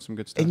that you're doing some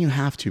good stuff. And you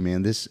have to,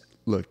 man. This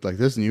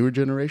newer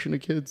generation of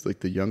kids,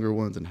 like the younger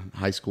ones in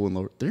high school and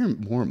lower, they're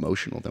more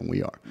emotional than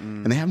we are,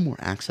 and they have more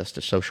access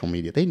to social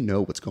media. They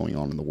know what's going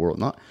on in the world.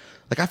 Not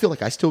like I feel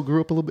like I still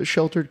grew up a little bit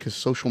sheltered because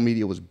social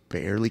media was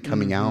barely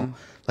coming out,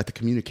 like the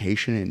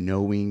communication and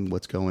knowing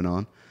what's going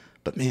on.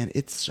 But man,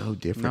 it's so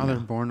different. Now they're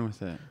born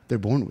with it. They're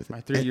born with it.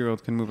 My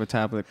 3-year-old can move a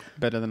tablet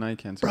better than I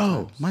can.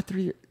 Bro, my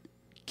 3-year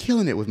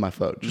killing it with my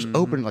phone. Just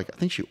opening, like I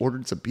think she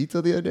ordered some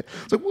pizza the other day.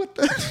 I was like, what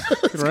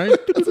the right?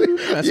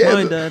 That's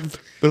mine, Dad.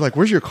 They're like,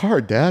 where's your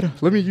card, Dad?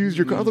 Let me use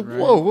your card. I was like,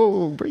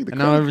 whoa, bring the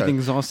card. And now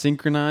everything's all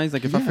synchronized.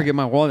 Like if I forget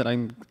my wallet,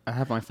 I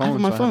have my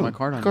phone. I have my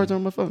card on. Cards are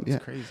on my phone.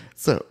 It's crazy.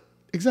 So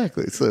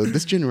exactly. So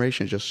this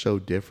generation is just so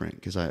different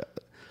because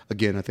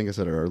Again, I think I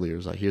said it earlier,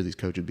 is I hear these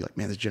coaches be like,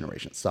 man, this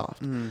generation's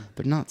soft.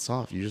 They're not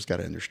soft. You just got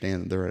to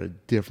understand that they're at a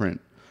different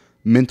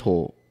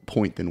mental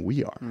point than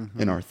we are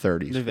in our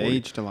 30s. They've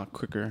aged a lot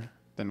quicker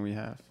than we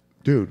have.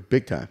 Dude,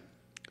 big time.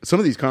 Some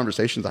of these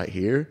conversations I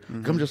hear,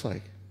 I'm just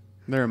like...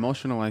 Their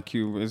emotional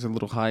IQ is a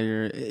little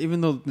higher, even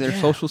though their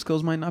social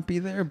skills might not be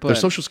there. But their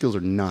social skills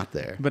are not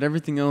there. But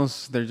everything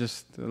else, they're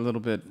just a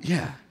little bit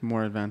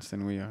more advanced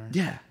than we are.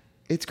 Yeah.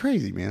 it's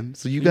crazy, man.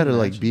 So you got to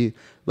like be.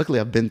 Luckily,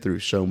 I've been through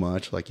so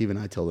much. Like even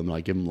I tell them,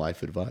 like give them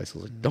life advice. I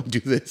was like, don't do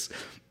this.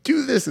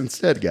 Do this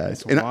instead, guys.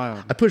 That's and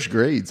wild. I push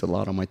grades a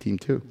lot on my team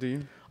too. Do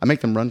you? I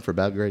make them run for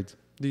bad grades.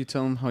 Do you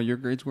tell them how your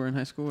grades were in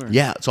high school? Or?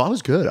 Yeah, so I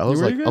was good. I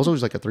was good? I was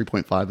always like a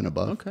 3.5 and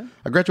above. Okay.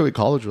 I graduated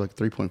college with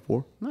like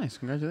 3.4. Nice,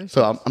 congratulations.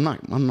 So I'm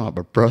not my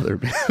brother,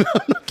 man.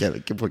 I'm not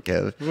Kevin. Poor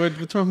Kevin.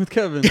 What's wrong with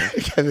Kevin?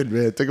 Kevin,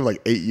 man, it took him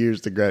like 8 years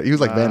to graduate. He was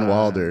like Van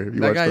Wilder. You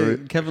that watched guy,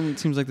 it? Kevin,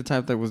 seems like the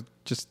type that was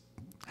just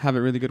have it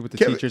really good with the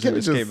teachers Kevin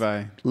and would skate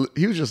by.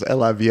 He was just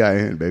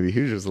LIVIN, baby. He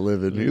was just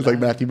living. He was like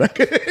Matthew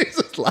McConaughey. He's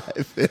just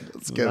live.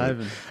 It's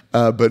Kevin.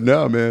 But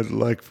no, man,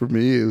 like for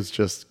me, it was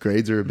just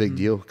grades are a big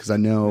deal because I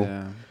know.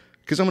 Yeah.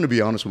 Because I'm going to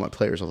be honest with my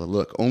players. I was like,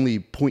 look, only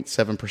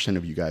 0.7%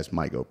 of you guys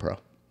might go pro. I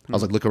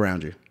was like, look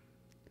around you.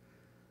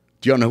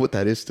 Do y'all know what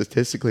that is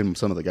statistically? And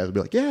some of the guys will be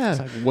like, yeah. It's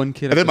like one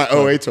kid. And then my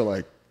 08s are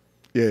like,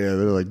 yeah,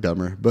 they're like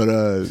dumber.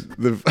 But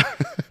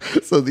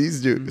so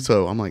these do.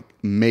 So I'm like,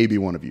 maybe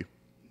one of you.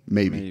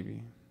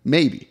 Maybe.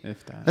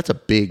 If that. That's a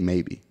big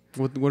maybe.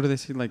 What do they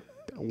say? Like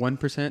 1%,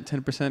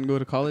 10% go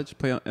to college?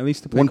 At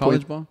least to play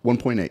college ball?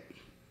 1.8.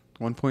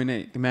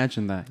 1.8.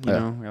 Imagine that. You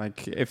know,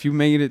 like if you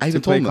made it to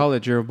play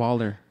college, you're a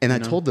baller. And I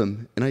told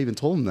them, and I even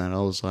told them that I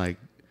was like,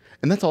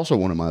 and that's also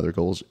one of my other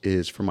goals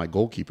is for my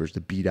goalkeepers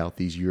to beat out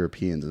these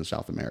Europeans and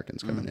South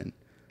Americans coming in.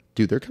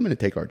 Dude, they're coming to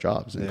take our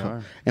jobs. They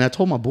are. And I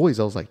told my boys,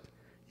 I was like,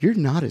 you're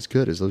not as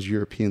good as those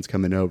Europeans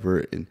coming over.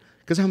 And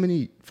because how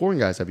many foreign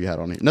guys have you had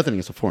on it? Nothing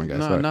against the foreign guys.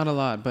 No, not a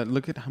lot. But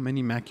look at how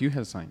many Mac U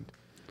has signed.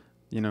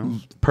 You know,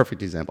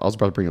 perfect example. I was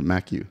about to bring up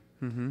Mac U.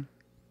 Mm-hmm.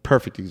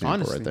 Perfect example.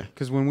 Honestly, right there.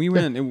 Because when we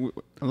went,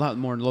 a lot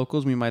more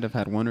locals. We might have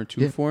had one or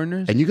two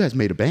foreigners. And you guys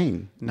made a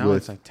bang. Now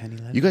it's like 10,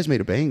 11. You guys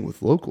made a bang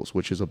with locals,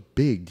 which is a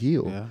big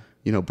deal. Yeah.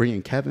 You know,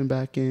 bringing Kevin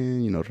back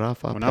in. You know,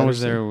 Rafa. When I was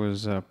there, it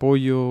was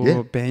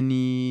Pollo,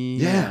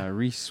 Benny.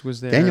 Reese was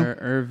there. Daniel.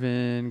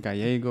 Irvin,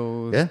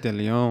 Gallegos, De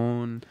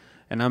Leon,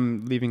 and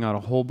I'm leaving out a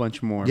whole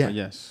bunch more. Yeah. But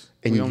yes,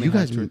 and you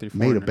guys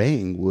made a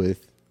bang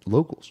with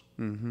locals.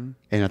 Mm-hmm.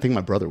 And I think my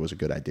brother was a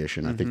good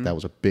addition. I think that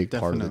was a big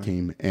part of the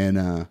team.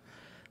 And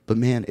but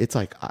man, it's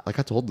like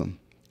I told them,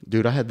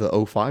 dude, I had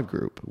the 05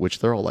 group, which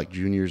they're all like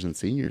juniors and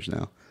seniors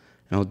now.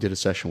 And I did a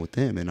session with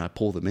them and I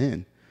pulled them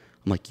in.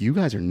 I'm like, you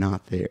guys are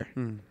not there.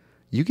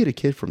 You get a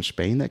kid from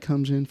Spain that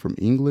comes in, from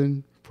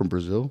England, from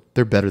Brazil,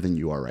 they're better than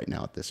you are right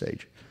now at this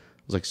age.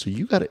 I was like, so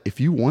you got to, if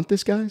you want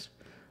this, guys,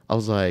 I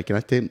was like, and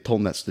I told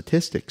them that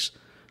statistics.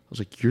 I was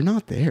like, you're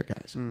not there,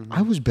 guys.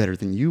 I was better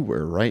than you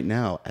were right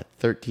now at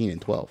 13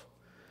 and 12.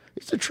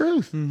 It's the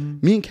truth.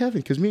 Me and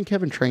Kevin, because me and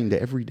Kevin trained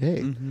every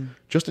day.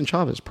 Justin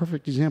Chavez,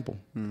 perfect example.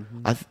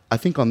 I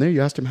think on there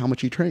you asked him how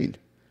much he trained.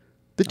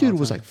 The dude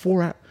was like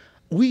 4 hours.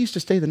 We used to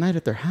stay the night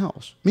at their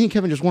house. Me and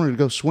Kevin just wanted to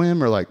go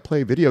swim or like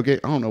play video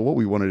game. I don't know what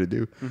we wanted to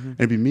do. And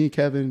it'd be me,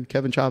 Kevin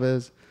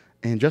Chavez,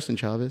 and Justin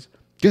Chavez.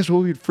 Guess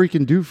what we'd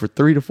freaking do for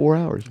 3 to 4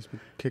 hours? Just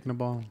kicking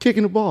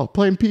the ball,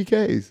 playing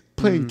PKs,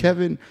 playing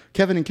Kevin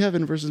and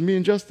Kevin versus me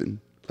and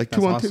Justin, like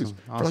 2-on-2s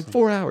for like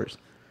 4 hours.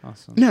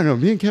 Awesome. No,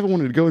 me and Kevin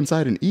wanted to go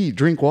inside and eat,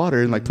 drink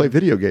water, and like play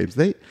video games.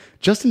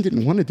 Justin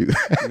didn't want to do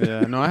that. Yeah,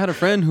 no, I had a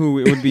friend who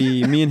it would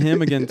be me and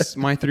him against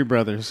my 3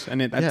 brothers,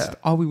 and that's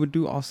all we would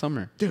do all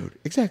summer. Dude,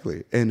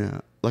 exactly.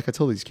 And like I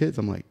told these kids,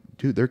 I'm like,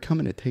 dude, they're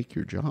coming to take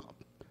your job.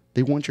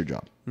 They want your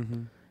job,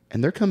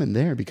 and they're coming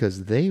there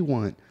because they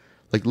want.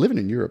 Like living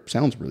in Europe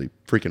sounds really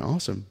freaking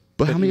awesome,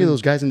 but how many of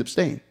those guys end up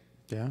staying?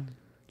 Yeah,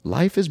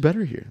 life is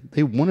better here.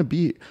 They want to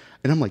be,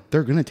 and I'm like,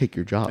 they're gonna take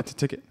your job. It's a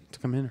ticket to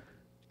come in.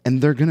 And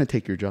they're going to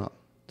take your job.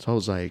 So I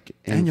was like...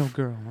 And your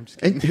girl. I'm just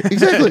kidding.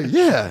 Exactly,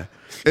 yeah.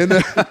 And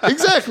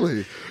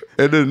exactly.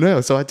 And then,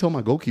 no, so I tell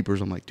my goalkeepers,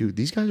 I'm like, dude,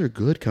 these guys are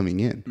good coming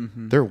in.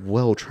 They're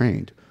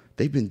well-trained.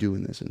 They've been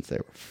doing this since they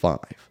were 5.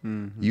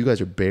 You guys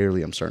are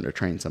barely... I'm starting to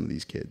train some of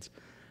these kids.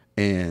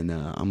 And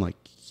I'm like,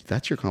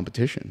 that's your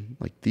competition.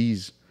 Like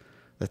these...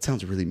 That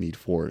sounds really mean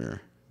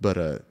foreigner.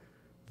 But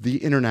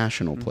the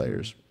international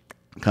players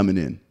coming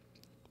in,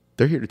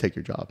 they're here to take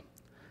your job.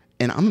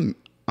 And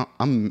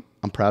I'm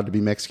proud to be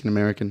Mexican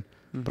American,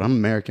 but I'm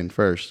American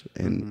first,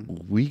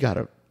 and we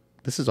gotta.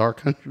 This is our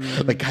country.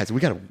 Like guys,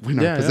 we gotta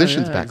win our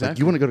positions back. Exactly. Like,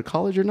 you want to go to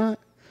college or not?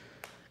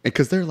 And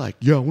because they're like,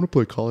 yeah, I want to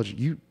play college.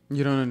 You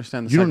don't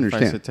understand the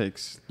sacrifice it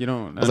takes. You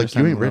don't. I was like,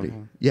 you ain't ready.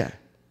 Yeah.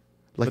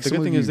 Like, but the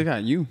good thing is they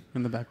got you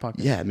in the back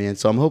pocket. Yeah, man.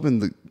 So I'm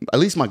hoping at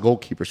least my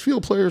goalkeepers,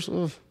 field players.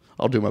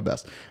 I'll do my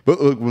best.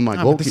 But when my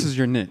goalkeepers, this is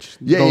your niche.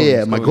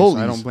 Yeah. My goalies.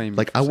 I don't blame you.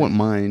 Like I want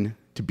mine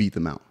to beat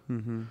them out.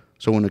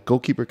 So when a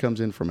goalkeeper comes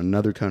in from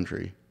another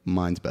country,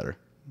 mine's better.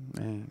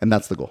 And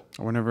that's the goal.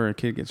 Whenever a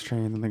kid gets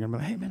trained, and they're gonna be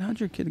like, "Hey man, how'd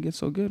your kid get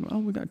so good?" Oh,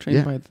 we got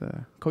trained by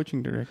the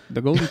coaching director,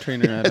 the goalie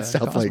trainer at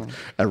South Lake,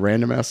 at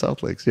random ass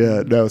South Lakes.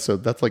 Yeah, no. So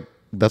that's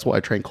why I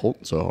train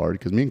Colton so hard,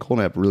 because me and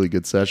Colton have really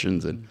good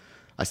sessions, and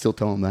I still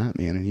tell him that,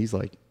 man. And he's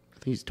like, I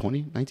think he's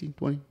 20, 19,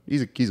 20.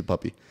 He's a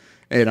puppy,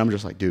 and I'm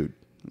just like, dude,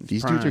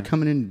 these dudes are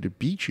coming in to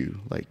beat you.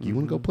 Like, you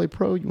want to go play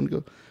pro? You want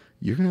to go?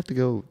 You're gonna have to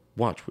go.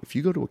 Watch. If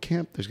you go to a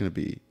camp, there's going to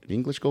be an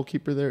English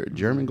goalkeeper there, a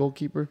German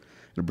goalkeeper,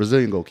 and a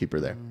Brazilian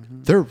goalkeeper there.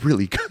 They're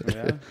really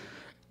good.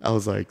 I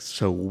was like,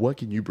 so what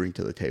can you bring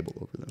to the table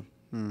over them?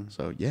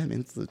 So yeah,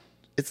 man,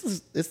 it's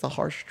the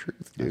harsh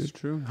truth, dude. That's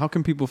true. How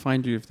can people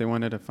find you if they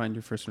wanted to find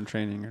you for some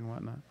training and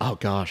whatnot? Oh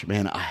gosh,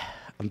 man,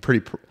 I'm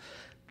pretty.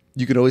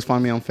 You can always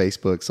find me on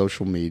Facebook,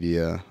 social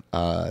media.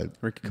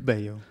 Ricky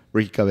Cabello.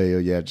 Ricky Cabello,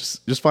 yeah.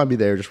 Just find me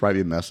there. Just write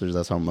me a message.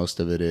 That's how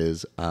most of it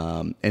is.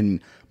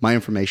 And my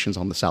information's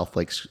on the South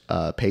Lakes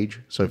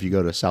page. So if you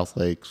go to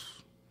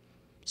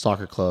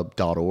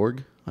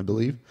southlakessoccerclub.org, I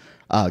believe,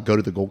 go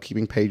to the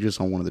goalkeeping pages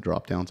on one of the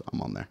drop downs. I'm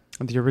on there.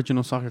 The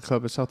original soccer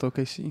club at South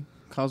OKC,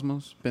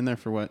 Cosmos. Been there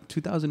for what?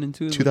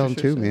 2002?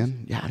 2002,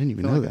 man. Yeah, I didn't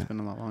even know like that. It's been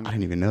a lot longer. I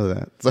didn't even know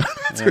that. So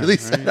that's really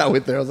sad. I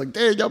went there. I was like,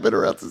 dang, y'all been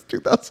around since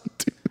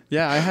 2002.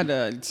 Yeah, I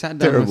had sat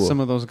down with some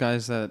of those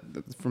guys that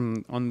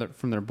from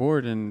their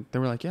board, and they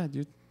were like, "Yeah,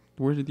 dude,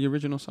 we're the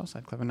original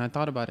Southside Club." And I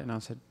thought about it, and I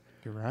said,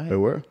 "You're right. They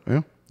were,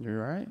 yeah.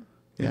 You're right.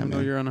 Yeah, Even though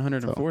man. you're on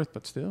 104th,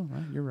 but still,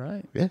 right? You're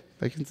right." Yeah,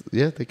 they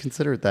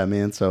consider it that,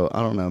 man. So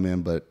I don't know,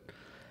 man, but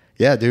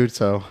yeah, dude.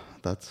 So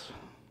that's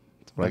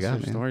what I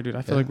got, man. Story, dude.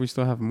 I feel like we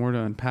still have more to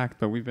unpack,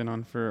 but we've been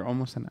on for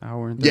almost an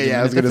hour. And yeah.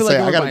 I was gonna say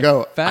I gotta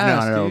go.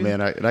 I know,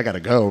 man. I gotta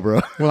go, bro.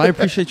 Well, I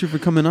appreciate you for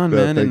coming on,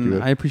 man, Thank and you,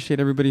 man. I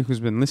appreciate everybody who's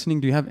been listening.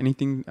 Do you have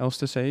anything else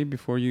to say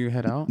before you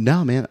head out?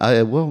 No, man.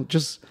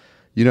 Just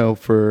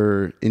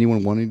for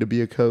anyone wanting to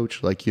be a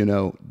coach,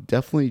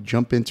 definitely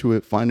jump into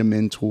it. Find a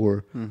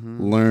mentor,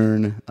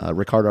 learn.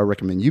 Ricardo, I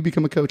recommend you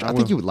become a coach. I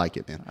think you would like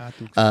it, man. I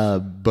think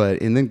so.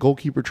 And then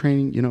goalkeeper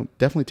training,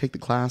 definitely take the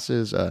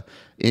classes.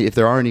 If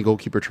there are any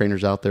goalkeeper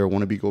trainers out there,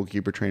 want to be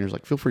goalkeeper trainers,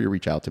 feel free to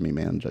reach out to me,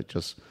 man.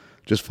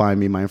 Just find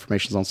me. My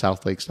information's on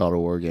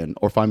southlakes.org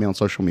or find me on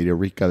social media,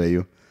 Rick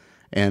Cabello.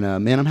 And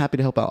man, I'm happy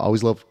to help out. I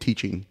always love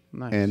teaching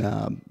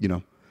and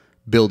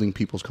building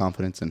people's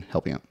confidence and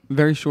helping out.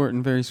 Very short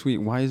and very sweet.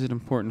 Why is it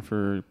important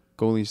for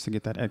goalies to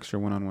get that extra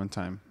one-on-one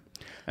time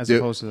as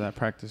opposed to that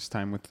practice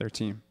time with their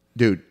team?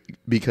 Dude,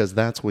 because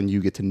that's when you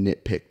get to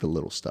nitpick the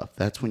little stuff.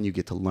 That's when you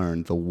get to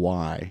learn the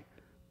why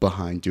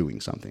behind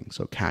doing something.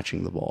 So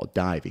catching the ball,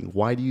 diving.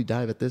 Why do you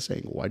dive at this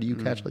angle? Why do you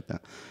catch like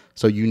that?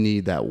 So you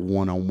need that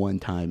one-on-one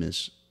time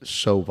is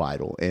so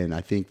vital. And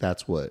I think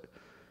that's what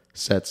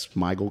sets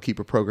my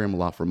goalkeeper program a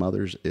lot from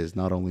others is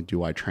not only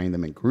do I train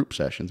them in group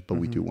sessions, but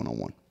we do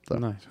one-on-one. So.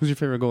 Nice. Who's your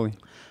favorite goalie?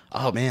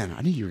 Oh, man.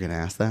 I knew you were going to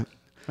ask that.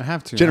 I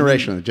have to.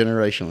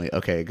 Generationally.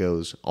 Okay, it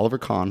goes. Oliver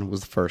Kahn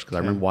was the first because I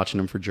remember watching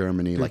him for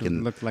Germany.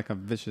 Dude, looked like a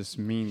vicious,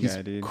 mean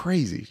guy, dude.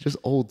 Crazy. Just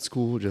old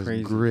school, just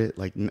crazy. Grit.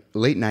 Late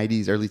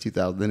 90s, early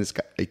 2000s. Then it's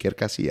Iker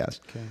Casillas.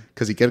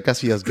 Because Iker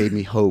Casillas gave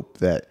me hope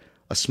that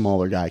a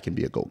smaller guy can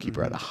be a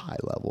goalkeeper at a high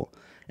level.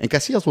 And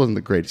Casillas wasn't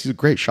the greatest. He's a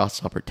great shot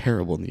stopper,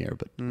 terrible in the air,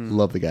 but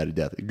love the guy to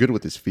death. Good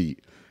with his feet.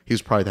 He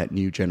was probably that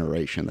new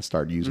generation that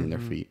started using their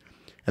feet.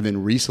 And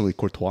then recently,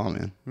 Courtois,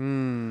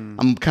 man.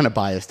 I'm kind of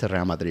biased to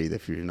Real Madrid,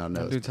 if you not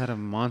know. That dude's had a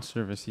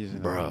monster of a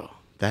season. Bro,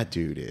 that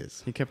dude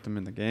is. He kept him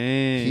in the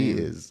game. He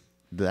is.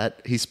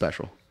 He's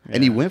special. Yeah.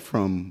 And he went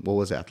from, what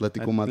was it,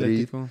 Atletico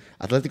Madrid.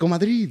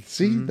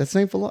 See, that's the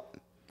same for a lot.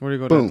 Where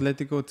did he go? To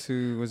Atletico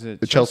to, was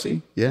it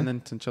Chelsea? Yeah. And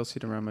then to Chelsea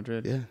to Real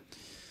Madrid. Yeah.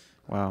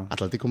 Wow.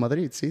 Atletico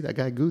Madrid. See, that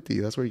guy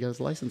Guti. That's where he got his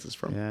licenses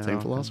from. Yeah, same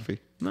philosophy.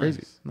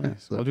 Crazy. Nice. Yeah,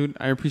 so. Well, dude,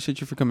 I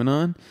appreciate you for coming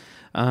on.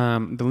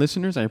 The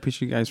listeners, I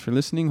appreciate you guys for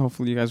listening.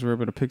 Hopefully you guys were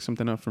able to pick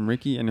something up from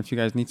Ricky. And if you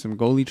guys need some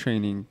goalie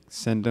training,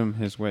 send them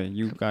his way.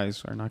 You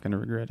guys are not going to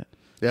regret it.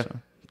 Yeah. So,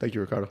 thank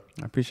you, Ricardo.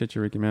 I appreciate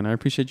you, Ricky, man. I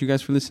appreciate you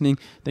guys for listening.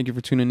 Thank you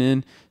for tuning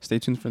in. Stay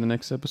tuned for the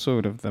next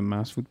episode of the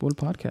Mass Football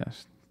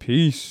Podcast.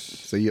 Peace.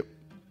 See you.